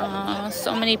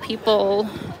 So many people.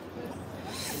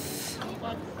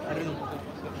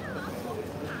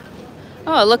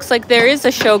 Oh, it looks like there is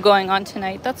a show going on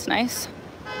tonight. That's nice.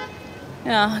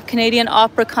 Yeah, Canadian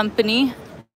Opera Company.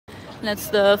 And it's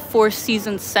the Four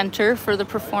Seasons Center for the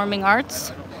Performing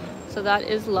Arts. So that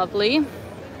is lovely.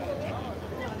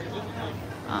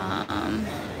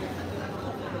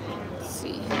 Let's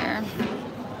see here.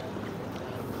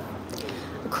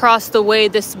 Across the way,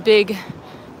 this big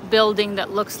building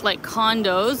that looks like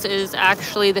condos is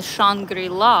actually the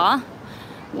Shangri-La,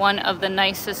 one of the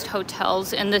nicest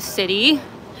hotels in the city.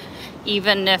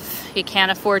 even if you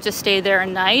can't afford to stay there a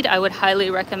night, I would highly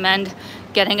recommend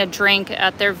getting a drink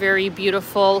at their very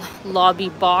beautiful lobby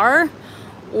bar.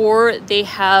 Or they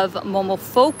have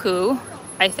Momofuku,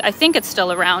 I think it's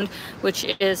still around, which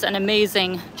is an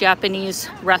amazing Japanese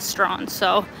restaurant.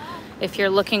 So if you're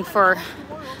looking for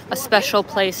a special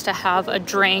place to have a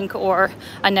drink or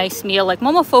a nice meal, like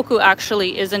Momofuku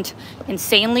actually isn't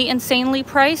insanely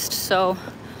priced. So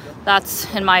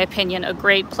that's, in my opinion, a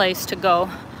great place to go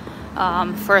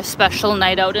for a special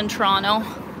night out in Toronto.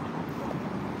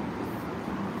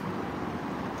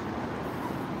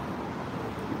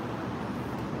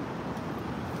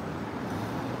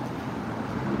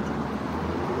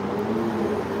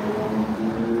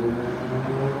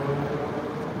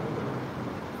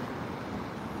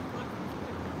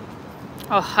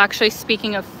 Oh, actually,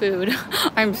 speaking of food,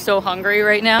 I'm so hungry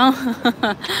right now.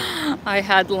 I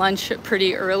had lunch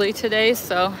pretty early today,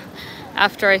 so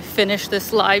after I finish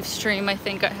this live stream, I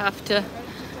think I have to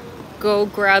go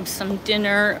grab some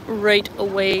dinner right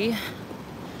away.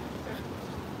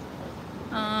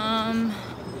 I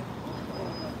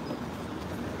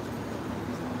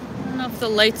don't know if the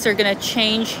lights are gonna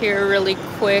change here really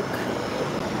quick.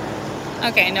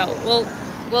 Okay, no,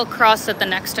 we'll cross at the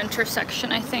next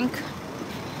intersection, I think.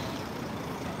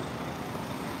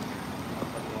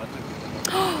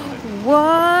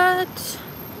 What?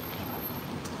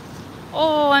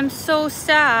 Oh, I'm so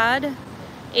sad.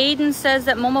 Aiden says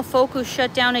that Momofuku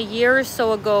shut down a year or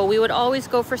so ago. We would always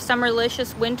go for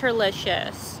Summerlicious,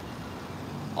 Winterlicious.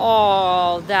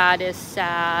 Oh, that is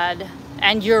sad.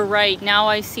 And you're right. Now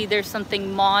I see there's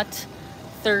something Mott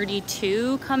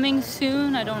 32 coming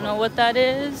soon. I don't know what that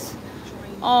is.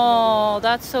 Oh,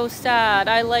 that's so sad.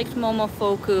 I liked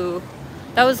Momofuku.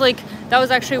 That was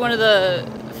actually one of the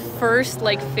first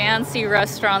like fancy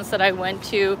restaurants that I went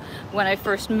to when I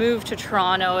first moved to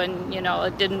Toronto, and you know,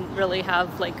 it didn't really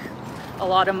have like a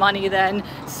lot of money then,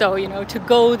 so you know, to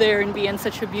go there and be in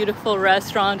such a beautiful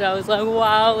restaurant, I was like,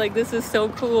 wow, like this is so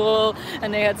cool.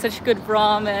 And they had such good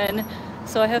ramen,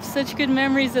 so I have such good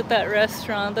memories at that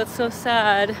restaurant. That's so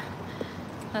sad.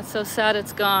 That's so sad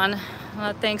it's gone.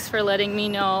 Thanks for letting me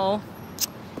know.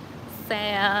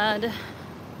 Sad.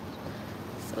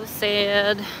 So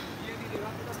sad.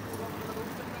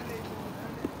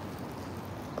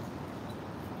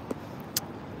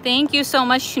 Thank you so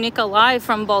much, Tunika Live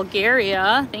from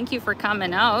Bulgaria. Thank you for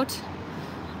coming out.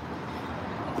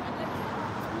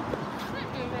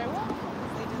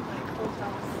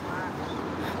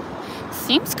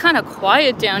 Seems kind of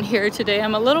quiet down here today.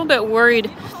 I'm a little bit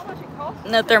worried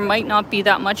that there might not be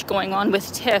that much going on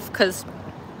with TIFF, because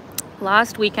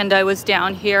last weekend I was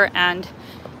down here and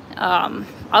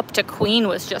up to Queen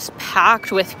was just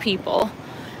packed with people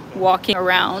walking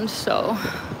around. So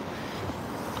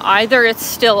either it's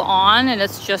still on and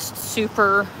it's just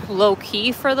super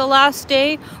low-key for the last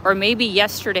day, or maybe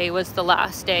yesterday was the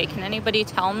last day. Can anybody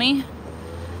tell me?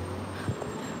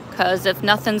 Because if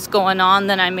nothing's going on,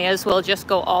 then I may as well just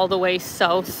go all the way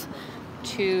south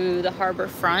to the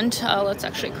Harbourfront. Let's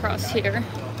actually cross here.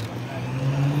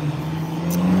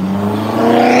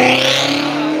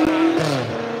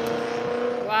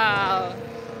 Wow.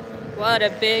 What a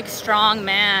big, strong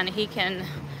man. He can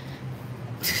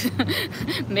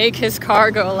make his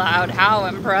car go loud. How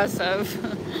impressive.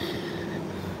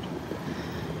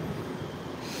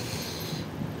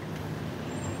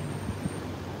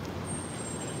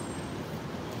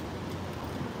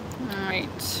 All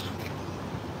right.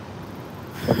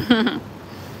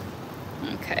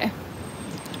 Okay.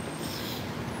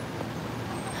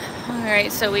 All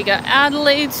right, so we got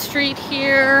Adelaide Street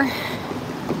here.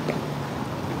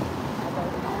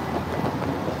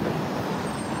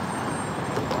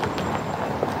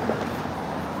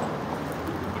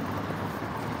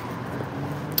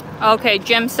 Okay,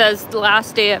 Jim says the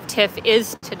last day of TIFF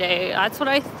is today. That's what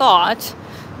I thought.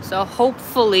 So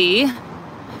hopefully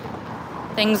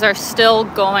things are still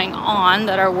going on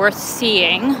that are worth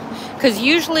seeing. Because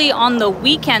usually on the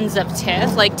weekends of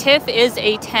TIFF, like TIFF is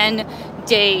a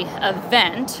 10-day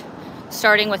event,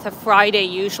 starting with a Friday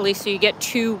usually. So you get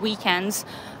 2 weekends,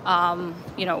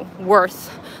 you know, worth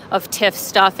of TIFF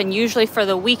stuff. And usually for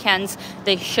the weekends,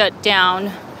 they shut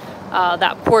down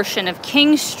that portion of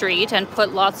King Street and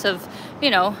put lots of, you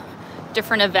know,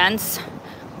 different events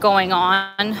going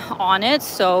on it.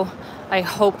 So I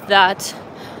hope that,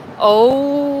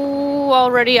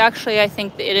 already actually I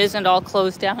think it isn't all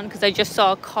closed down, because I just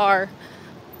saw a car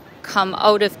come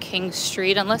out of King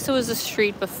Street, unless it was a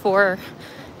street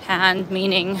beforehand,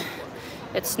 meaning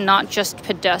it's not just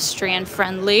pedestrian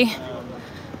friendly.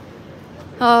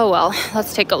 Oh well,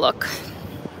 let's take a look.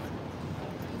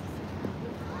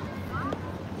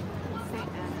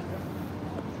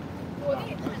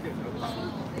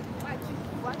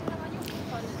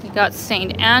 You got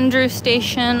St. Andrew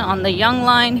Station on the Young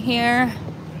Line here.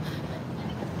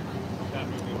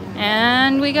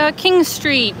 And we got King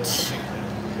Street.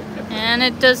 And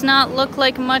it does not look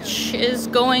like much is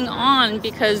going on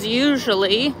because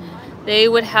usually they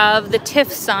would have the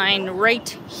TIFF sign right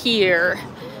here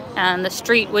and the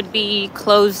street would be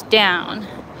closed down.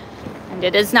 And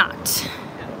it is not.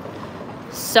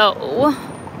 So,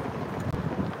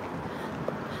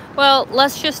 well,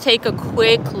 let's just take a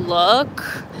quick look,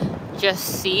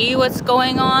 just see what's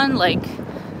going on. Like,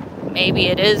 maybe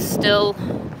it is still,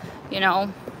 you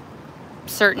know,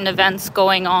 certain events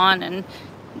going on and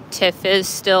TIFF is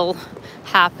still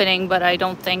happening, but I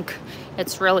don't think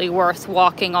it's really worth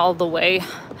walking all the way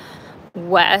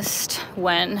west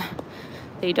when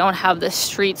they don't have the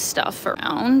street stuff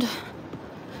around.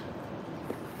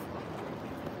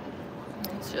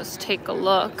 Let's just take a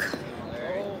look.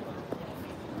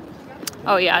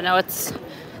 Oh yeah, no, it's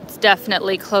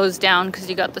definitely closed down because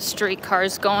you got the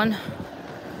streetcars going.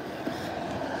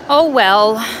 Oh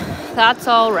well, that's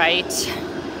all right.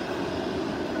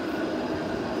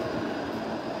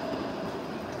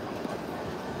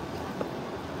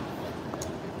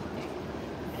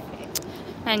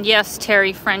 And yes,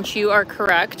 Terry French, you are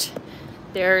correct.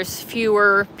 There's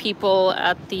fewer people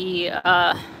at the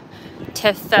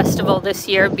TIFF festival this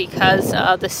year because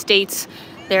the States,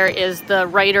 there is the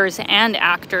writers and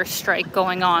actors strike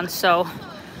going on. So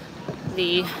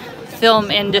the film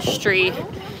industry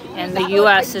in the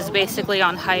US is basically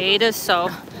on hiatus. So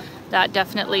that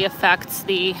definitely affects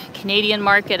the Canadian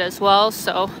market as well.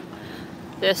 So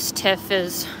this TIFF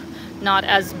is not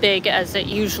as big as it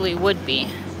usually would be.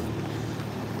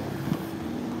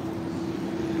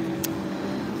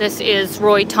 This is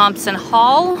Roy Thompson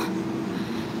Hall.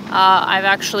 I've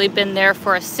actually been there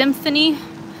for a symphony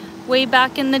way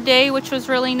back in the day, which was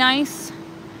really nice.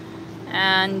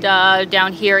 And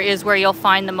down here is where you'll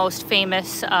find the most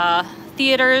famous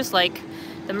theaters, like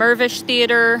the Mirvish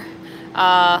Theatre,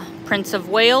 Prince of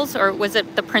Wales, or was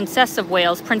it the Princess of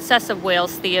Wales? Princess of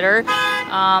Wales Theatre.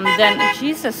 Then,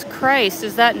 Jesus Christ,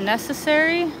 is that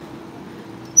necessary?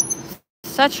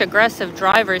 Such aggressive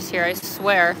drivers here, I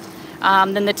swear.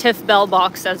 Then the TIFF Bell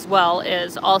Box as well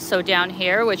is also down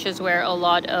here, which is where a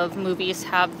lot of movies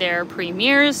have their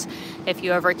premieres. If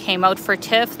you ever came out for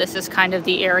TIFF, this is kind of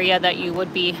the area that you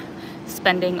would be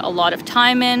spending a lot of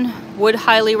time in. Would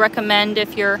highly recommend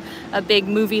if you're a big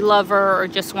movie lover or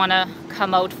just want to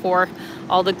come out for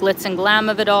all the glitz and glam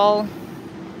of it all.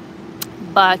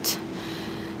 But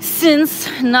since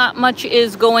not much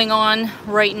is going on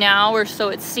right now, or so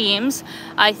it seems,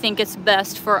 I think it's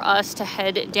best for us to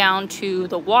head down to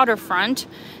the waterfront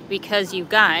because you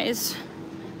guys,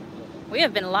 we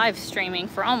have been live streaming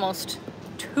for almost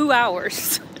 2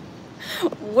 hours.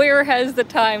 Where has the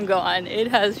time gone? It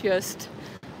has just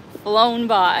flown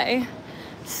by.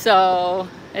 So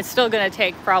it's still gonna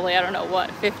take probably, I don't know what,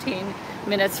 15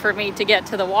 minutes for me to get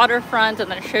to the waterfront and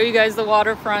then show you guys the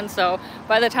waterfront. So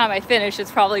by the time I finish,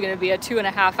 it's probably going to be a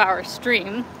 2.5 hour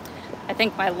stream. I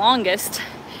think my longest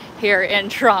here in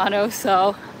Toronto.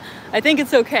 So I think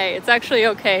it's okay. It's actually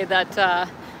okay that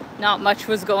not much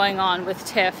was going on with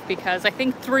TIFF because I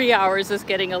think 3 hours is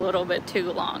getting a little bit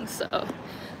too long. So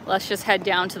let's just head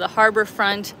down to the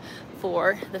Harbourfront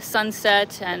for the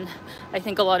sunset. And I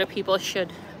think a lot of people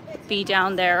should be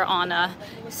down there on a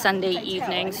Sunday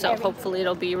evening, so hopefully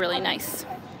it'll be really nice.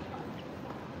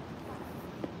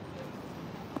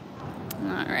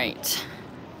 All right.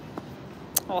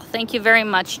 Well, thank you very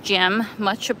much, Jim.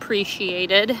 Much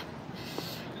appreciated.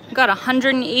 We've got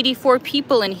 184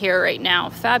 people in here right now.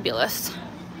 Fabulous.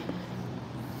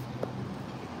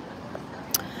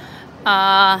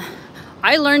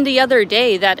 I learned the other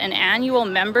day that an annual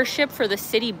membership for the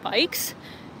city bikes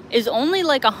is only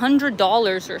like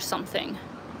 $100 or something.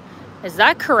 Is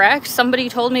that correct? Somebody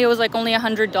told me it was like only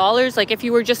 $100. Like if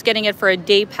you were just getting it for a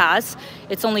day pass,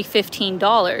 it's only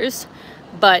 $15.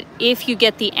 But if you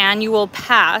get the annual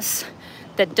pass,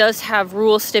 that does have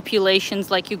rule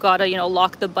stipulations, like you gotta, you know,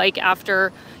 lock the bike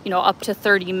after, you know, up to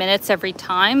 30 minutes every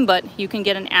time, but you can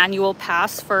get an annual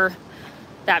pass for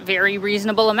that very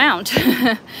reasonable amount.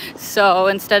 So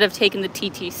instead of taking the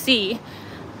TTC,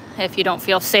 if you don't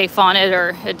feel safe on it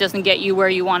or it doesn't get you where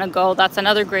you want to go, that's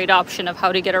another great option of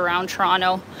how to get around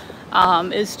Toronto,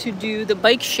 is to do the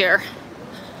bike share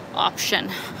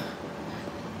option.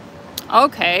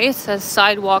 Okay, it says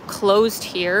sidewalk closed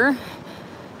here.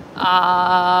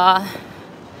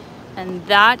 In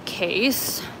that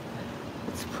case,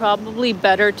 it's probably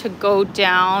better to go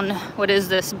down, what is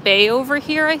this, Bay over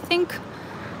here, I think?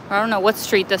 I don't know what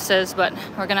street this is, but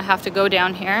we're gonna have to go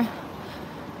down here.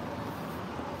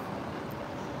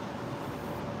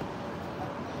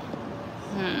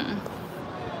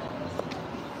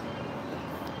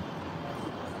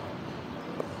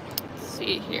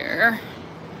 here.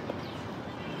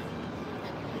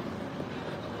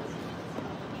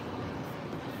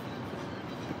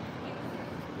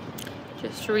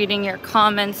 Just reading your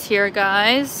comments here,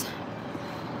 guys.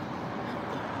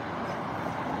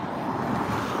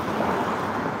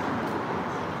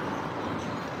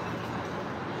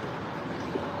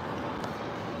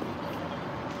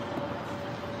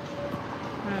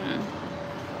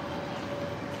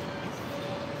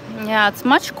 Yeah, it's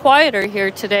much quieter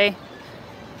here today.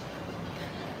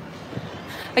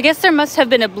 I guess there must have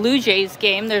been a Blue Jays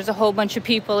game. There's a whole bunch of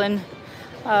people in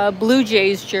Blue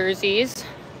Jays jerseys.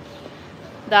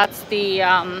 That's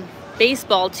the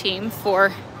baseball team,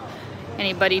 for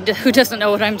anybody who doesn't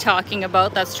know what I'm talking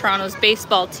about. That's Toronto's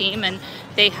baseball team, and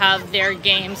they have their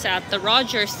games at the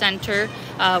Rogers Centre,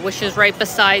 which is right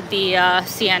beside the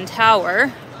CN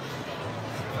Tower.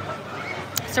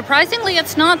 Surprisingly,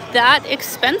 it's not that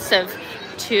expensive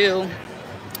to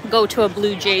go to a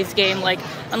Blue Jays game. Like,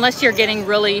 unless you're getting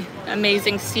really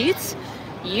amazing seats,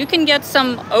 you can get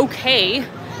some okay,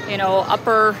 you know,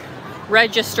 upper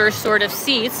register sort of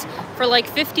seats for like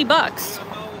 $50,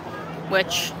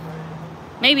 which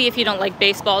maybe if you don't like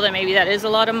baseball, then maybe that is a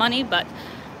lot of money, but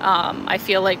I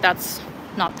feel like that's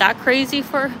not that crazy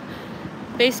for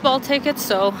baseball tickets.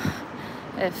 So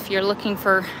if you're looking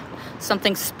for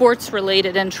something sports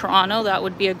related in Toronto, that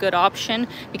would be a good option,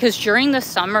 because during the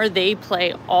summer they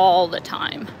play all the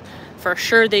time. For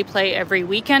sure they play every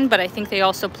weekend, but I think they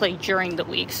also play during the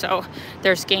week, so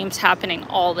there's games happening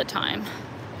all the time.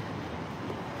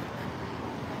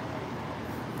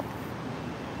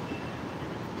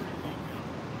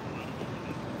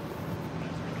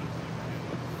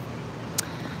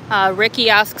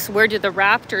 Ricky asks, where do the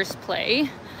Raptors play?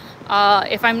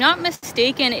 If I'm not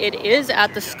mistaken, it is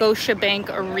at the Scotiabank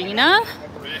Arena,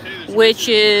 which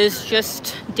is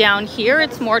just down here.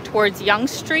 It's more towards Yonge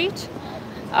Street.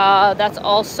 That's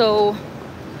also,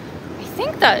 I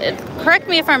think that, correct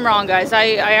me if I'm wrong, guys.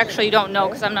 I actually don't know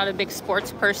because I'm not a big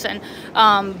sports person.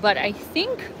 But I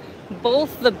think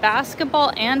both the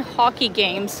basketball and hockey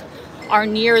games are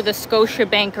near the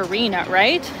Scotiabank Arena,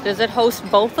 right? Does it host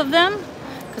both of them?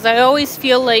 Because I always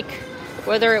feel like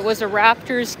whether it was a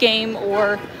Raptors game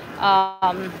or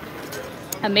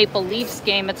a Maple Leafs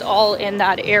game, it's all in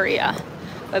that area.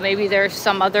 But maybe there's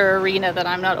some other arena that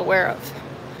I'm not aware of.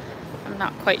 I'm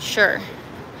not quite sure.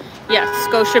 Yes,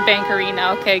 Scotiabank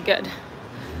Arena. Okay, good.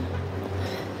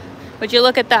 Would you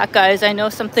look at that, guys? I know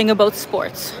something about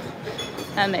sports.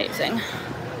 Amazing.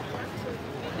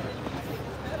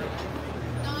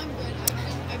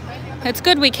 It's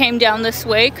good we came down this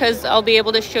way because I'll be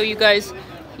able to show you guys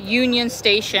Union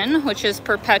Station, which is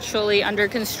perpetually under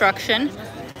construction,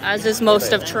 as is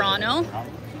most of Toronto.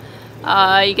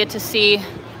 You get to see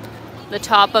the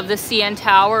top of the CN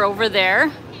Tower over there,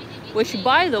 which,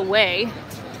 by the way,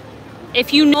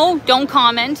 if you know, don't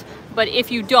comment, but if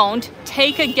you don't,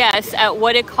 take a guess at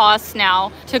what it costs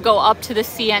now to go up to the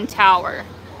CN Tower.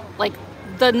 Like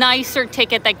the nicer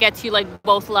ticket that gets you like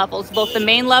both levels, both the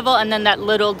main level and then that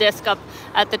little disc up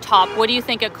at the top. What do you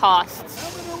think it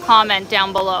costs? Comment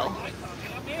down below.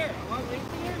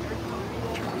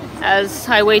 As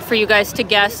I wait for you guys to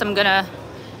guess, I'm gonna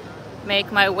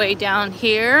make my way down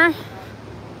here.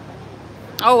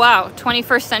 Oh wow,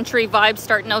 21st century vibe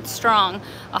starting out strong.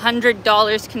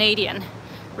 $100 Canadian.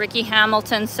 Ricky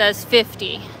Hamilton says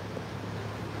 50.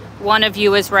 One of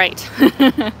you is right.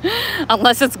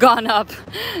 Unless it's gone up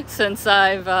since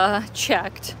I've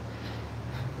checked.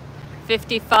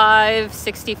 55,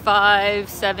 65,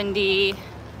 70.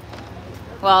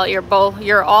 Well,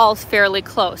 you're all fairly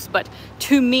close, but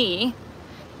to me,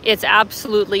 it's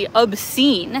absolutely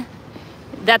obscene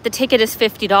that the ticket is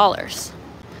 $50.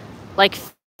 Like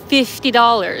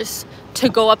 $50 to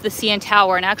go up the CN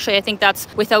Tower. And actually, I think that's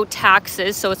without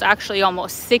taxes, so it's actually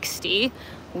almost 60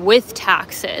 with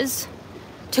taxes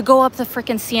to go up the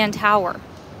frickin' CN Tower.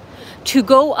 To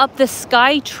go up the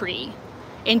Sky Tree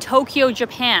in Tokyo,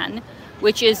 Japan,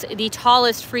 which is the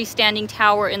tallest freestanding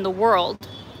tower in the world,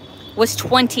 was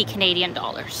 20 Canadian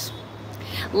dollars.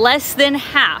 Less than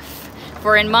half,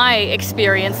 for in my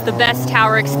experience, the best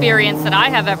tower experience that I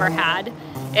have ever had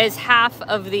is half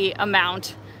of the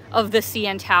amount of the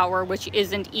CN Tower, which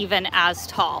isn't even as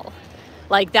tall.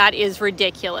 Like, that is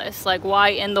ridiculous. Like, why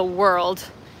in the world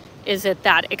is it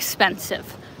that expensive?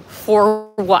 For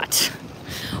what?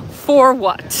 For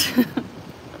what?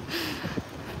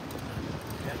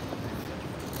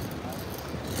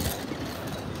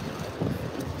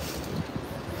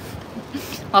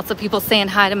 Lots of people saying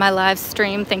hi to my live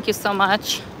stream. Thank you so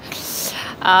much.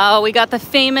 We got the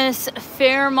famous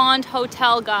Fairmont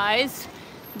Hotel, guys.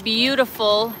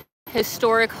 Beautiful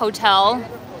historic hotel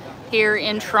here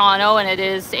in Toronto, and it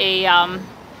is a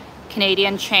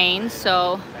Canadian chain,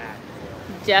 so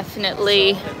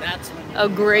definitely a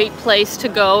great place to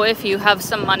go if you have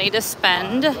some money to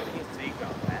spend.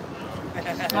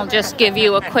 I'll just give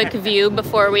you a quick view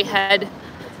before we head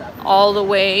all the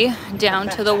way down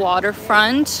to the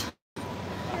waterfront.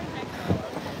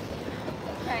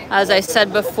 As I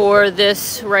said before,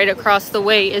 this right across the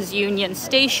way is Union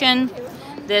Station.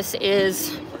 This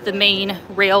is the main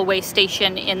railway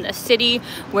station in the city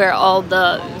where all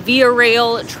the Via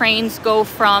Rail trains go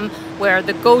from, where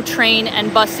the GO train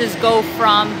and buses go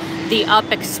from, the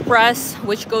Up Express,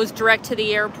 which goes direct to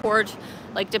the airport.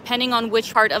 Like, depending on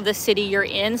which part of the city you're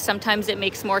in, sometimes it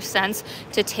makes more sense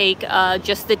to take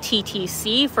just the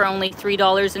TTC for only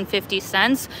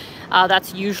 $3.50.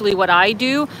 That's usually what I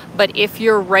do. But if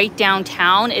you're right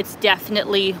downtown, it's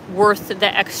definitely worth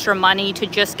the extra money to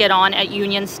just get on at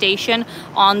Union Station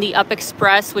on the Up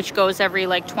Express, which goes every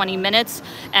like 20 minutes,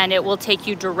 and it will take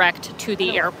you direct to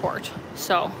the airport.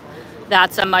 So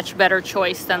that's a much better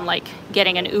choice than like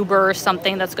getting an Uber or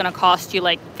something that's going to cost you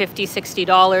like $50,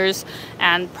 $60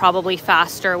 and probably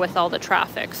faster with all the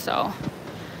traffic. So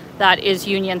that is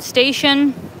Union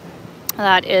Station.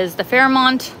 That is the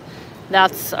Fairmont.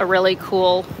 That's a really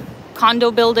cool condo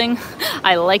building.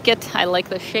 I like it. I like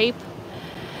the shape.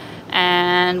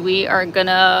 And we are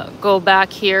gonna go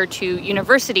back here to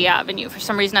University Avenue. For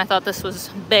some reason I thought this was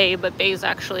Bay, but Bay is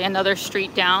actually another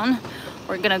street down.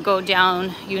 We're gonna go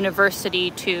down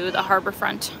University to the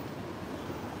Harbourfront.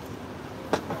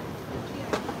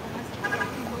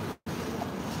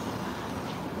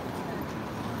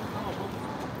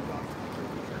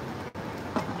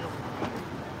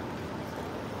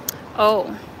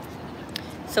 Oh,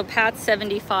 so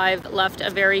Pat75 left a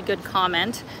very good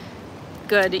comment.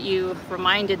 Good, you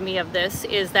reminded me of this,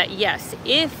 is that yes,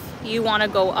 if you want to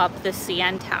go up the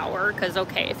CN Tower, because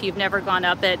okay, if you've never gone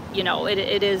up it, you know,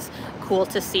 it is cool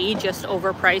to see, just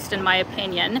overpriced in my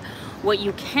opinion. What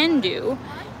you can do,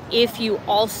 if you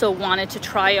also wanted to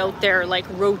try out their like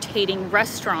rotating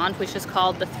restaurant, which is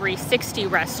called the 360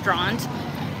 restaurant.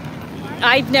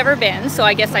 I've never been, so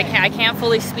I guess I can't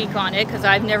fully speak on it because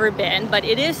I've never been, but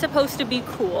it is supposed to be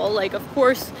cool. Like, of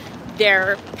course,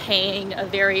 they're paying a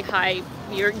very high,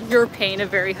 you're paying a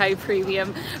very high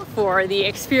premium for the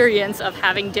experience of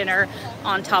having dinner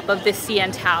on top of the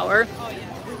CN Tower,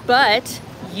 but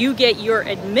you get your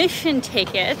admission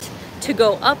ticket to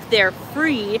go up there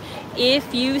free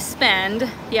if you spend,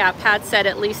 yeah, Pat said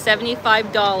at least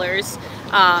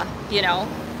 $75, you know,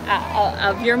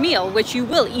 of your meal, which you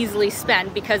will easily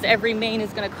spend because every main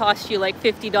is going to cost you like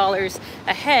 $50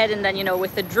 a head, and then, you know,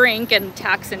 with the drink and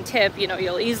tax and tip, you know,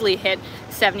 you'll easily hit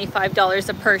 $75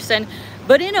 a person.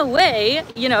 But in a way,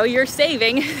 you know, you're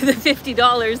saving the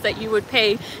 $50 that you would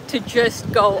pay to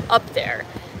just go up there.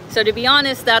 So to be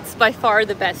honest, that's by far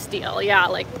the best deal. Yeah,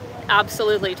 like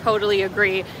absolutely, totally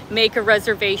agree. Make a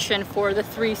reservation for the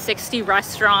 360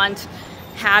 restaurant.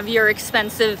 Have your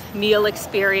expensive meal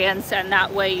experience, and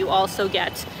that way you also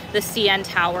get the CN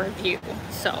Tower view.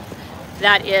 So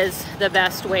that is the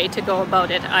best way to go about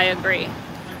it. I agree.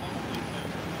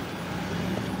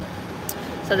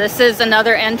 So this is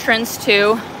another entrance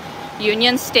to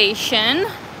Union Station.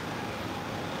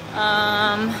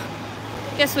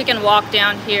 I guess we can walk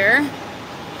down here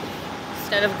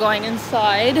instead of going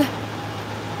inside.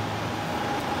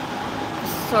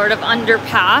 Sort of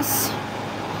underpass,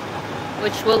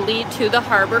 which will lead to the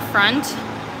Harbourfront.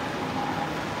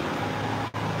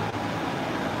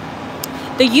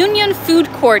 The Union Food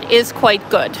Court is quite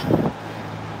good.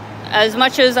 As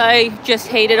much as I just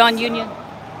hated on Union...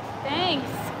 Thanks!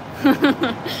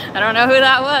 I don't know who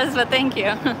that was, but thank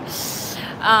you.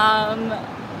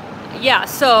 Yeah,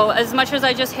 so as much as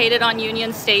I just hated on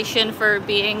Union Station for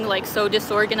being like so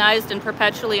disorganized and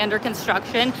perpetually under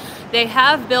construction, they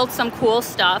have built some cool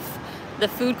stuff. The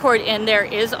food court in there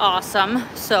is awesome.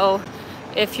 So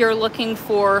if you're looking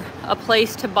for a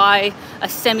place to buy a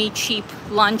semi-cheap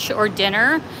lunch or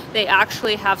dinner, they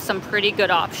actually have some pretty good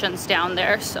options down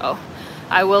there. So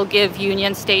I will give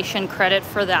Union Station credit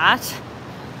for that.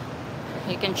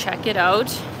 You can check it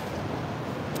out.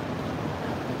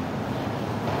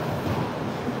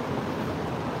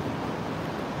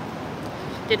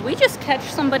 Did we just catch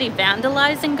somebody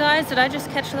vandalizing, guys? Did I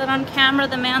just catch that on camera?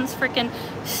 The man's freaking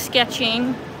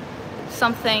sketching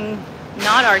something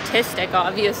not artistic,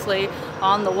 obviously,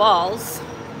 on the walls.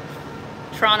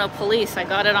 Toronto police, I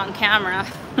got it on camera.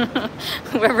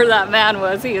 Whoever that man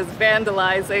was, he is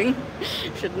vandalizing.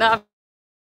 Should not.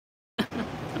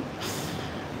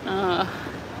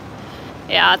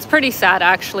 Yeah, it's pretty sad,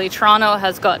 actually. Toronto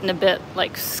has gotten a bit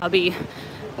like snobby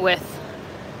with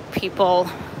people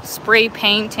spray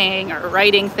painting or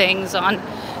writing things on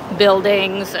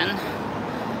buildings. And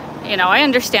you know, I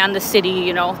understand the city,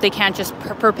 you know, they can't just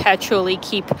perpetually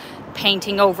keep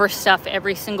painting over stuff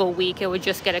every single week. It would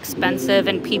just get expensive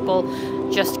and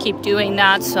people just keep doing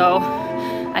that. So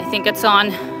I think it's on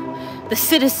the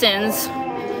citizens,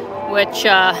 which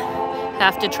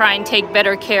have to try and take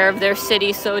better care of their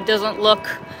city so it doesn't look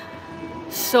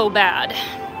so bad.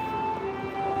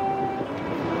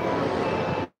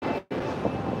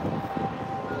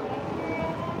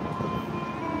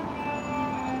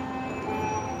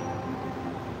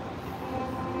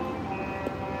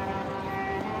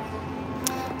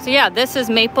 So yeah, this is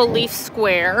Maple Leaf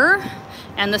Square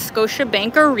and the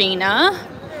Scotiabank Arena.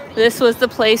 This was the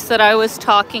place that I was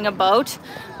talking about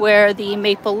where the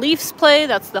Maple Leafs play.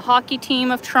 That's the hockey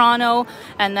team of Toronto,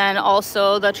 and then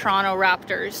also the Toronto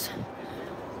Raptors.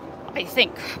 I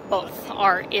think both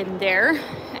are in there,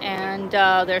 and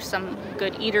there's some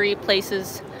good eatery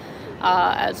places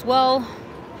as well.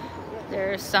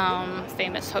 There's some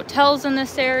famous hotels in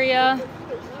this area.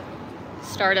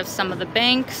 Start of some of the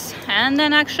banks, and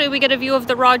then actually we get a view of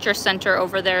the Rogers Centre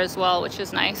over there as well, which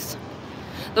is nice.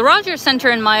 The Rogers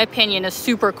Centre, in my opinion, is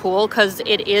super cool because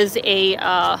it is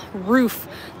a roof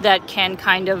that can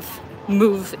kind of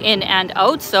move in and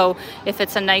out. So if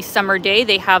it's a nice summer day,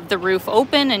 they have the roof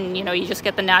open and, you know, you just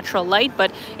get the natural light.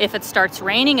 But if it starts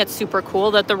raining, it's super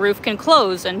cool that the roof can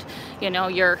close and, you know,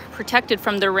 you're protected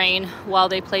from the rain while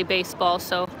they play baseball.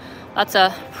 So that's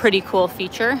a pretty cool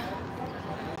feature.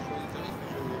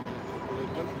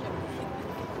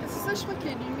 Je crois qu'il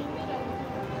est illuminé là.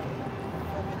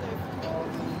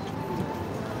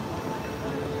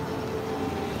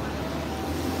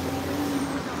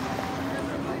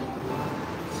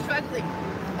 Struggling.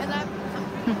 And I'm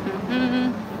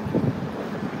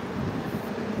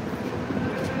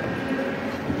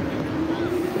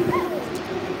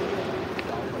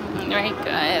Alright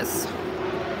guys.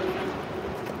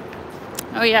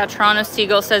 Oh yeah, Toronto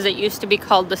Seagull says it used to be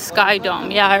called the Sky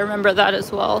Dome. Yeah, I remember that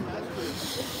as well.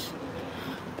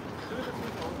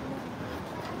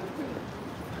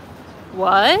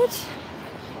 What?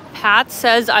 Pat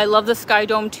says, I love the Sky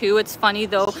Dome too. It's funny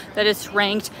though that it's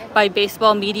ranked by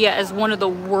baseball media as one of the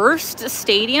worst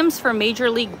stadiums for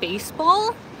Major League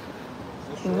Baseball.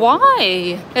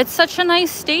 Why? It's such a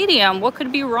nice stadium. What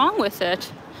could be wrong with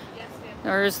it?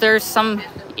 Or is there some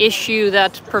issue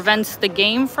that prevents the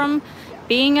game from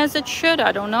being as it should?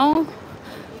 I don't know.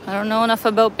 I don't know enough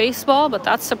about baseball, but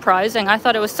that's surprising. I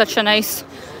thought it was such a nice,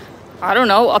 I don't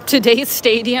know, up-to-date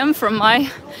stadium from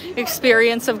my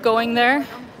experience of going there.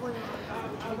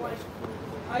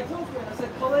 I told you, I said,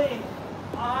 Colleen,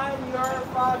 I'm your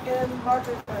fucking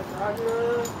market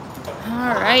Roger.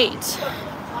 All right.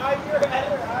 I'm your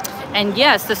editor. And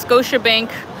yes, the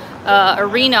Scotiabank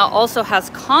Arena also has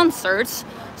concerts.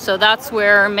 So that's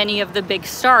where many of the big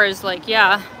stars, like,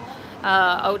 yeah,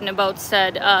 out and about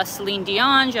said Celine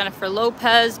Dion, Jennifer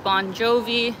Lopez, Bon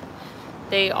Jovi,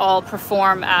 they all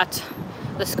perform at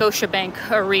the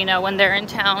Scotiabank Arena when they're in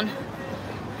town.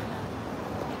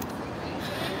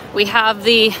 We have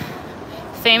the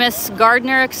famous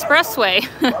Gardner Expressway,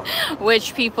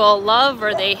 which people love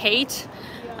or they hate.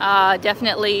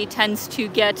 Definitely tends to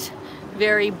get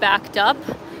very backed up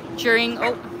during...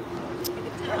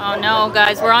 Oh no,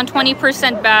 guys, we're on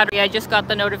 20% battery. I just got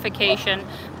the notification,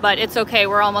 but it's okay.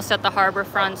 We're almost at the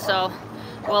Harbourfront, so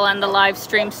we'll end the live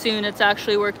stream soon. It's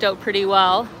actually worked out pretty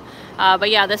well. But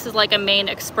yeah, this is like a main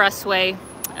expressway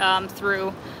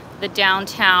through the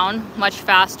downtown, much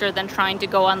faster than trying to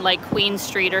go on like Queen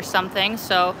Street or something.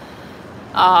 So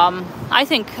I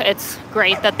think it's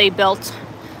great that they built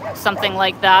something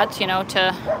like that, you know,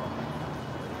 to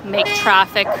make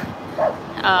traffic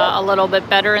a little bit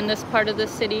better in this part of the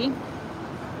city.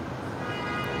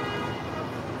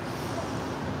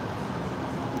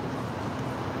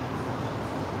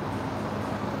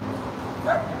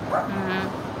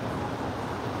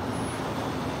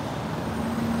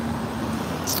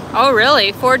 Oh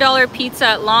really? $4 pizza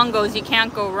at Longo's, you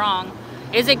can't go wrong.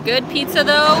 Is it good pizza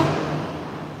though?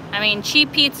 I mean,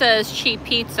 cheap pizza is cheap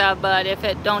pizza, but if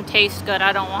it don't taste good,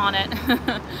 I don't want it.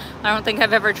 I don't think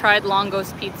I've ever tried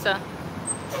Longo's pizza.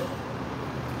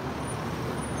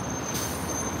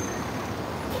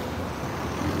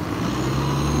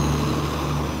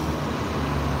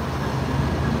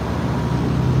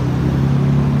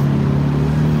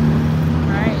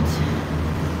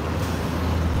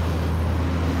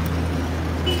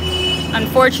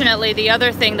 Unfortunately, the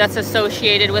other thing that's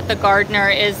associated with the Gardner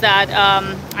is that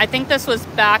I think this was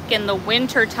back in the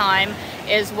winter time,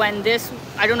 is when this,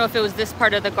 I don't know if it was this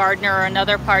part of the Gardner or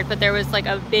another part, but there was like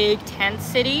a big tent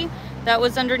city that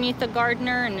was underneath the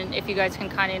gardener. And if you guys can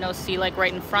kind of, you know, see like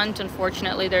right in front,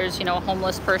 unfortunately there's, you know, a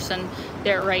homeless person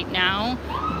there right now.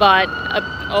 But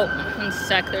oh, one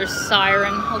sec, there's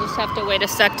siren. I'll just have to wait a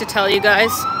sec to tell you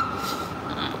guys.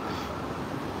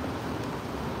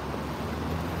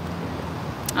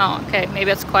 Oh, okay,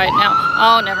 maybe it's quiet now.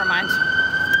 Oh, never mind.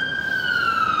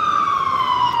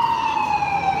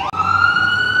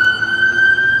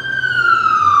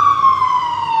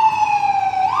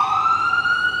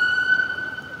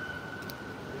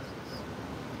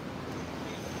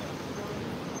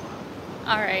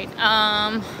 All right,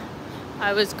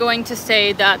 I was going to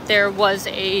say that there was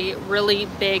a really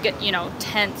big, you know,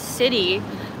 tent city,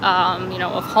 you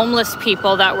know, of homeless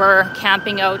people that were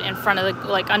camping out in front of the,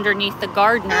 like underneath the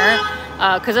gardener,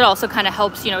 because it also kind of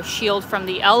helps, you know, shield from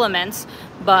the elements.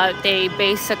 But they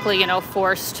basically, you know,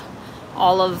 forced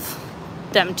all of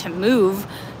them to move.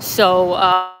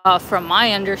 So from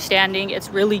my understanding, it's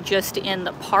really just in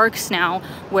the parks now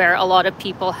where a lot of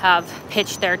people have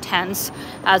pitched their tents,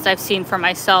 as I've seen for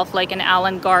myself, like in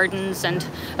Allen Gardens and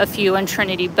a few in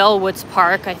Trinity Bellwoods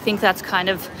Park. I think that's kind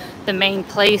of the main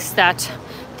place that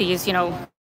these, you know,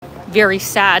 very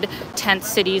sad tent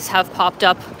cities have popped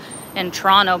up in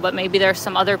Toronto, but maybe there's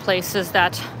some other places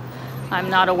that I'm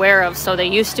not aware of. So they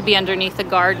used to be underneath the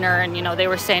gardener, and, you know, they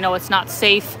were saying, oh, it's not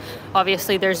safe.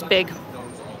 Obviously there's big,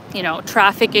 you know,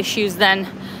 traffic issues then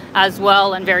as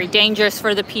well, and very dangerous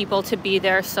for the people to be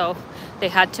there. So they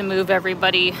had to move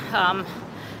everybody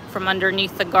from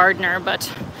underneath the gardener,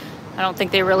 but I don't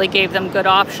think they really gave them good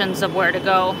options of where to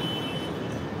go.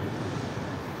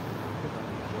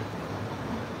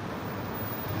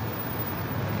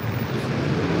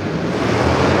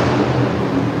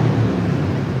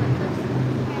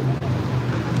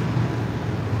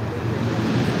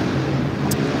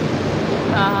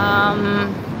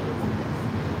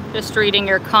 Just reading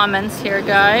your comments here,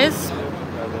 guys.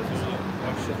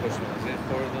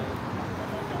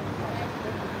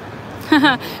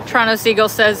 Toronto Seagull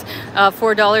says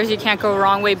 $4, you can't go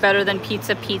wrong, way better than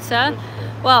pizza.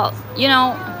 Well, you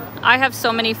know, I have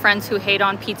so many friends who hate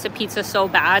on pizza so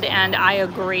bad, and I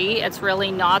agree, it's really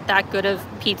not that good of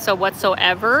pizza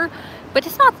whatsoever, but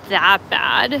it's not that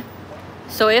bad.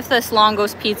 So if this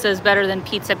Longo's pizza is better than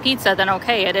pizza, then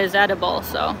okay, it is edible.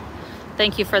 So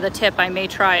thank you for the tip. I may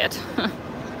try it.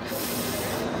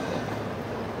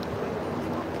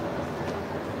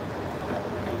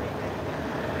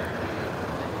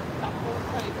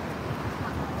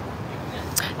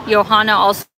 Johanna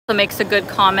also makes a good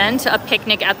comment. A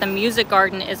picnic at the music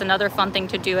garden is another fun thing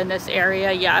to do in this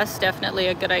area. Yes, definitely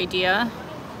a good idea.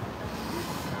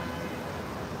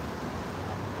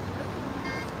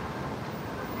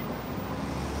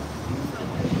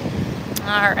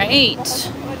 All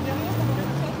right.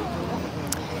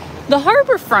 The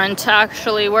Harbourfront,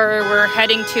 actually, where we're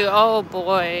heading to, oh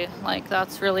boy, like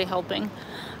that's really helping.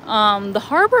 The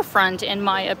Harbourfront, in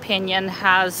my opinion,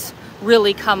 has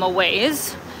really come a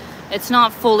ways. It's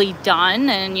not fully done,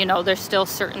 and you know, there's still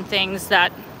certain things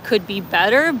that could be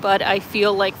better, but I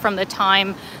feel like from the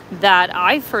time that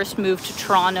I first moved to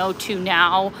Toronto to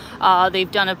now,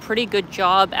 they've done a pretty good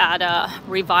job at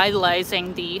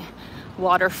revitalizing the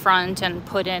waterfront and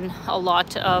put in a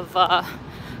lot of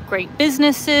great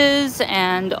businesses,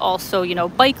 and also, you know,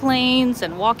 bike lanes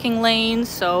and walking lanes.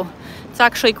 So it's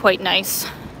actually quite nice,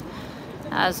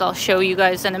 as I'll show you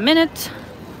guys in a minute.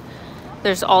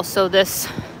 There's also this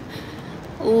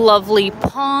lovely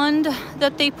pond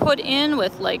that they put in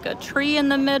with like a tree in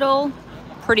the middle.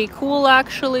 Pretty cool,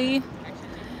 actually.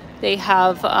 They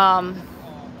have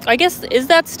I guess, is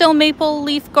that still Maple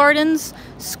Leaf Gardens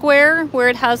Square, where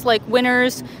it has like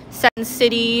Winners, Sen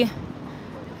City? I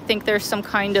think there's some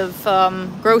kind of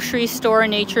grocery store,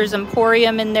 Nature's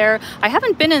Emporium in there. I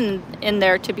haven't been in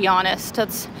there, to be honest.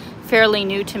 That's fairly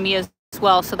new to me as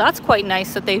well. So that's quite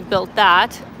nice that they've built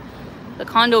that. The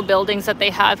condo buildings that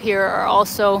they have here are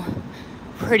also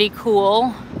pretty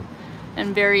cool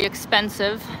and very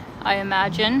expensive, I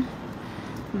imagine.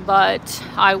 But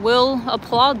I will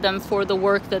applaud them for the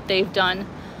work that they've done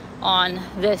on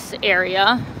this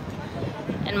area.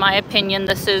 In my opinion,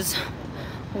 this is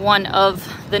one of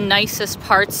the nicest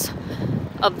parts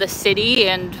of the city,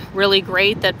 and really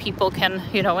great that people can,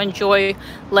 you know, enjoy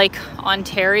Lake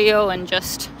Ontario and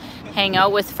just hang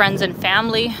out with friends and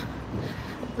family.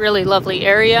 Really lovely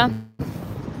area.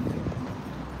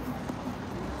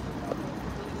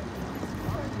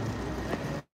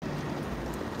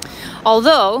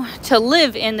 Although to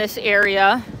live in this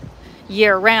area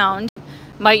year-round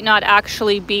might not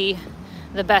actually be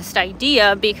the best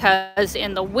idea, because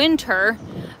in the winter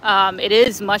it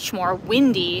is much more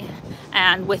windy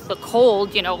And with the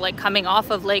cold, you know, like coming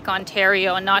off of Lake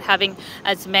Ontario and not having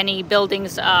as many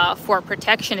buildings for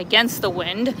protection against the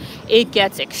wind, it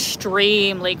gets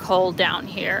extremely cold down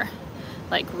here,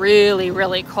 like really,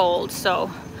 really cold.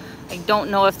 So I don't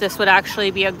know if this would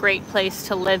actually be a great place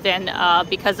to live in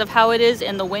because of how it is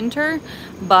in the winter,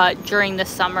 but during the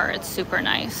summer, it's super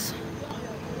nice.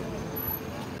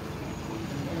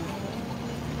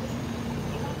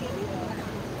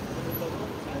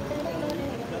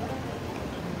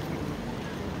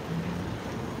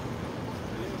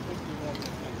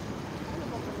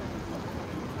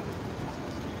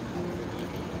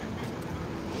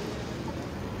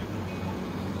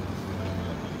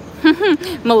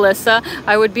 Melissa,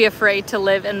 I would be afraid to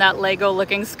live in that Lego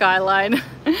looking skyline.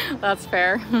 That's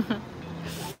fair.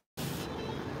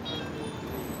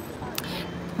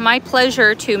 My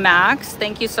pleasure to Max.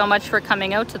 Thank you so much for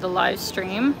coming out to the live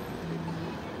stream.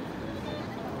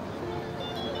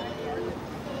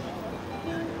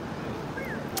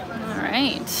 All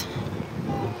right.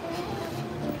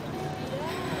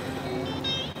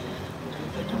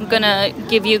 I'm gonna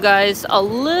give you guys a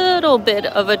little bit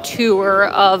of a tour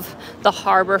of the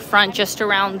Harbourfront just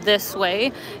around this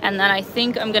way, and then I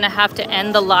think I'm gonna have to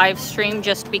end the live stream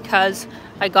just because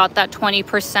I got that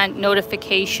 20%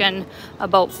 notification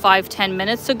about 5-10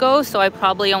 minutes ago, so I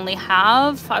probably only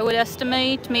have, I would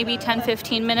estimate, maybe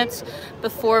 10-15 minutes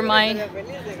before my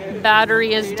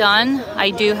battery is done.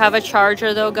 I do have a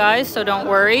charger though, guys, so don't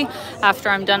worry. After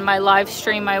I'm done my live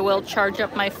stream, I will charge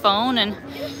up my phone and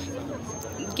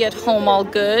get home all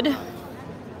good.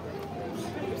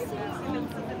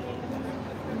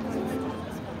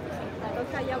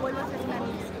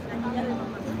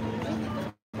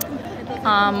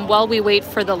 While we wait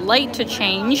for the light to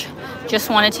change, just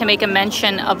wanted to make a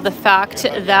mention of the fact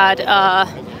that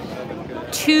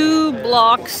 2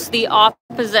 blocks the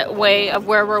opposite way of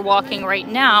where we're walking right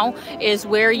now is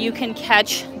where you can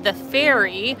catch the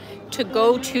ferry to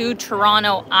go to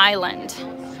Toronto Island,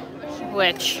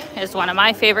 which is one of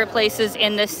my favorite places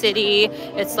in the city.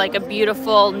 It's like a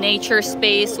beautiful nature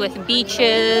space with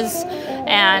beaches,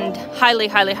 and highly,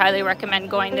 highly, highly recommend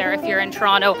going there if you're in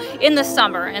Toronto in the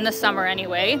summer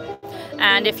anyway.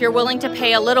 And if you're willing to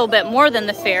pay a little bit more than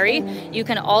the ferry, you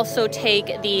can also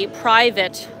take the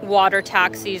private water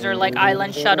taxis or like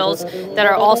island shuttles that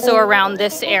are also around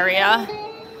this area.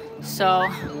 So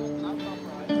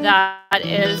that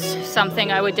is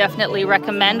something I would definitely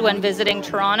recommend when visiting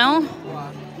Toronto.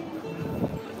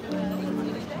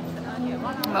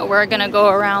 But we're gonna go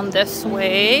around this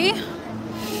way.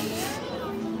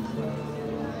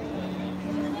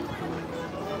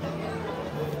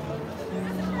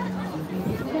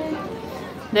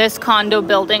 This condo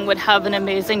building would have an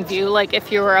amazing view, like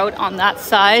if you were out on that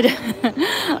side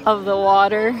of the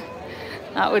water.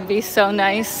 That would be so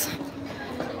nice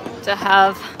to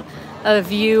have a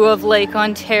view of Lake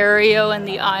Ontario and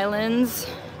the islands.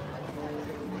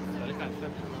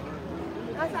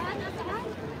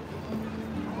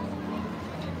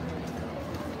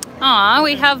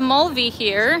 We have Mulvey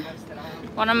here,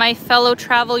 one of my fellow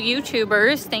travel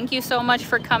YouTubers. Thank you so much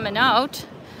for coming out.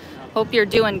 Hope you're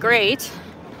doing great.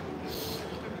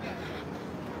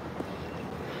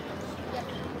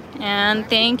 And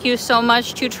thank you so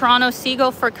much to Toronto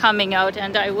Seagull for coming out,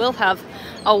 and I will have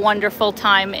a wonderful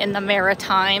time in the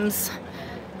Maritimes.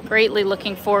 Greatly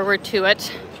looking forward to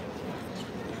it.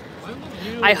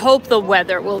 I hope the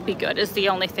weather will be good is the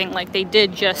only thing. Like, they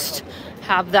did just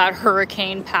have that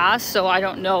hurricane pass, so I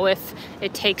don't know if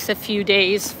it takes a few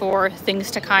days for things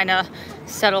to kind of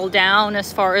settle down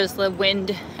as far as the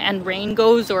wind and rain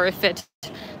goes, or if it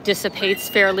dissipates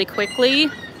fairly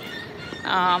quickly.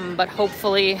 But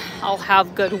hopefully I'll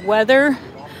have good weather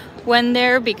when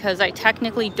there, because I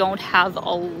technically don't have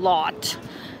a lot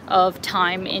of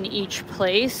time in each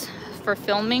place for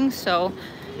filming, so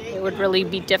it would really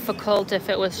be difficult if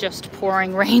it was just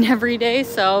pouring rain every day.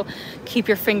 So keep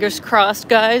your fingers crossed,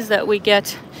 guys, that we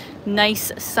get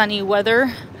nice sunny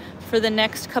weather for the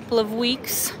next couple of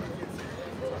weeks.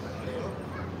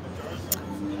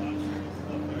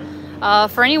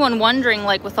 For anyone wondering,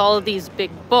 like with all of these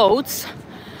big boats,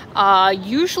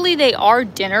 usually they are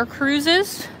dinner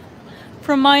cruises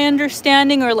from my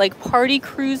understanding, or like party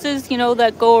cruises, you know,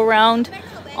 that go around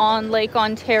on Lake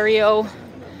Ontario,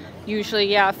 usually,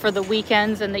 yeah, for the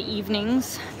weekends and the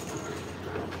evenings.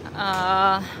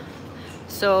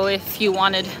 So if you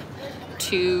wanted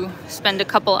to spend a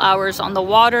couple hours on the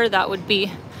water, that would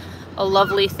be a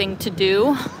lovely thing to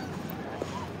do.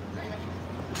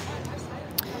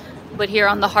 But here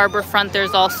on the Harbourfront,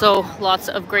 there's also lots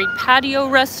of great patio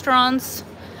restaurants.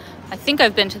 I think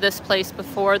I've been to this place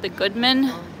before, the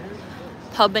Goodman.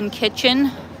 pub and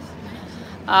kitchen.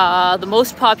 The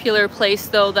most popular place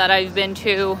though that I've been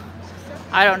to,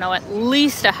 I don't know, at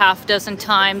least a half dozen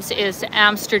times, is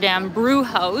Amsterdam Brew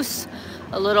House.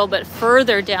 A little bit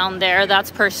further down there,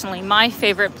 that's personally my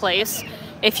favorite place.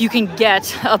 If you can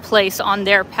get a place on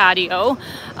their patio,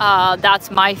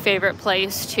 that's my favorite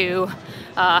place to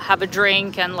have a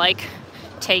drink and like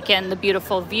take in the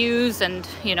beautiful views and,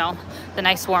 you know, the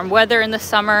nice warm weather in the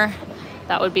summer.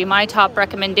 That would be my top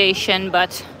recommendation,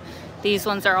 but these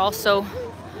ones are also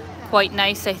quite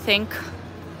nice, I think.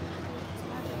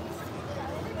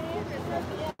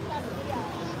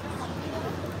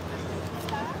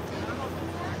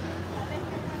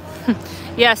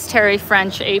 Yes, Terry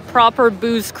French, a proper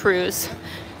booze cruise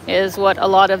is what a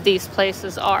lot of these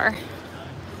places are.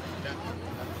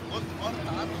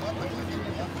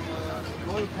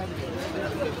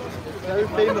 Very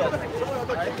famous.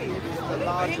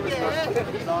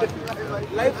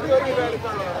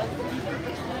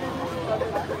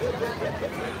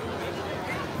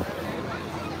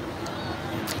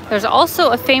 There's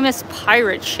also a famous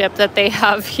pirate ship that they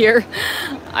have here.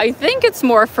 I think it's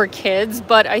more for kids,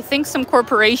 but I think some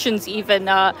corporations even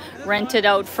rent it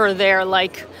out for their,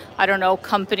 like, I don't know,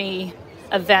 company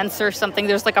events or something.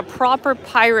 There's like a proper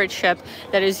pirate ship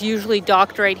that is usually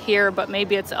docked right here, but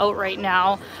maybe it's out right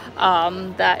now.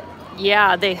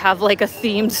 Yeah, they have like a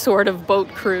themed sort of boat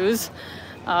cruise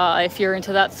if you're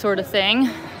into that sort of thing.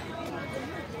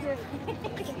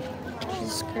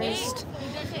 Jesus Christ.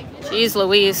 Jeez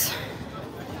Louise.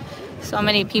 So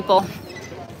many people.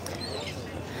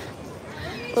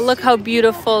 But look how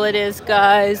beautiful it is,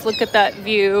 guys. Look at that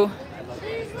view.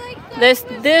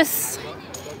 This,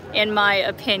 in my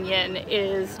opinion,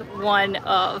 is one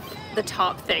of the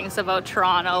top things about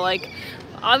Toronto. Like,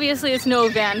 obviously it's no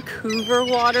Vancouver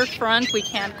waterfront. We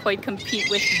can't quite compete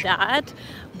with that.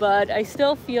 But I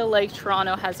still feel like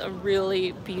Toronto has a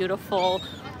really beautiful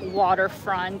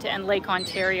waterfront, and Lake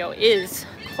Ontario is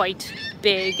quite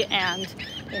big and,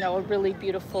 you know, a really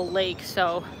beautiful lake.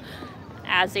 So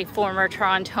as a former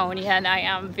Torontonian, I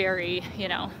am very, you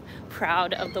know,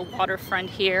 proud of the waterfront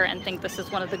here and think this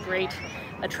is one of the great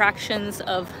attractions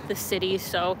of the city.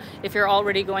 So if you're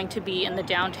already going to be in the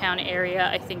downtown area,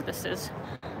 I think this is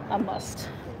a must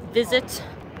visit.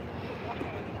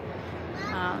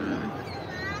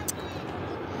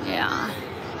 Yeah.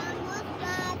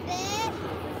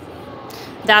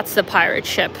 That's the pirate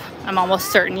ship. I'm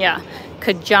almost certain, yeah.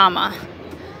 Kajama.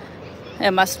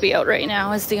 It must be out right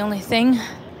now is the only thing.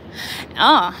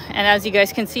 And as you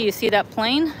guys can see, you see that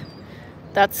plane?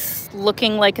 That's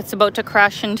looking like it's about to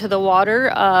crash into the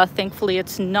water. Thankfully,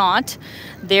 it's not.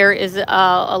 There is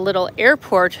a little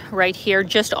airport right here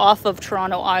just off of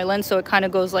Toronto Island. So it kind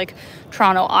of goes like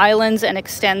Toronto Islands and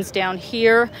extends down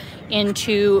here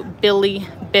into Billy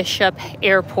Bishop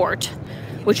Airport,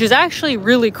 which is actually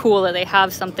really cool that they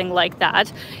have something like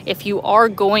that. If you are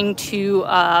going to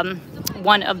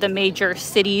one of the major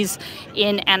cities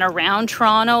in and around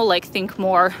Toronto, like think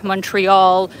more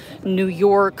Montreal, New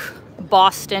York,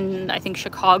 Boston, I think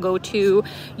Chicago too,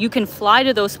 you can fly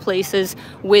to those places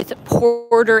with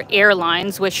Porter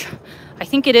Airlines, which I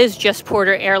think it is just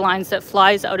Porter Airlines that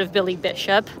flies out of Billy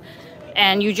Bishop.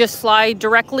 And you just fly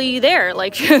directly there,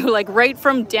 like right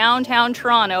from downtown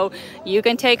Toronto. You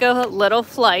can take a little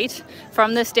flight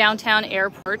from this downtown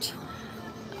airport.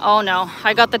 Oh no,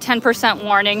 I got the 10%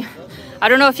 warning. I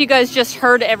don't know if you guys just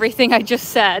heard everything I just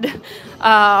said.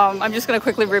 I'm just gonna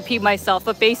quickly repeat myself,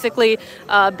 but basically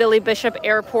Billy Bishop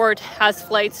Airport has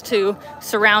flights to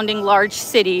surrounding large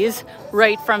cities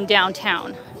right from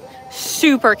downtown.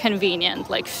 Super convenient,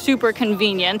 like super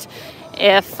convenient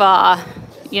if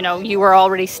you know, you were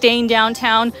already staying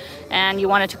downtown and you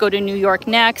wanted to go to New York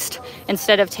next,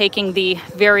 instead of taking the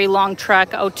very long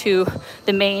trek out to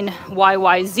the main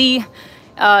YYZ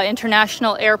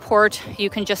International Airport, you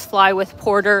can just fly with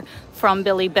Porter from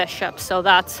Billy Bishop. So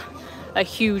that's a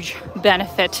huge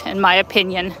benefit, in my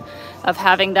opinion, of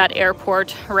having that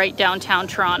airport right downtown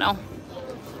Toronto.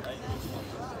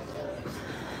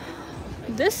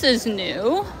 This is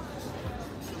new.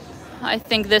 I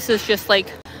think this is just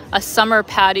like a summer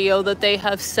patio that they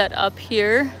have set up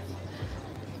here.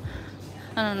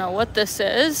 I don't know what this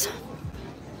is.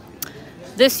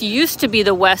 This used to be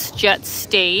the WestJet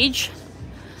stage.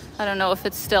 I don't know if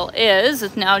it still is.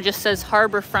 It now just says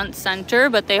Harbourfront Center,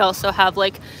 but they also have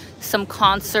like some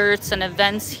concerts and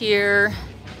events here.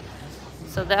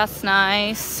 So that's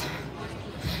nice.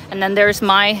 And then there's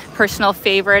my personal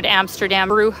favorite, Amsterdam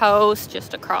Brew House,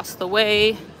 just across the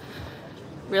way.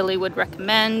 Really would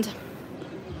recommend.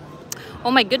 Oh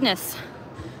my goodness,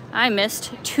 I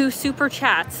missed 2 super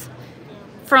chats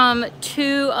from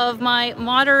 2 of my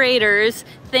moderators.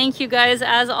 Thank you guys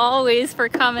as always for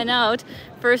coming out.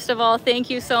 First of all, thank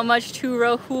you so much to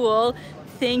Rahul.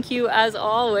 Thank you as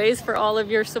always for all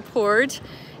of your support.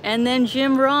 And then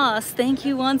Jim Ross, thank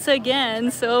you once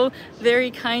again. So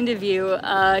very kind of you.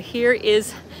 Here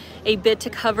is a bit to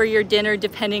cover your dinner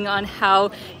depending on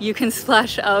how you can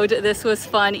splash out. This was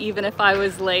fun even if I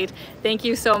was late. Thank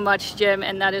you so much, Jim,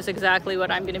 and that is exactly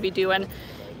what I'm going to be doing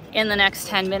in the next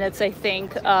 10 minutes, I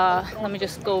think. Let me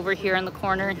just go over here in the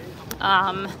corner.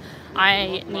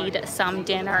 I need some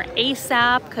dinner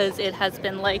ASAP because it has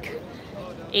been like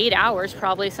 8 hours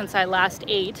probably since I last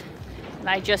ate. And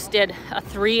I just did a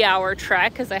 3-hour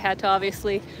trek because I had to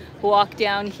obviously walk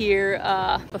down here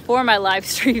before my live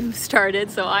stream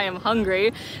started, so I am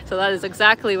hungry. So that is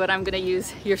exactly what I'm going to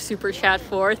use your super chat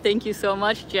for. Thank you so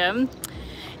much, Jim.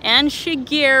 And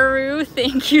Shigeru,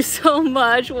 thank you so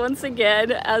much once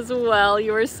again as well.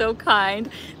 You are so kind.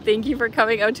 Thank you for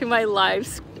coming out to my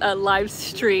live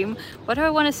stream. What do I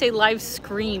want to say? Live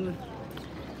scream.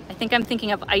 I think I'm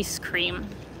thinking of ice cream.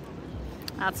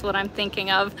 That's what I'm thinking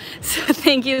of. So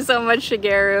thank you so much,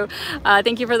 Shigeru.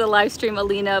 Thank you for the live stream,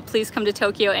 Alina. Please come to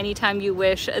Tokyo anytime you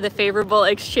wish. The favorable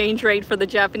exchange rate for the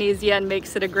Japanese yen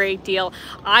makes it a great deal.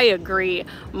 I agree.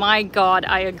 My God,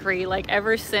 I agree. Like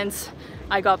ever since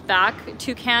I got back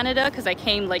to Canada, because I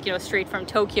came like, you know, straight from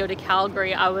Tokyo to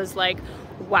Calgary, I was like,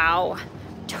 wow,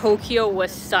 Tokyo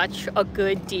was such a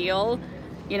good deal,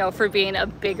 you know, for being a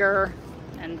bigger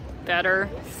and better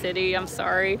city, I'm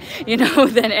sorry, you know,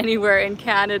 than anywhere in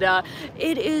Canada.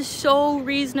 It is so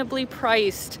reasonably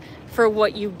priced for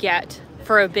what you get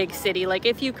for a big city. Like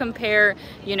if you compare,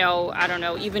 you know, I don't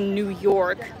know, even New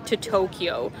York to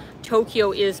Tokyo,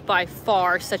 Tokyo is by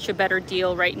far such a better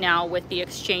deal right now with the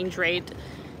exchange rate.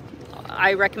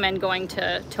 I recommend going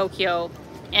to Tokyo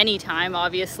anytime,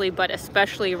 obviously, but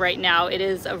especially right now, it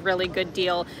is a really good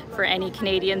deal for any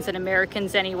Canadians and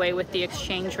Americans anyway with the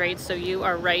exchange rate. So you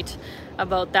are right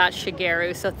about that,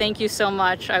 Shigeru. So thank you so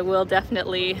much. I will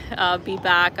definitely be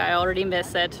back. I already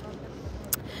miss it.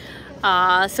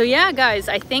 So yeah, guys,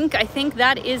 I think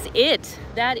that is it.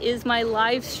 That is my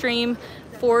live stream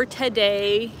for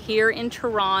today here in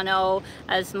Toronto.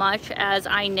 As much as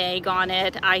I nag on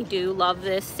it, I do love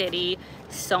this city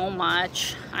so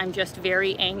much. I'm just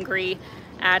very angry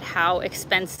at how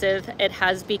expensive it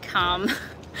has become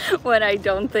when I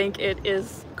don't think it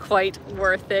is quite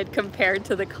worth it compared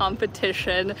to the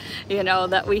competition, you know,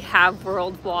 that we have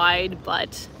worldwide.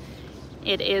 But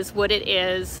it is what it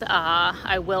is.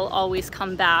 I will always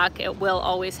come back. It will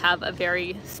always have a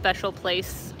very special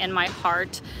place in my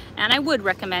heart. And I would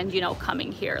recommend, you know,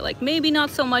 coming here. Like maybe not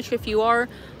so much if you are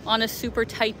on a super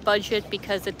tight budget,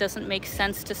 because it doesn't make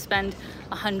sense to spend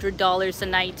 $100 a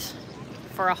night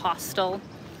for a hostel.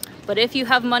 But if you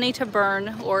have money to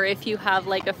burn, or if you have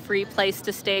like a free place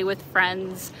to stay with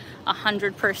friends,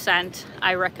 100%,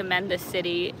 I recommend this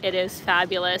city. It is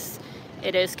fabulous.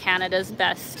 It is Canada's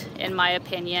best, in my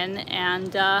opinion,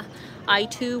 and I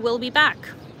too will be back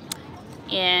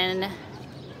in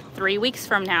 3 weeks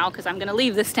from now, because I'm going to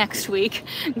leave this next week,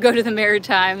 go to the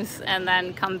Maritimes, and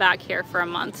then come back here for a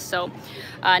month. So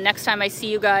next time I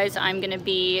see you guys, I'm going to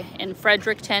be in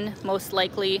Fredericton, most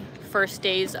likely first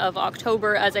days of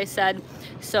October, as I said.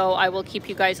 So I will keep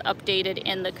you guys updated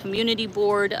in the community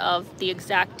board of the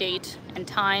exact date and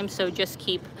time. So just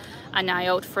keep an eye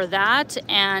out for that.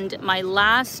 And my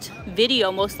last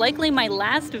video, most likely my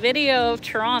last video of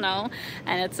Toronto,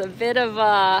 and it's a bit of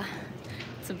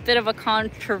a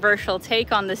controversial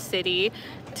take on the city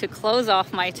to close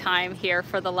off my time here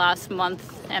for the last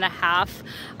month and a half.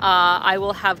 I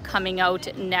will have coming out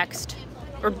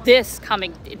this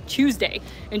coming Tuesday,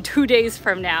 in 2 days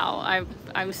from now.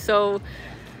 I'm so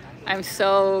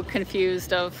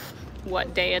confused of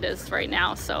what day it is right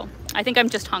now. So I think I'm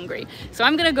just hungry. So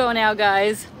I'm gonna go now,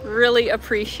 guys. Really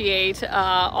appreciate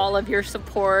all of your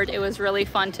support. It was really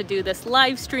fun to do this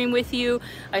live stream with you.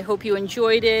 I hope you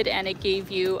enjoyed it, and it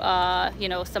gave you, you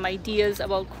know, some ideas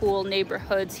about cool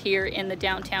neighborhoods here in the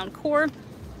downtown core.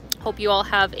 Hope you all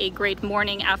have a great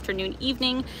morning, afternoon,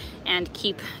 evening, and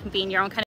keep being your own kind of